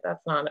idiot.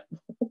 That's not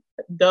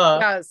duh.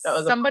 Yeah, that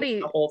was somebody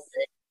the whole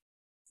thing.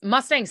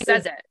 Mustang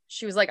says it.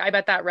 She was like, I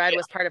bet that red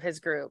was part of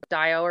his group.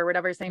 Dio or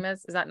whatever his name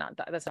is. Is that not,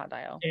 that's not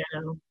Dio. Yeah,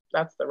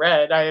 that's the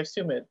red. I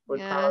assume it would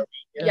probably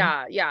be.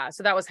 Yeah.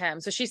 So that was him.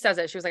 So she says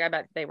it. She was like, I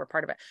bet they were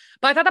part of it.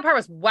 But I thought that part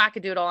was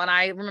wackadoodle. And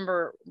I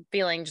remember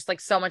feeling just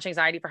like so much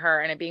anxiety for her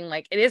and it being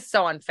like, it is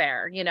so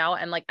unfair, you know?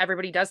 And like,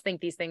 everybody does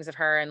think these things of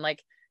her. And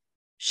like,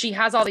 she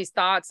has all these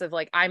thoughts of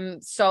like,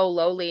 I'm so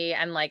lowly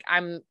and like,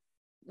 I'm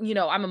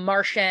a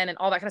Martian and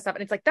all that kind of stuff.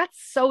 And it's like, that's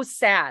so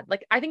sad.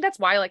 Like, I think that's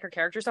why I like her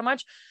character so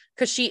much,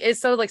 because she is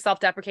so like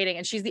self-deprecating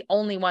and she's the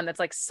only one that's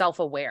like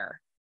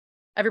self-aware.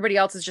 Everybody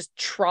else is just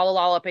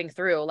trollollopping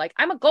through. Like,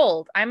 I'm a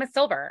gold, I'm a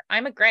silver,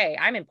 I'm a gray,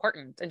 I'm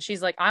important. And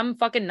she's like, I'm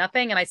fucking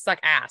nothing and I suck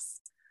ass.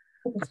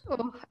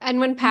 Oh,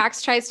 and when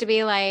Pax tries to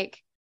be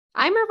like,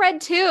 I'm a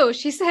red too,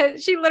 she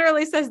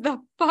literally says, the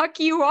fuck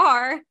you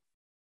are.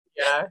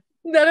 Yeah.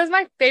 That is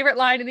my favorite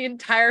line in the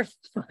entire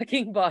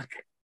fucking book.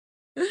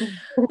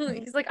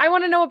 He's like, I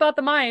want to know about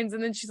the mines.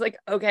 And then she's like,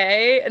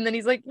 okay. And then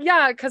he's like,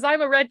 yeah, because I'm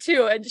a red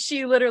too. And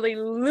she literally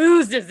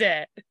loses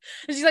it.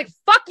 And she's like,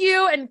 fuck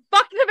you and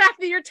fuck the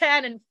fact that you're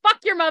 10 and fuck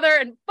your mother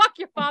and fuck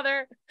your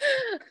father.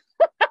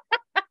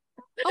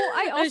 Oh,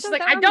 I also she's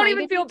like, I don't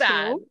even feel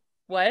bad.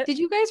 What? Did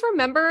you guys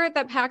remember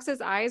that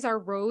Pax's eyes are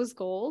rose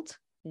gold?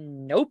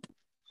 Nope.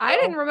 I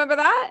didn't remember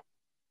that.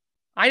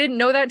 I didn't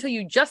know that until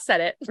you just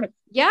said it.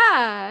 Yeah.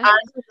 I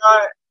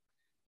forgot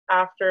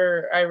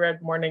after I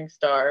read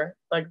Morningstar,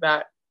 like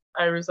that,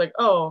 I was like,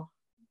 oh,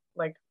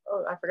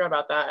 I forgot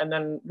about that. And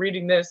then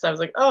reading this, I was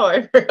like, oh,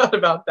 I forgot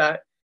about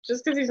that.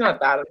 Just because he's not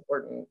that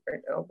important right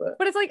now.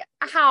 But it's like,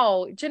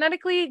 how?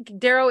 Genetically,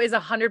 Darrow is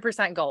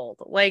 100% gold.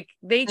 Like,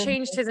 they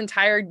changed his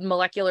entire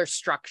molecular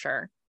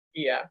structure.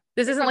 Yeah.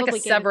 This isn't like a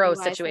Severo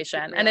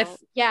situation. And if,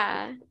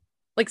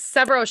 like,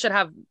 Severo should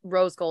have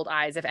rose gold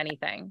eyes, if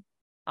anything.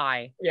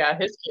 Yeah,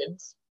 his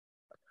kids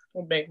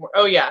would make more.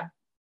 Oh, yeah.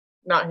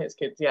 Not his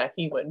kids. Yeah,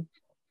 he would.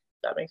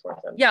 That makes more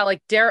sense. Yeah,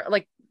 like,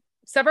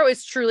 Severo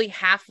is truly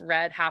half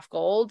red, half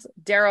gold.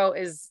 Darrow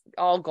is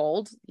all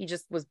gold. He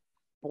just was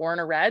born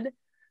a red.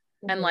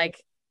 And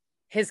like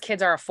his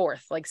kids are a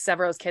fourth. Like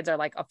Severo's kids are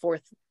like a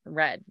fourth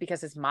red because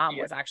his mom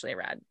was actually a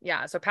red.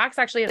 Yeah. So Pax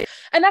actually is,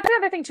 and that's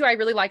another thing too I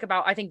really like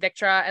about, I think,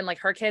 Victra and like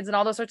her kids and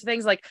all those sorts of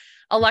things. Like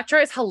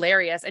Electra is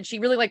hilarious and she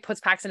really like puts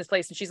Pax in his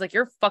place and she's like,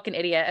 you're a fucking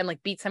idiot, and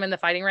like beats him in the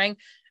fighting ring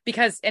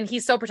and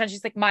he's so pretentious.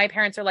 She's like, my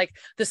parents are like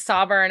the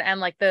sovereign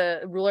and like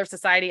the ruler of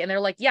society. And they're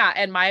like, yeah,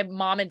 and my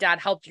mom and dad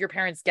helped your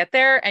parents get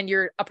there and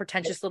you're a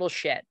pretentious little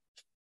shit.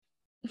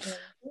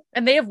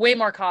 And they have way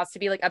more cause to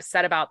be like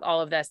upset about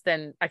all of this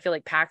than I feel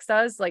like Pax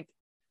does. Like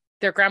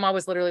their grandma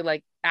was literally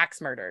like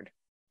axe murdered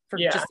for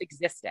just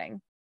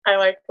existing. I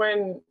like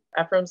when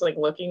Ephraim's like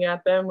looking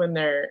at them when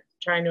they're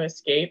trying to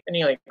escape and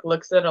he like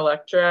looks at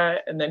Electra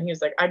and then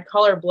he's like, I'd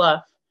call her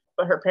bluff,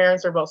 but her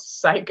parents are both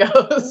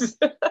psychos.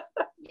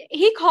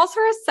 He calls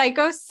her a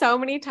psycho so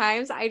many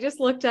times. I just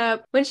looked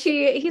up when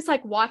he's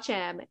like, watch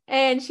him.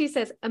 And she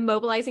says,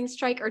 immobilizing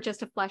strike or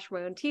just a flesh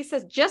wound. He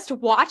says, just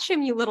watch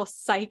him, you little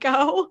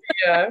psycho.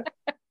 Yeah.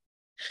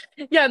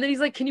 Yeah. And then he's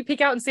like, can you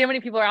peek out and see how many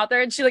people are out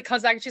there? And she like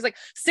comes back and she's like,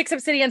 6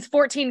 obsidians,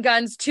 14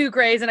 guns, 2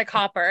 grays, and a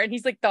copper. And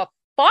he's like, the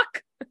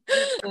fuck?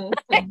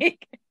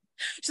 Like,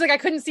 she's like, I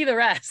couldn't see the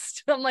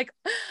rest. I'm like,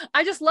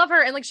 I just love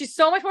her. And like, she's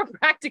so much more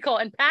practical.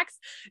 And Pax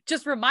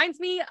just reminds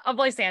me of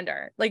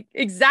Lysander, like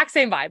exact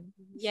same vibe.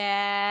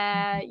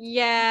 Yeah.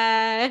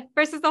 Yeah.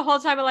 Versus the whole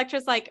time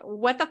Electra's like,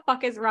 what the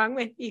fuck is wrong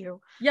with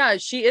you? Yeah.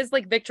 She is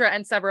like Victra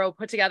and Severo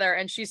put together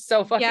and she's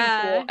so fucking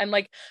cool. And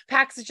like,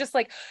 Pax is just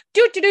like,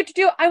 do.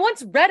 I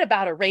once read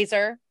about a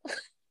razor.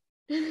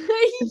 You're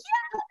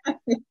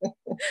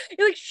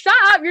like, shut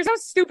up. You're so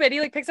stupid. He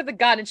like picks up the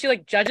gun and she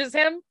like judges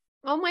him.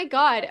 Oh my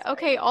God.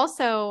 Okay.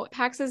 Also,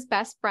 Pax's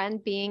best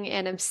friend being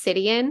an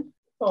obsidian.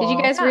 Aww. Did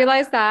you guys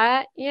realize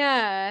that?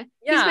 Yeah.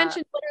 He's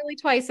mentioned literally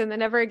twice and then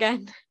never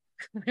again.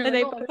 And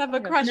they both have a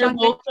crush on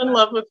They're both in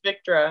love with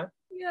Victra.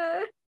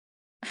 Yeah.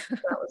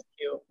 That was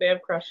cute. They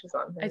have crushes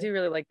on her. I do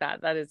really like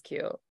that. That is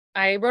cute.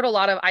 I wrote a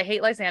lot of, I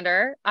hate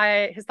Lysander.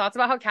 His thoughts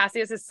about how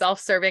Cassius is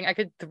self-serving. I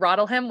could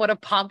throttle him. What a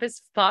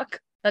pompous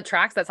fuck. That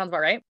tracks. That sounds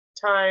about right.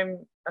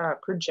 Time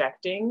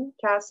projecting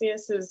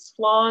Cassius's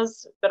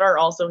flaws that are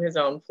also his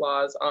own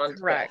flaws on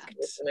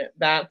Cassius, and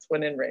that's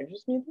what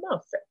enrages me the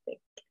most, I think.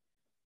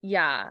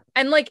 Yeah.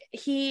 And like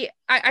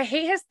I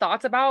hate his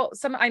thoughts about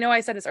I know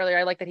I said this earlier,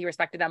 I like that he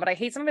respected them, but I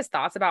hate some of his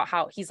thoughts about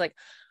how he's like,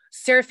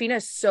 Seraphina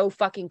is so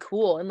fucking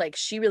cool and like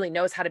she really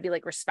knows how to be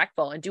like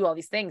respectful and do all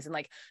these things, and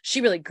like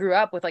she really grew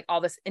up with like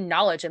all this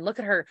knowledge, and look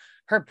at her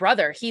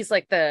brother, he's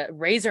like the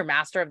razor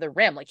master of the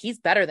rim, like he's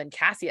better than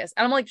Cassius.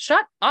 And I'm like,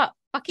 shut up,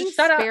 fucking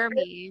spare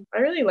me. I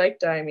really like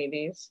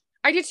Diomedes.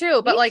 I do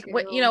too, but like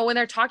when, you know, when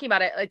they're talking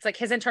about it, it's like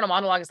his internal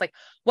monologue is like,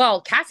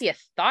 well,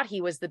 Cassius thought he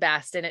was the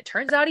best and it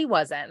turns out he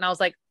wasn't. And I was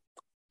like,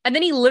 and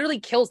then he literally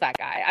kills that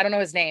guy. I don't know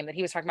his name that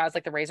he was talking about. It's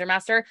like the razor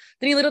master.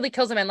 Then he literally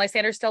kills him, and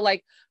Lysander's still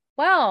like,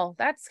 well,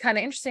 that's kind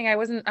of interesting.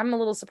 I'm a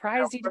little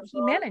surprised he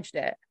managed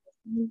it.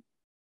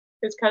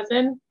 His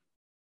cousin?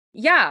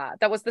 Yeah,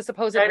 that was the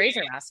supposed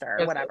razor master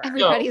or whatever.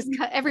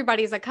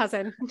 Everybody's a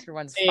cousin.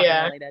 Everyone's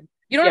fucking related.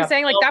 You know what I'm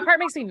saying? Like that part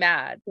makes me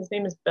mad. His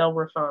name is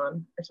Belrafon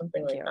or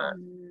something like that.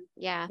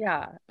 Yeah.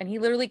 Yeah. And he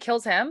literally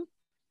kills him.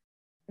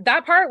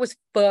 That part was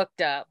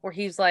fucked up where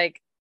he's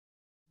like,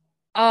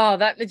 oh,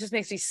 it just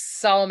makes me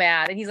so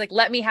mad. And he's like,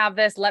 let me have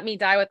this. Let me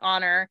die with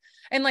honor.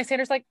 And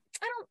Lysander's like,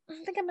 I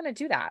don't think I'm going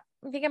to do that.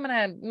 I think I'm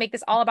going to make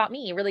this all about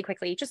me really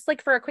quickly, just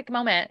like for a quick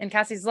moment. And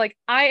Cassie's like,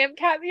 I am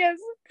Cassius,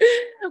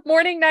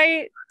 morning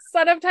night,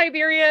 son of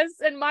Tiberius,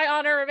 and my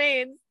honor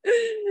remains.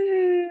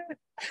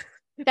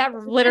 That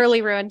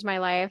literally ruined my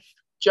life.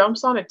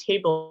 Jumps on a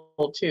table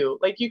too.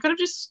 Like you could have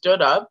just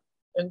stood up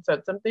and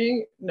said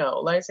something. No,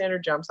 Lysander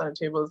jumps on a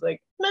table, is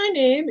like, my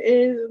name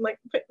is, like,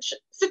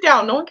 sit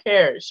down, no one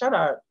cares, shut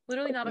up.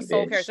 Literally not a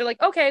soul cares. They're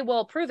like, okay,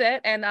 well, prove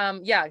it,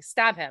 and yeah,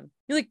 stab him.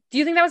 You're like, do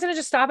you think that was gonna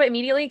just stop it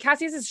immediately?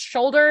 Cassius's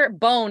shoulder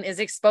bone is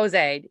exposed.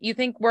 You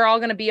think we're all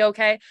gonna be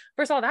okay?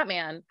 First of all, that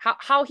man,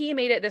 how he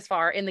made it this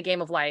far in the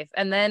game of life,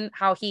 and then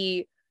how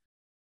he...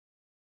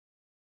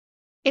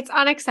 It's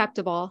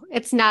unacceptable.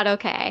 It's not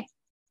okay.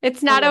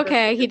 It's not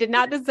okay. He did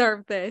not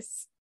deserve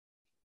this.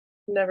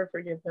 Never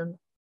forgive him.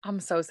 I'm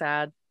so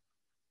sad.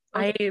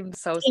 I am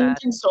so sad.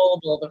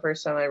 Inconsolable the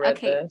first time I read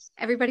this.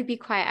 Everybody be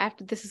quiet.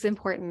 After this is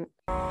important.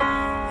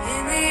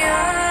 In the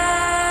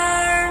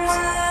arms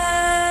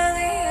of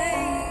the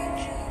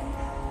angel,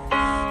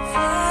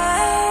 fly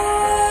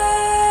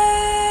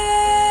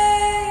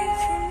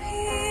from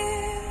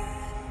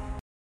here.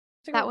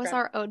 That was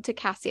our ode to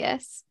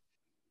Cassius.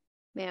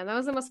 Man, that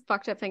was the most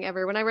fucked up thing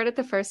ever. When I read it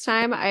the first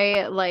time,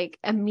 I like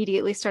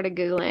immediately started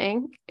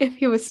Googling if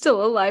he was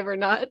still alive or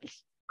not.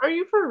 Are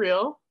you for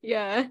real?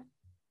 Yeah.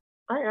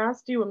 I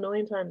asked you a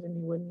million times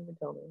and you wouldn't even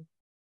tell me.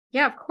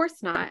 Yeah, of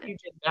course not. You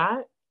did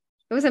that?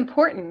 It was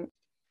important.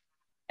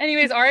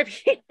 Anyways, RIP.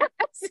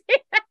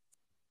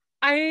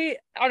 I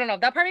don't know.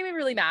 That part made me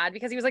really mad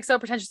because he was like so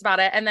pretentious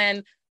about it. And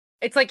then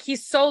it's like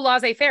he's so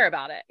laissez-faire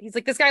about it. He's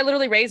like, this guy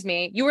literally raised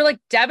me. You were like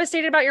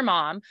devastated about your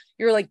mom.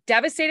 You were like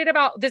devastated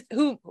about this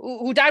who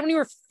died when you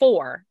were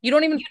 4. You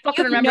don't even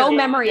fucking remember. No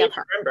memory of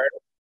her.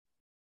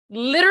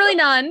 Literally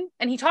none.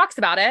 And he talks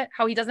about it,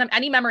 how he doesn't have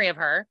any memory of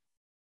her.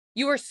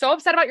 You were so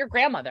upset about your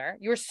grandmother.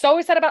 You were so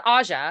upset about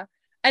Aja.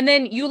 And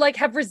then you like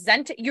have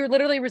you're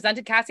literally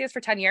resented Cassius for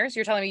 10 years.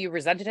 You're telling me you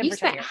resented him for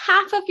 10 years. You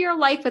spent half of your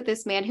life with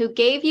this man who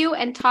gave you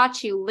and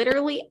taught you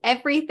literally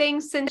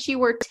everything since you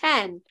were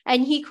 10.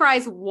 And he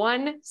cries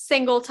one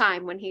single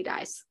time when he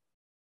dies.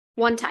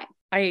 One time.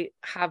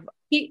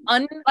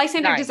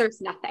 Lysander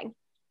deserves nothing.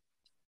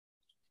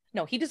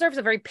 No, he deserves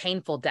a very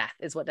painful death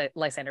is what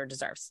Lysander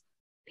deserves.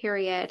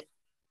 Period.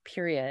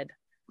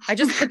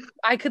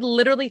 I could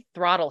literally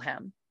throttle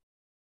him.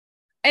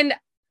 And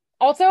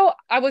also,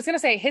 I was going to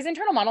say his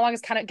internal monologue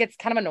gets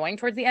kind of annoying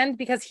towards the end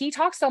because he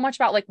talks so much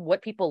about like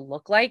what people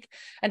look like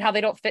and how they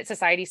don't fit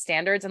society's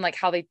standards and like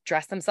how they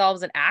dress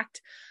themselves and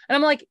act. And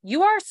I'm like,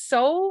 you are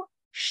so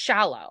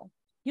shallow.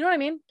 You know what I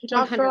mean? He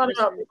talks a lot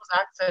about people's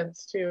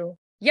accents too.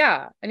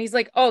 Yeah. And he's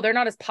like, oh, they're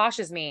not as posh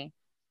as me.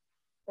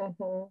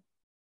 Mm-hmm.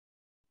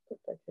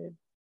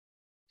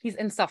 He's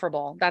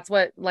insufferable. That's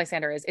what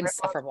Lysander is.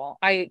 Insufferable.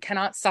 I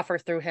cannot suffer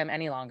through him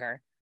any longer.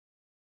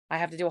 I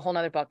have to do a whole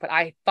nother book, but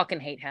I fucking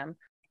hate him.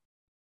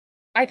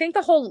 I think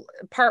the whole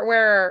part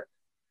where,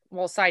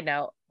 well, side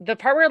note, the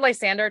part where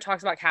Lysander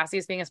talks about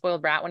Cassius being a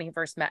spoiled brat when he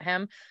first met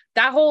him,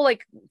 that whole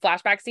like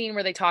flashback scene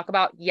where they talk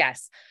about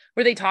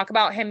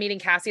him meeting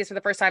Cassius for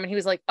the first time. And he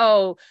was like,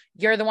 oh,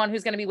 you're the one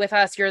who's going to be with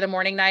us. You're the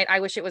morning knight. I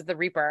wish it was the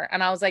Reaper.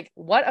 And I was like,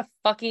 what a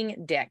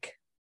fucking dick.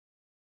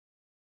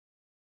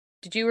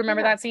 Did you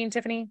remember that scene,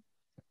 Tiffany?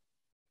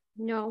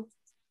 No.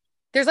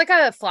 There's like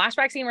a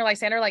flashback scene where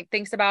Lysander like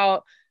thinks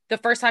about the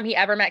first time he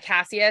ever met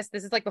Cassius.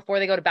 This is like before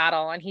they go to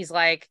battle. And he's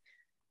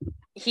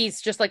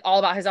just like all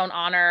about his own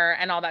honor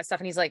and all that stuff.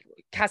 And he's like,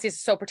 Cassius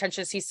is so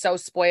pretentious. He's so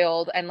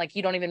spoiled. And like,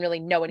 you don't even really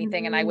know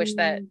anything. And I wish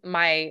that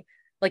my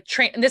like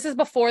this is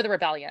before the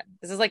rebellion.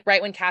 This is like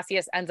right when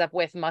Cassius ends up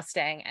with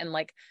Mustang and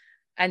like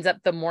ends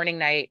up the morning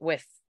knight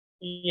with.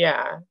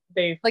 Yeah.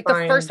 They like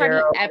the first time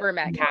he ever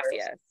met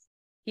Cassius.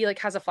 He like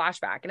has a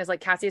flashback and is like,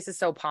 Cassius is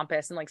so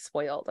pompous and like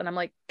spoiled. And I'm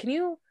like, can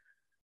you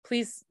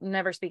please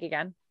never speak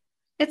again?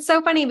 It's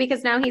so funny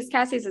because now he's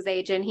Cassius's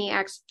age and he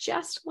acts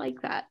just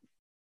like that.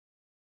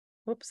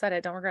 Whoops, said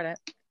it. Don't regret it.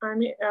 I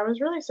mean, I was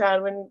really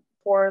sad when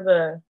for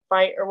the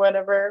fight or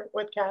whatever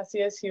with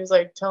Cassius, he was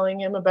like telling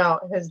him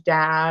about his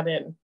dad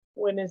and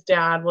when his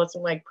dad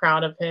wasn't like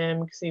proud of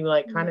him because he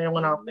like kind of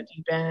went off the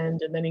deep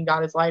end and then he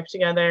got his life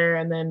together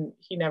and then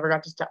he never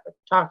got to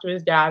talk to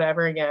his dad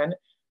ever again.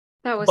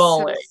 That was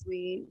so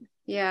sweet.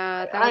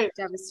 Yeah, that was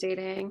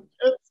devastating.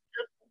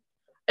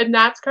 And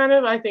that's kind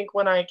of, I think,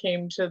 when I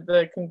came to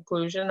the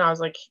conclusion, I was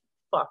like,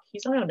 fuck,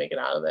 he's not going to make it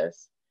out of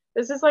this.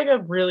 This is like a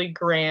really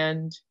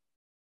grand,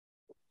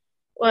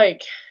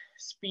 like,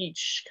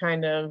 speech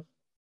kind of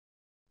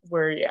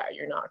where, yeah,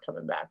 you're not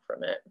coming back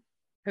from it.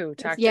 Who?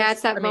 Tactus? Yeah,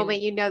 it's that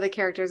moment you know the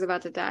character's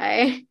about to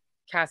die.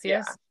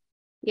 Cassius?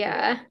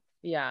 Yeah.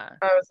 Yeah.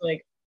 I was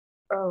like,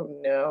 oh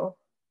no.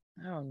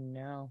 Oh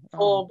no.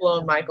 Full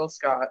blown Michael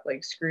Scott,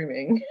 like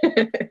screaming.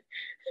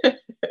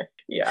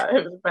 Yeah,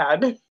 it was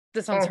bad.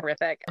 This one's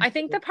horrific. I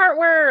think the part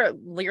where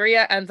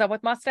Lyria ends up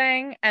with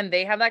Mustang and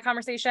they have that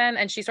conversation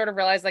and she sort of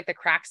realized like the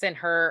cracks in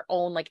her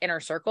own like inner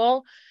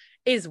circle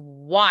is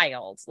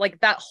wild. Like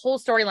that whole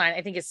storyline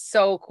I think is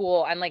so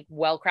cool and like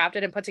well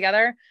crafted and put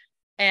together.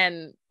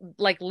 And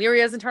like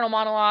Lyria's internal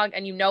monologue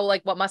and you know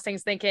like what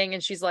Mustang's thinking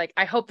and she's like,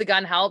 I hope the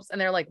gun helps.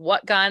 And they're like,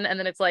 what gun? And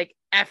then it's like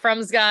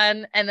Ephraim's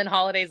gun. And then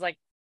Holiday's like,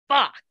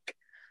 fuck.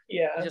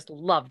 Yeah. I just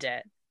loved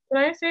it.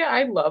 Can I say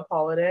I love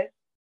Holiday?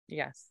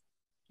 Yes.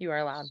 You are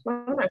allowed. She's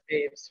one of my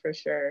faves for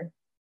sure.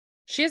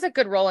 She has a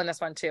good role in this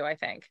one too, I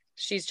think.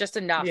 She's just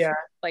enough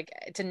like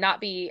to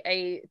not be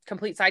a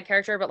complete side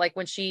character, but like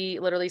when she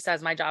literally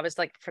says my job is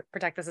to like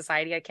protect the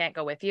society, I can't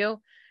go with you.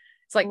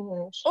 It's like,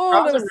 oh,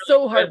 that was really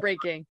so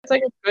heartbreaking. It's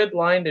like a good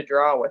line to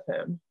draw with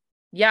him.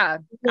 Yeah,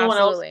 no absolutely. One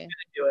else is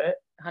gonna do it.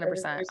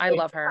 100%. I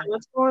love her.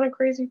 Let's go on a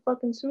crazy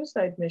fucking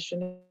suicide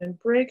mission and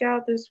break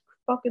out this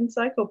fucking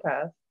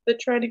psychopath that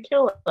tried to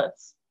kill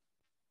us.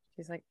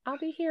 She's like, I'll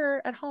be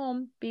here at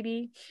home,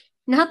 BB.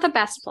 Not the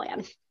best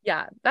plan.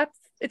 Yeah,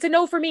 it's a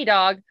no for me,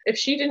 dog. If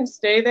she didn't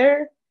stay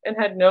there and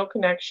had no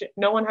connection,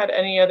 no one had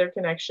any other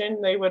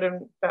connection, they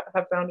wouldn't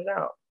have found it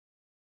out.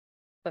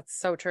 That's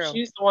so true.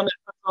 She's the one that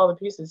puts all the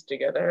pieces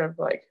together of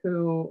like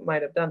who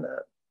might have done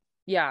that.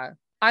 Yeah.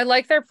 I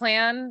like their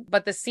plan,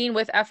 but the scene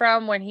with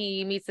Ephraim when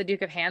he meets the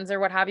Duke of Hands or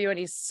what have you, and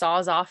he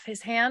saws off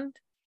his hand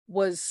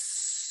was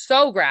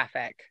so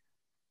graphic.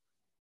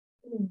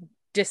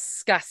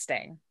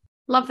 Disgusting.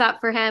 Love that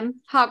for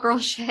him. Hot girl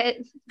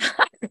shit.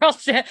 Girl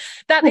shit.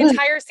 That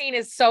entire scene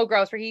is so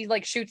gross where he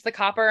like shoots the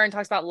copper and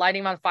talks about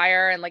lighting him on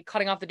fire and like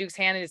cutting off the Duke's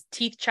hand and his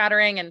teeth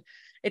chattering, and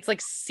it's like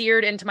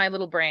seared into my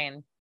little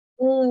brain.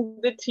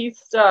 The teeth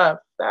stuff.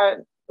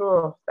 That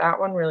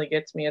one really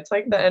gets me. It's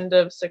like the end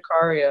of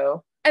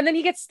Sicario. And then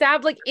he gets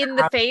stabbed like in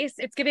the face.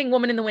 It's giving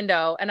Woman in the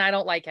Window, and I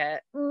don't like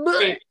it.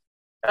 Wait,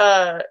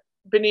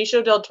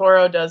 Benicio del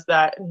Toro does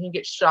that, and he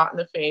gets shot in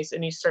the face,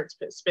 and he starts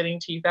spitting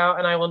teeth out,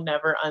 and I will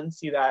never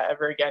unsee that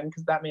ever again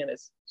because that man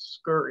is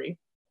scurry.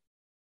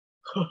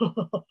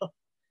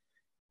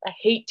 I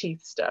hate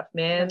teeth stuff,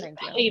 man. No,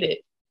 I hate it.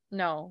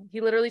 No,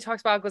 he literally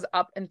talks about it goes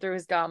up and through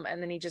his gum, and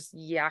then he just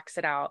yaks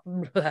it out.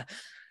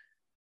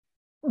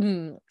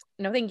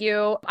 No, thank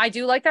you. I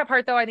do like that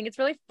part though. I think it's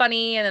really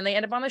funny. And then they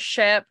end up on the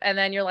ship, and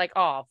then you're like,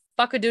 oh,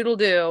 fuck a doodle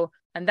do.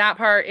 And that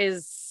part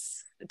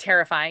is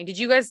terrifying. Do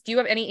you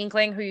have any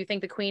inkling who you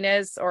think the queen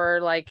is,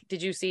 or like,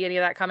 did you see any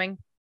of that coming?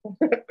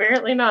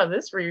 Apparently not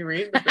this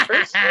reread, but the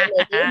first one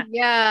I did.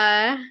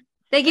 Yeah.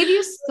 They give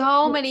you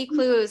so many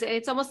clues, and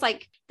it's almost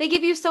like they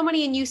give you so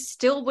many and you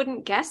still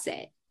wouldn't guess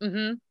it.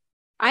 Mm-hmm.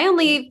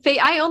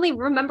 I only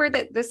remembered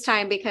that this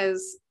time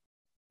because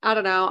I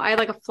don't know. I had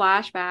like a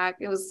flashback.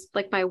 It was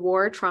like my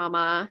war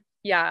trauma.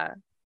 Yeah.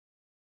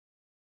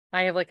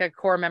 I have like a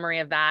core memory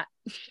of that.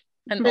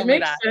 And It only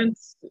makes that.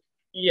 sense.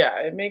 Yeah,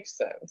 it makes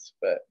sense,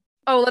 but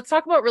let's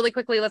talk about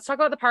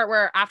the part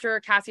where after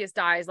Cassius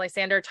dies,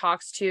 Lysander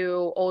talks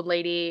to old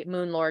lady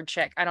Moonlord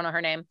chick. I don't know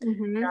her name.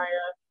 Mm-hmm.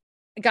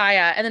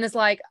 Gaia. And then it's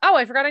like, oh,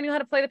 I forgot I knew how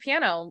to play the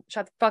piano.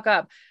 Shut the fuck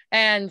up.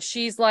 And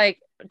she's like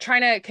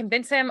trying to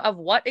convince him of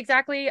what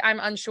exactly?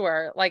 I'm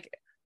unsure. Like,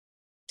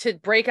 to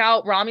break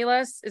out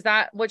Romulus, is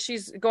that what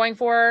she's going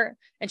for?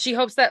 And she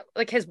hopes that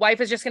like his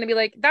wife is just going to be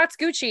like, that's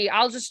Gucci,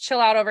 I'll just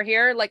chill out over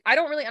here. Like, I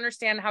don't really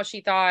understand how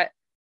she thought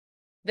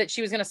that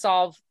she was going to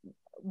solve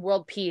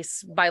world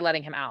peace by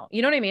letting him out.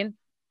 You know what I mean?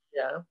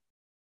 yeah.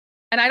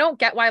 And I don't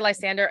get why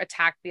Lysander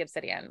attacked the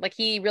Obsidian. Like,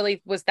 he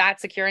really was that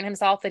secure in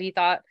himself that he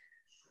thought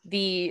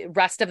the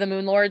rest of the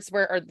Moon Lords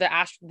were, or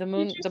the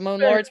Moon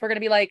Lords were going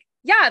to be like,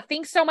 yeah,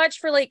 thanks so much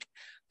for like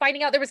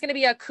finding out there was going to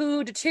be a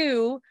coup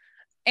d'etat.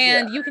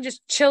 And you can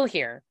just chill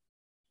here.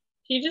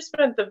 He just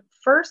spent the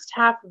first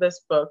half of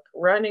this book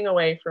running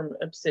away from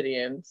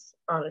Obsidians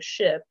on a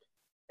ship,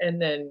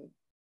 and then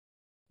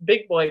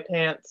Big Boy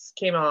Pants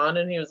came on,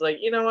 and he was like,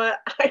 you know what?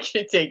 I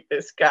can take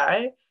this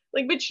guy.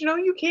 Like, but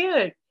you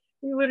can't.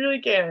 You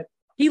literally can't.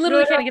 He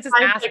literally can't. He gets his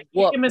ass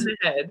whooped. Kick him in the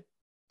head.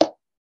 And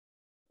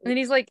then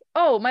he's like,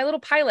 oh, my little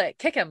pilot.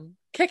 Kick him.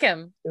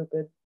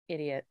 Stupid.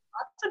 Idiot.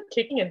 Lots of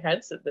kicking in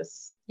heads at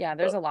this. Yeah,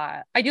 there's a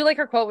lot. I do like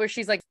her quote where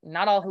she's like,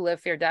 not all who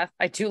live fear death.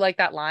 I do like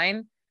that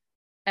line.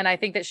 And I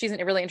think that she's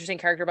a really interesting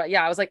character. But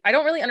yeah, I was like, I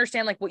don't really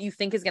understand like what you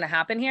think is going to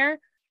happen here,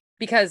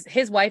 because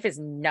his wife is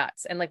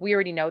nuts. And like, we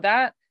already know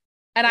that.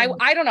 And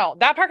I don't know.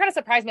 That part kind of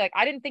surprised me. Like,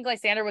 I didn't think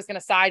Lysander was going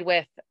to side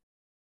with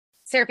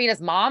Seraphina's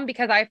mom,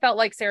 because I felt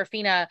like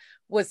Seraphina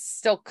was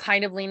still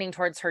kind of leaning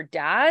towards her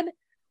dad.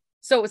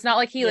 So it's not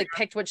like he like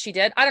picked what she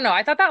did. I don't know.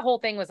 I thought that whole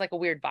thing was like a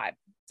weird vibe.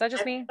 Is that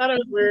just me? I thought it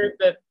was weird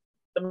that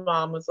the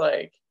mom was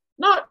like,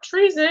 not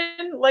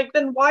treason. Like,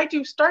 then why'd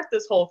you start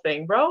this whole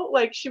thing, bro?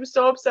 Like, she was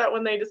so upset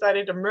when they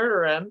decided to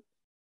murder him.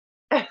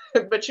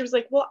 But she was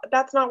like, well,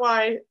 that's not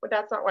why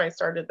I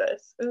started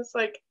this. And it's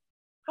like,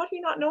 how do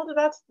you not know that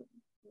that's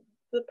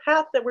the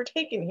path that we're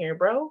taking here,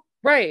 bro?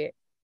 Right.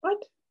 What?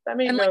 That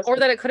made and no like, sense. or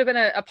that it could have been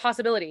a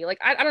possibility. Like,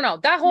 I don't know.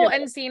 That whole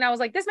end scene, I was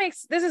like, this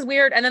is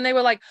weird. And then they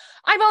were like,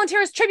 I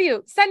volunteer as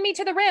tribute. Send me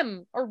to the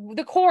rim or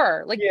the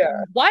core. Like,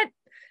 what?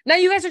 Now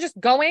you guys are just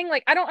going.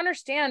 Like, I don't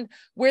understand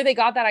where they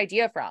got that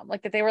idea from.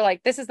 Like, that they were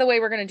like, this is the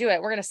way we're going to do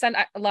it. We're going to send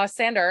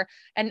Lysander,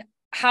 and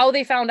how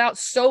they found out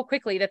so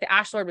quickly that the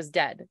Ash Lord was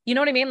dead. You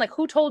know what I mean? Like,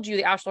 who told you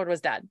the Ash Lord was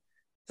dead?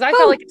 Because I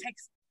felt like it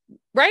takes,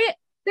 right?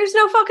 There's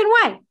no fucking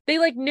way. They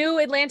like knew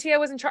Atlantia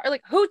was in charge.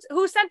 Like,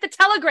 who sent the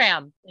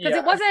telegram? Because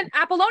it wasn't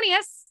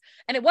Apollonius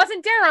and it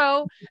wasn't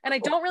Darrow, and I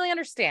don't really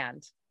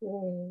understand.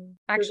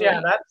 Actually,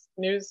 yeah, that's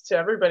news to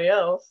everybody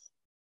else.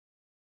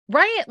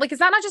 Right? Like, is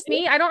that not just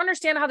me? I don't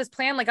understand how this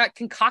plan like got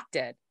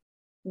concocted.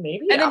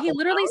 Maybe. And then he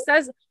literally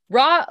says,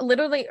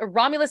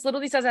 Romulus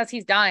literally says as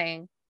he's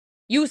dying,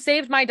 you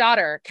saved my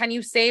daughter. Can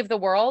you save the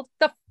world?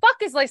 The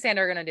fuck is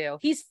Lysander gonna do?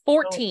 He's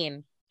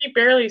 14. He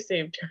barely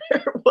saved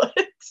her. What?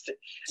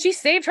 She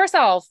saved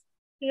herself.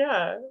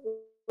 Yeah,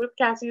 with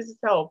Cassie's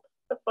help.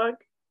 The fuck?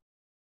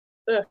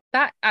 Ugh.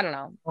 That, I don't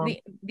know.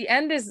 The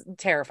end is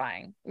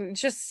terrifying.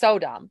 It's just so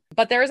dumb.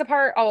 But there is a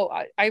part,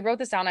 I wrote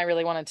this down. I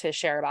really wanted to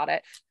share about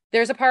it.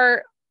 There's a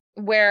part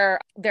where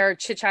they're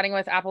chit-chatting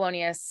with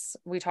Apollonius.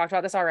 We talked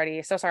about this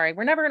already. So sorry.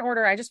 We're never in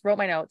order. I just wrote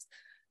my notes.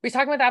 We're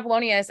talking with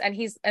Apollonius,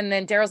 and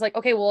then Darrow's like,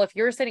 okay, well, if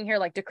you're sitting here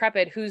like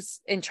decrepit,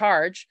 who's in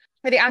charge?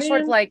 Where the Ash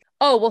Lord's Man. like,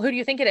 oh, well, who do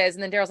you think it is?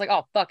 And then Darrow's like,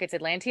 oh, fuck, it's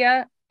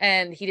Atlantia.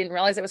 And he didn't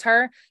realize it was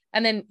her.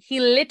 And then he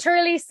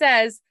literally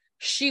says,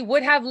 she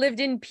would have lived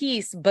in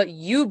peace, but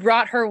you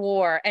brought her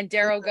war. And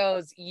Darrow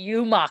goes,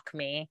 you mock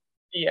me.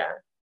 Yeah.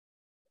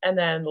 And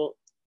then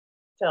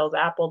tells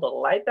Apple to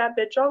light that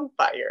bitch on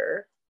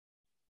fire.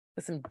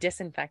 With some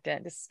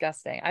disinfectant.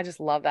 Disgusting. I just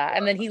love that.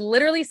 And then he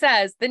literally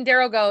says, then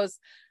Darrow goes,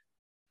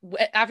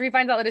 after he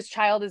finds out that his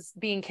child is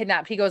being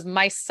kidnapped, he goes,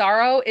 my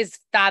sorrow is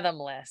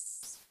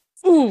fathomless.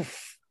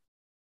 Oof.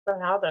 But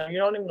how though? You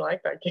don't even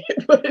like that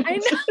kid. But I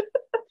know.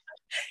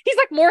 He's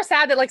like more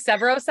sad that like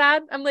Severo's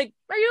sad. I'm like,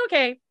 are you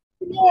okay?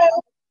 Yeah.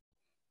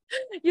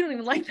 You don't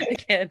even like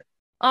that kid.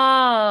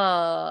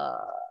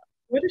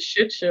 What a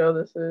shit show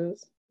this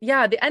is.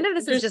 Yeah, the end of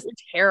this is just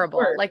terrible.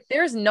 Worse. Like,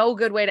 there's no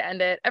good way to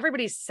end it.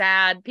 Everybody's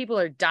sad. People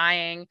are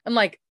dying. I'm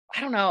like,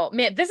 I don't know.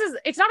 Man,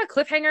 it's not a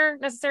cliffhanger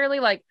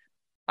necessarily. Like,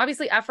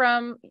 obviously,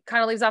 Ephraim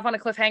kind of leaves off on a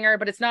cliffhanger,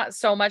 but it's not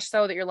so much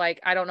so that you're like,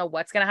 I don't know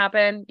what's going to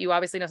happen. You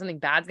obviously know something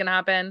bad's going to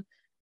happen.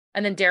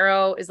 And then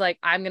Darrow is like,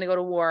 I'm going to go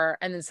to war.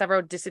 And then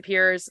Severo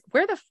disappears.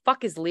 Where the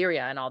fuck is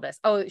Lyria in all this?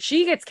 Oh,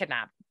 she gets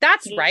kidnapped.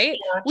 That's right.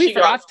 Yeah, We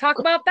forgot to talk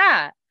about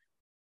that.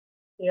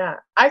 Yeah.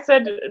 I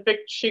said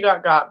she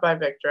got by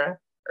Victra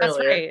That's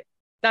earlier. right.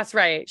 That's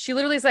right. She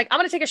literally is like, I'm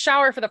going to take a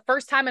shower for the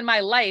first time in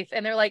my life.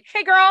 And they're like,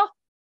 hey, girl.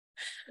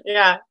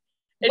 Yeah.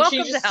 And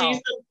Welcome she just to hell.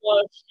 sees them pull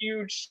a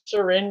huge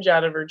syringe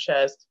out of her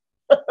chest.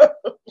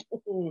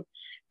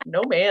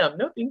 No, ma'am.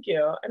 No, thank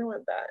you. I don't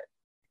want that.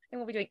 I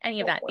won't be doing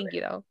any of that. Thank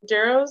you, though.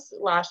 Darrow's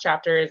last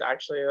chapter is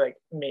actually like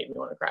made me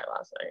want to cry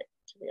last night,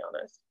 to be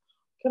honest.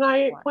 Can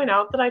I point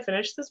out that I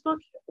finished this book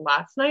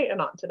last night and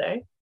not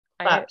today?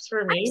 Claps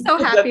for me. I'm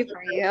so happy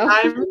for you.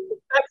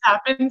 That's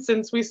happened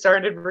since we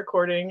started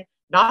recording,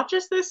 not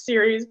just this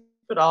series,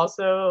 but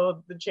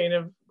also the Chain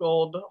of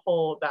Gold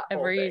whole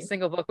Every thing.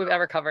 single book we've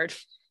ever covered.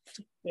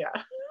 Yeah.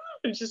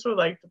 I just would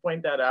like to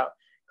point that out.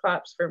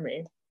 Claps for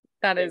me.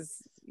 That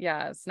is,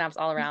 yeah, snaps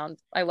all around.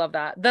 I love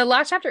that. The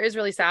last chapter is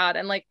really sad.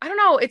 And like, I don't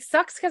know, it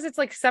sucks because it's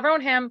like Severo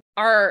and him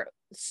are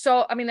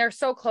so, I mean, they're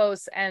so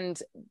close and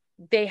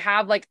they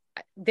have like,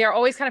 they're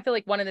always kind of feel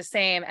like one and the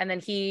same. And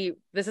then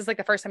this is like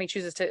the first time he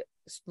chooses to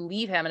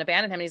leave him and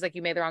abandon him. And he's like,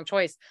 you made the wrong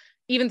choice,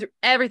 even through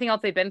everything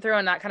else they've been through.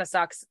 And that kind of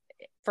sucks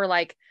for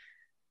like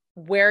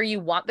where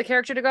you want the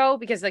character to go,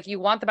 because like you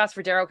want the best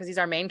for Darrow because he's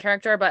our main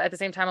character. But at the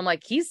same time, I'm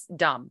like, he's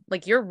dumb.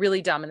 Like, you're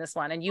really dumb in this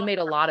one. And you made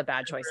a lot of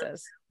bad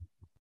choices.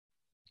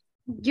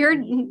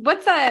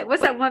 What's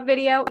that one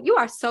video? You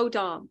are so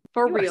dumb.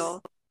 For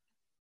real.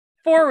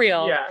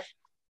 Yeah.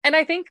 And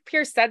I think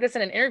Pierce said this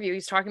in an interview.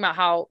 He's talking about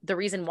how the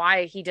reason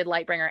why he did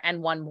Lightbringer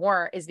and one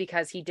more is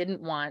because he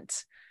didn't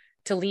want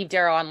to leave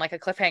Darrow on like a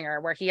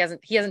cliffhanger where he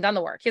hasn't done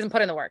the work. He hasn't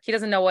put in the work. He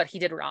doesn't know what he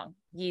did wrong.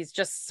 He's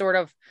just sort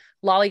of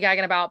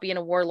lollygagging about being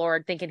a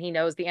warlord, thinking he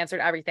knows the answer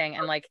to everything.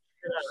 And like,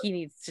 he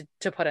needs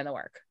to put in the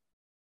work.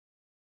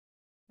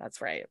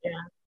 That's right. Yeah.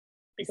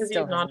 Because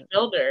he's not a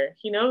builder.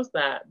 He knows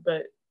that,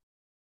 but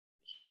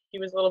he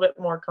was a little bit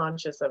more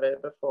conscious of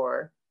it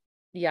before.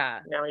 Yeah.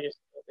 Now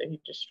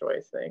he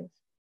destroys things.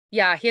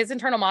 Yeah, his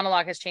internal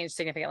monologue has changed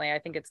significantly. I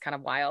think it's kind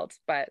of wild,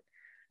 but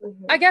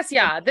I guess,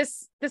 yeah,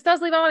 this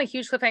does leave on a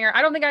huge cliffhanger.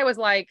 I don't think I was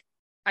like,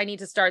 I need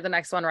to start the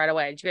next one right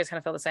away. Do you guys kind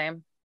of feel the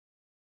same?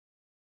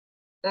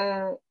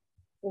 No,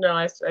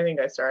 I think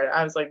I started.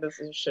 I was like, this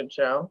is a shit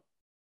show.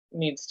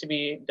 Needs to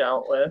be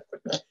dealt with.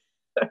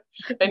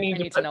 I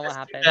need to know what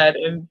happened.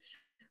 And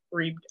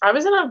read. I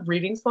was in a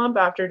reading slump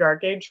after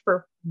Dark Age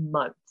for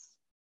months.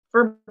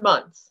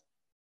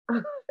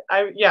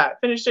 I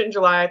finished it in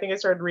July. I think I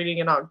started reading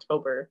in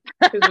October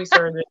because we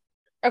started.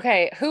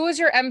 Okay, who was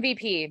your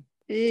MVP?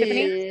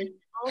 Tiffany?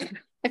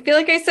 I feel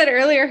like I said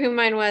earlier who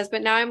mine was,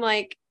 but now I'm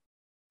like,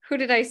 who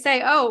did I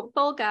say? Oh,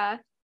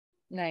 Volga.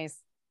 Nice.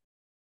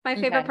 My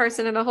favorite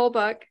person in the whole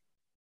book.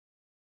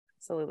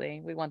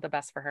 Absolutely. We want the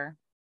best for her.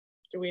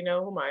 Do we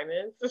know who mine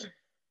is?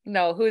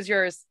 No, who's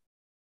yours?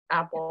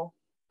 Apple.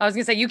 I was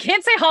going to say, you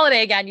can't say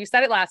Holiday again. You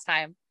said it last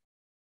time.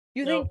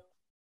 You think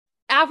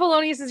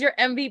Apollonius is your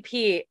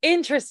MVP?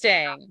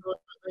 Interesting.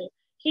 Absolutely.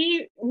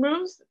 He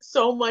moves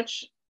so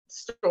much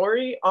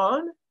story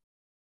on.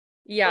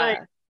 Yeah. Like,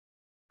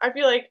 I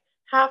feel like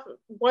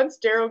once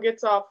Darrow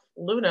gets off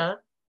Luna,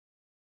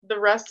 the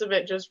rest of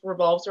it just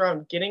revolves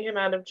around getting him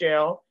out of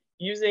jail,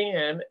 using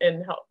him,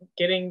 and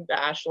getting the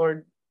Ash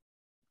Lord,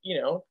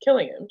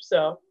 killing him.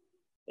 So,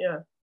 yeah.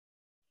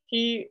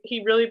 He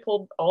really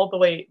pulled all the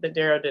weight that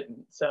Darrow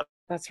didn't. So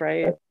that's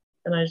right.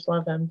 And I just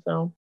love him.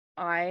 So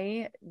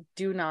I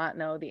do not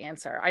know the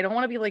answer. I don't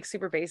want to be like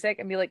super basic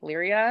and be like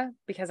Lyria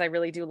because I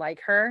really do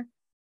like her.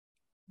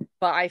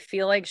 But I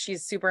feel like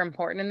she's super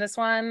important in this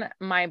one.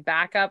 My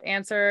backup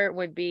answer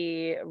would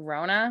be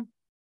Rona.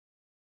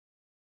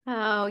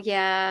 Oh,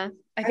 yeah.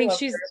 I think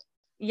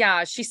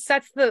she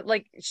sets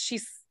the,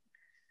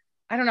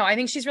 I don't know. I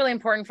think she's really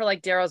important for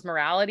like Darrow's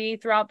morality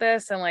throughout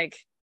this. And like,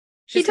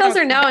 he tells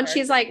her no, and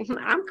she's like,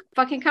 I'm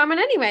fucking coming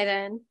anyway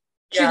then.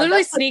 She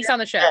literally sneaks on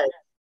the ship.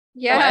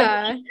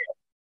 Yeah.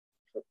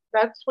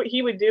 That's what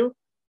he would do.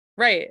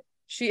 Right.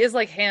 She is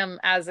like him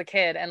as a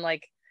kid and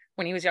like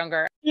when he was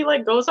younger. He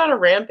like goes on a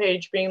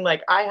rampage being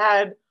like, I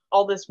had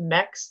all this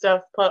mech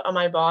stuff put on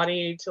my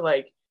body to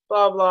like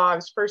blah blah. I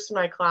was first in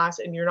my class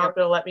and you're not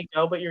gonna let me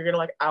go, but you're gonna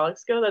let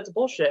Alex go? That's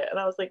bullshit. And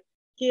I was like,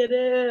 get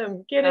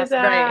him, get his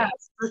ass.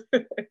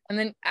 And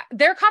then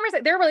their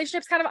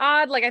relationship's kind of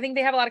odd. Like, I think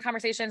they have a lot of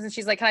conversations and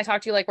she's like, can I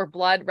talk to you like we're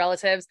blood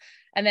relatives?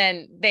 And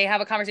then they have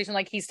a conversation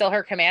like he's still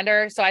her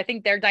commander. So I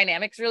think their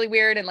dynamic's really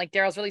weird. And like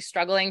Daryl's really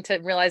struggling to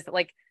realize that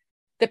like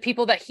the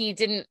people that he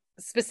didn't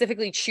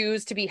specifically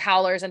choose to be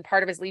howlers and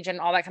part of his legion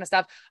and all that kind of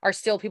stuff are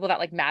still people that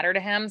like matter to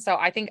him. So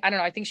I don't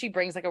know. I think she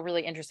brings like a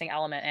really interesting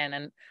element in,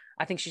 and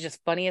I think she's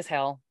just funny as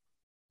hell.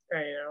 I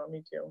know,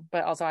 me too.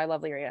 But also I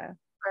love Lyria.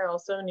 I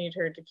also need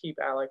her to keep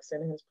Alex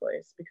in his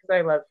place because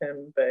I love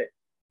him, but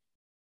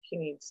he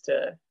needs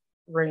to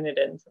rein it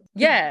in.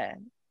 Yeah.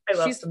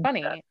 She's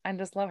funny. I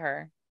just love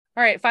her.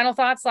 All right. Final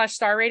thoughts /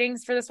 star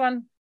ratings for this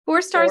one.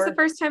 4 stars the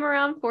first time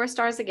around, 4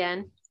 stars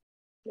again.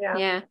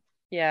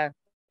 Yeah.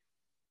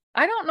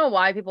 I don't know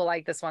why people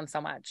like this one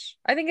so much.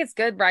 I think it's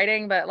good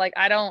writing, but like,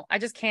 I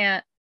just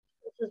can't.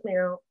 This is me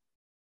out.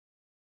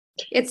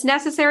 It's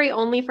necessary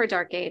only for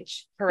Dark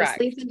Age. Correct. This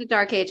leads into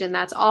Dark Age, and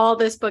that's all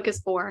this book is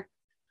for.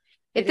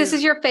 If this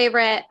is your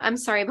favorite, I'm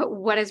sorry, but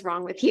what is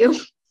wrong with you?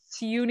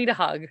 You need a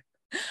hug.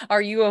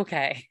 Are you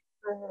okay?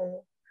 Mm-hmm.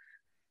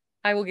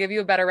 I will give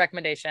you a better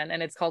recommendation,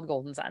 and it's called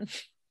Golden Sun.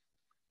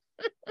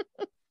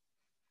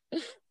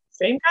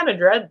 Same kind of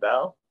dread,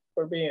 though,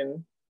 for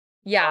being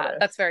honest.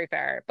 That's very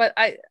fair. But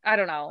I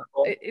don't know.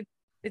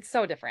 It's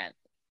so different.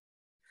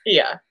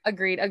 Yeah.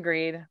 Agreed.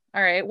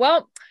 All right.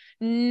 Well,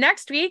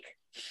 next week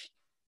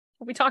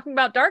we'll be talking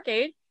about Dark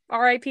Age.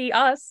 R.I.P.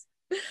 us.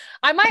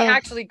 I might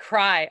actually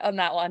cry on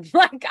that one.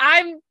 Like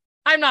I'm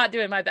not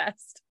doing my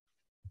best.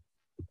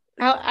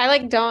 I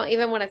like don't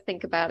even want to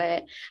think about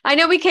it. I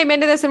know we came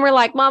into this and we're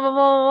like, blah, blah,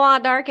 blah, blah,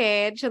 Dark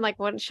Age, and like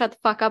wouldn't shut the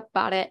fuck up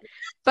about it.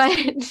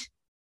 But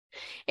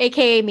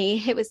AKA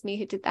me, it was me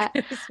who did that.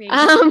 It was me.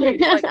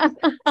 Like,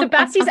 the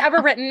best he's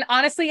ever written.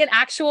 Honestly, an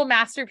actual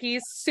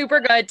masterpiece.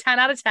 Super good. 10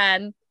 out of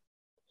 10.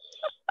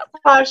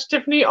 Gosh,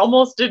 Tiffany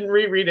almost didn't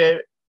reread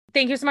it.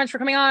 Thank you so much for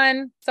coming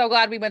on. So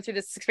glad we went through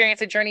this experience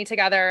and journey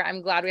together.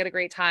 I'm glad we had a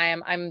great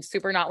time. I'm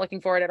super not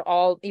looking forward at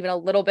all, even a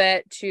little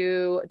bit,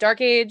 to Dark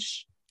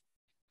Age.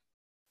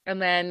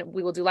 And then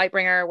we will do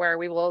Lightbringer, where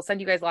we will send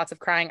you guys lots of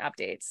crying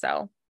updates.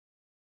 So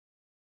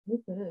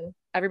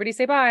everybody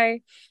say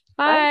bye.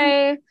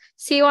 Bye.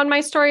 See you on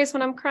my stories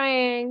when I'm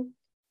crying.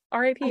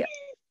 R.I.P.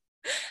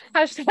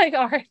 Hashtag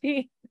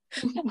R.I.P.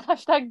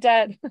 Hashtag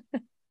dead.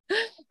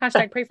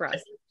 Hashtag pray for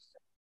us.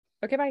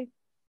 Okay, bye.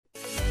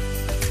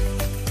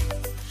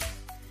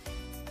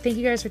 Thank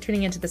you guys for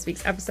tuning into this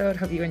week's episode.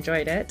 Hope you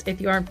enjoyed it.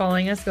 If you aren't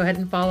following us, go ahead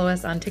and follow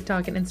us on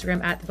TikTok and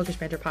Instagram at the Bookish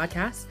Banter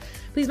Podcast.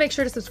 Please make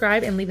sure to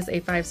subscribe and leave us a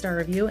 5-star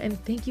review.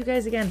 And thank you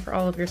guys again for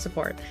all of your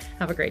support.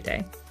 Have a great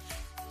day.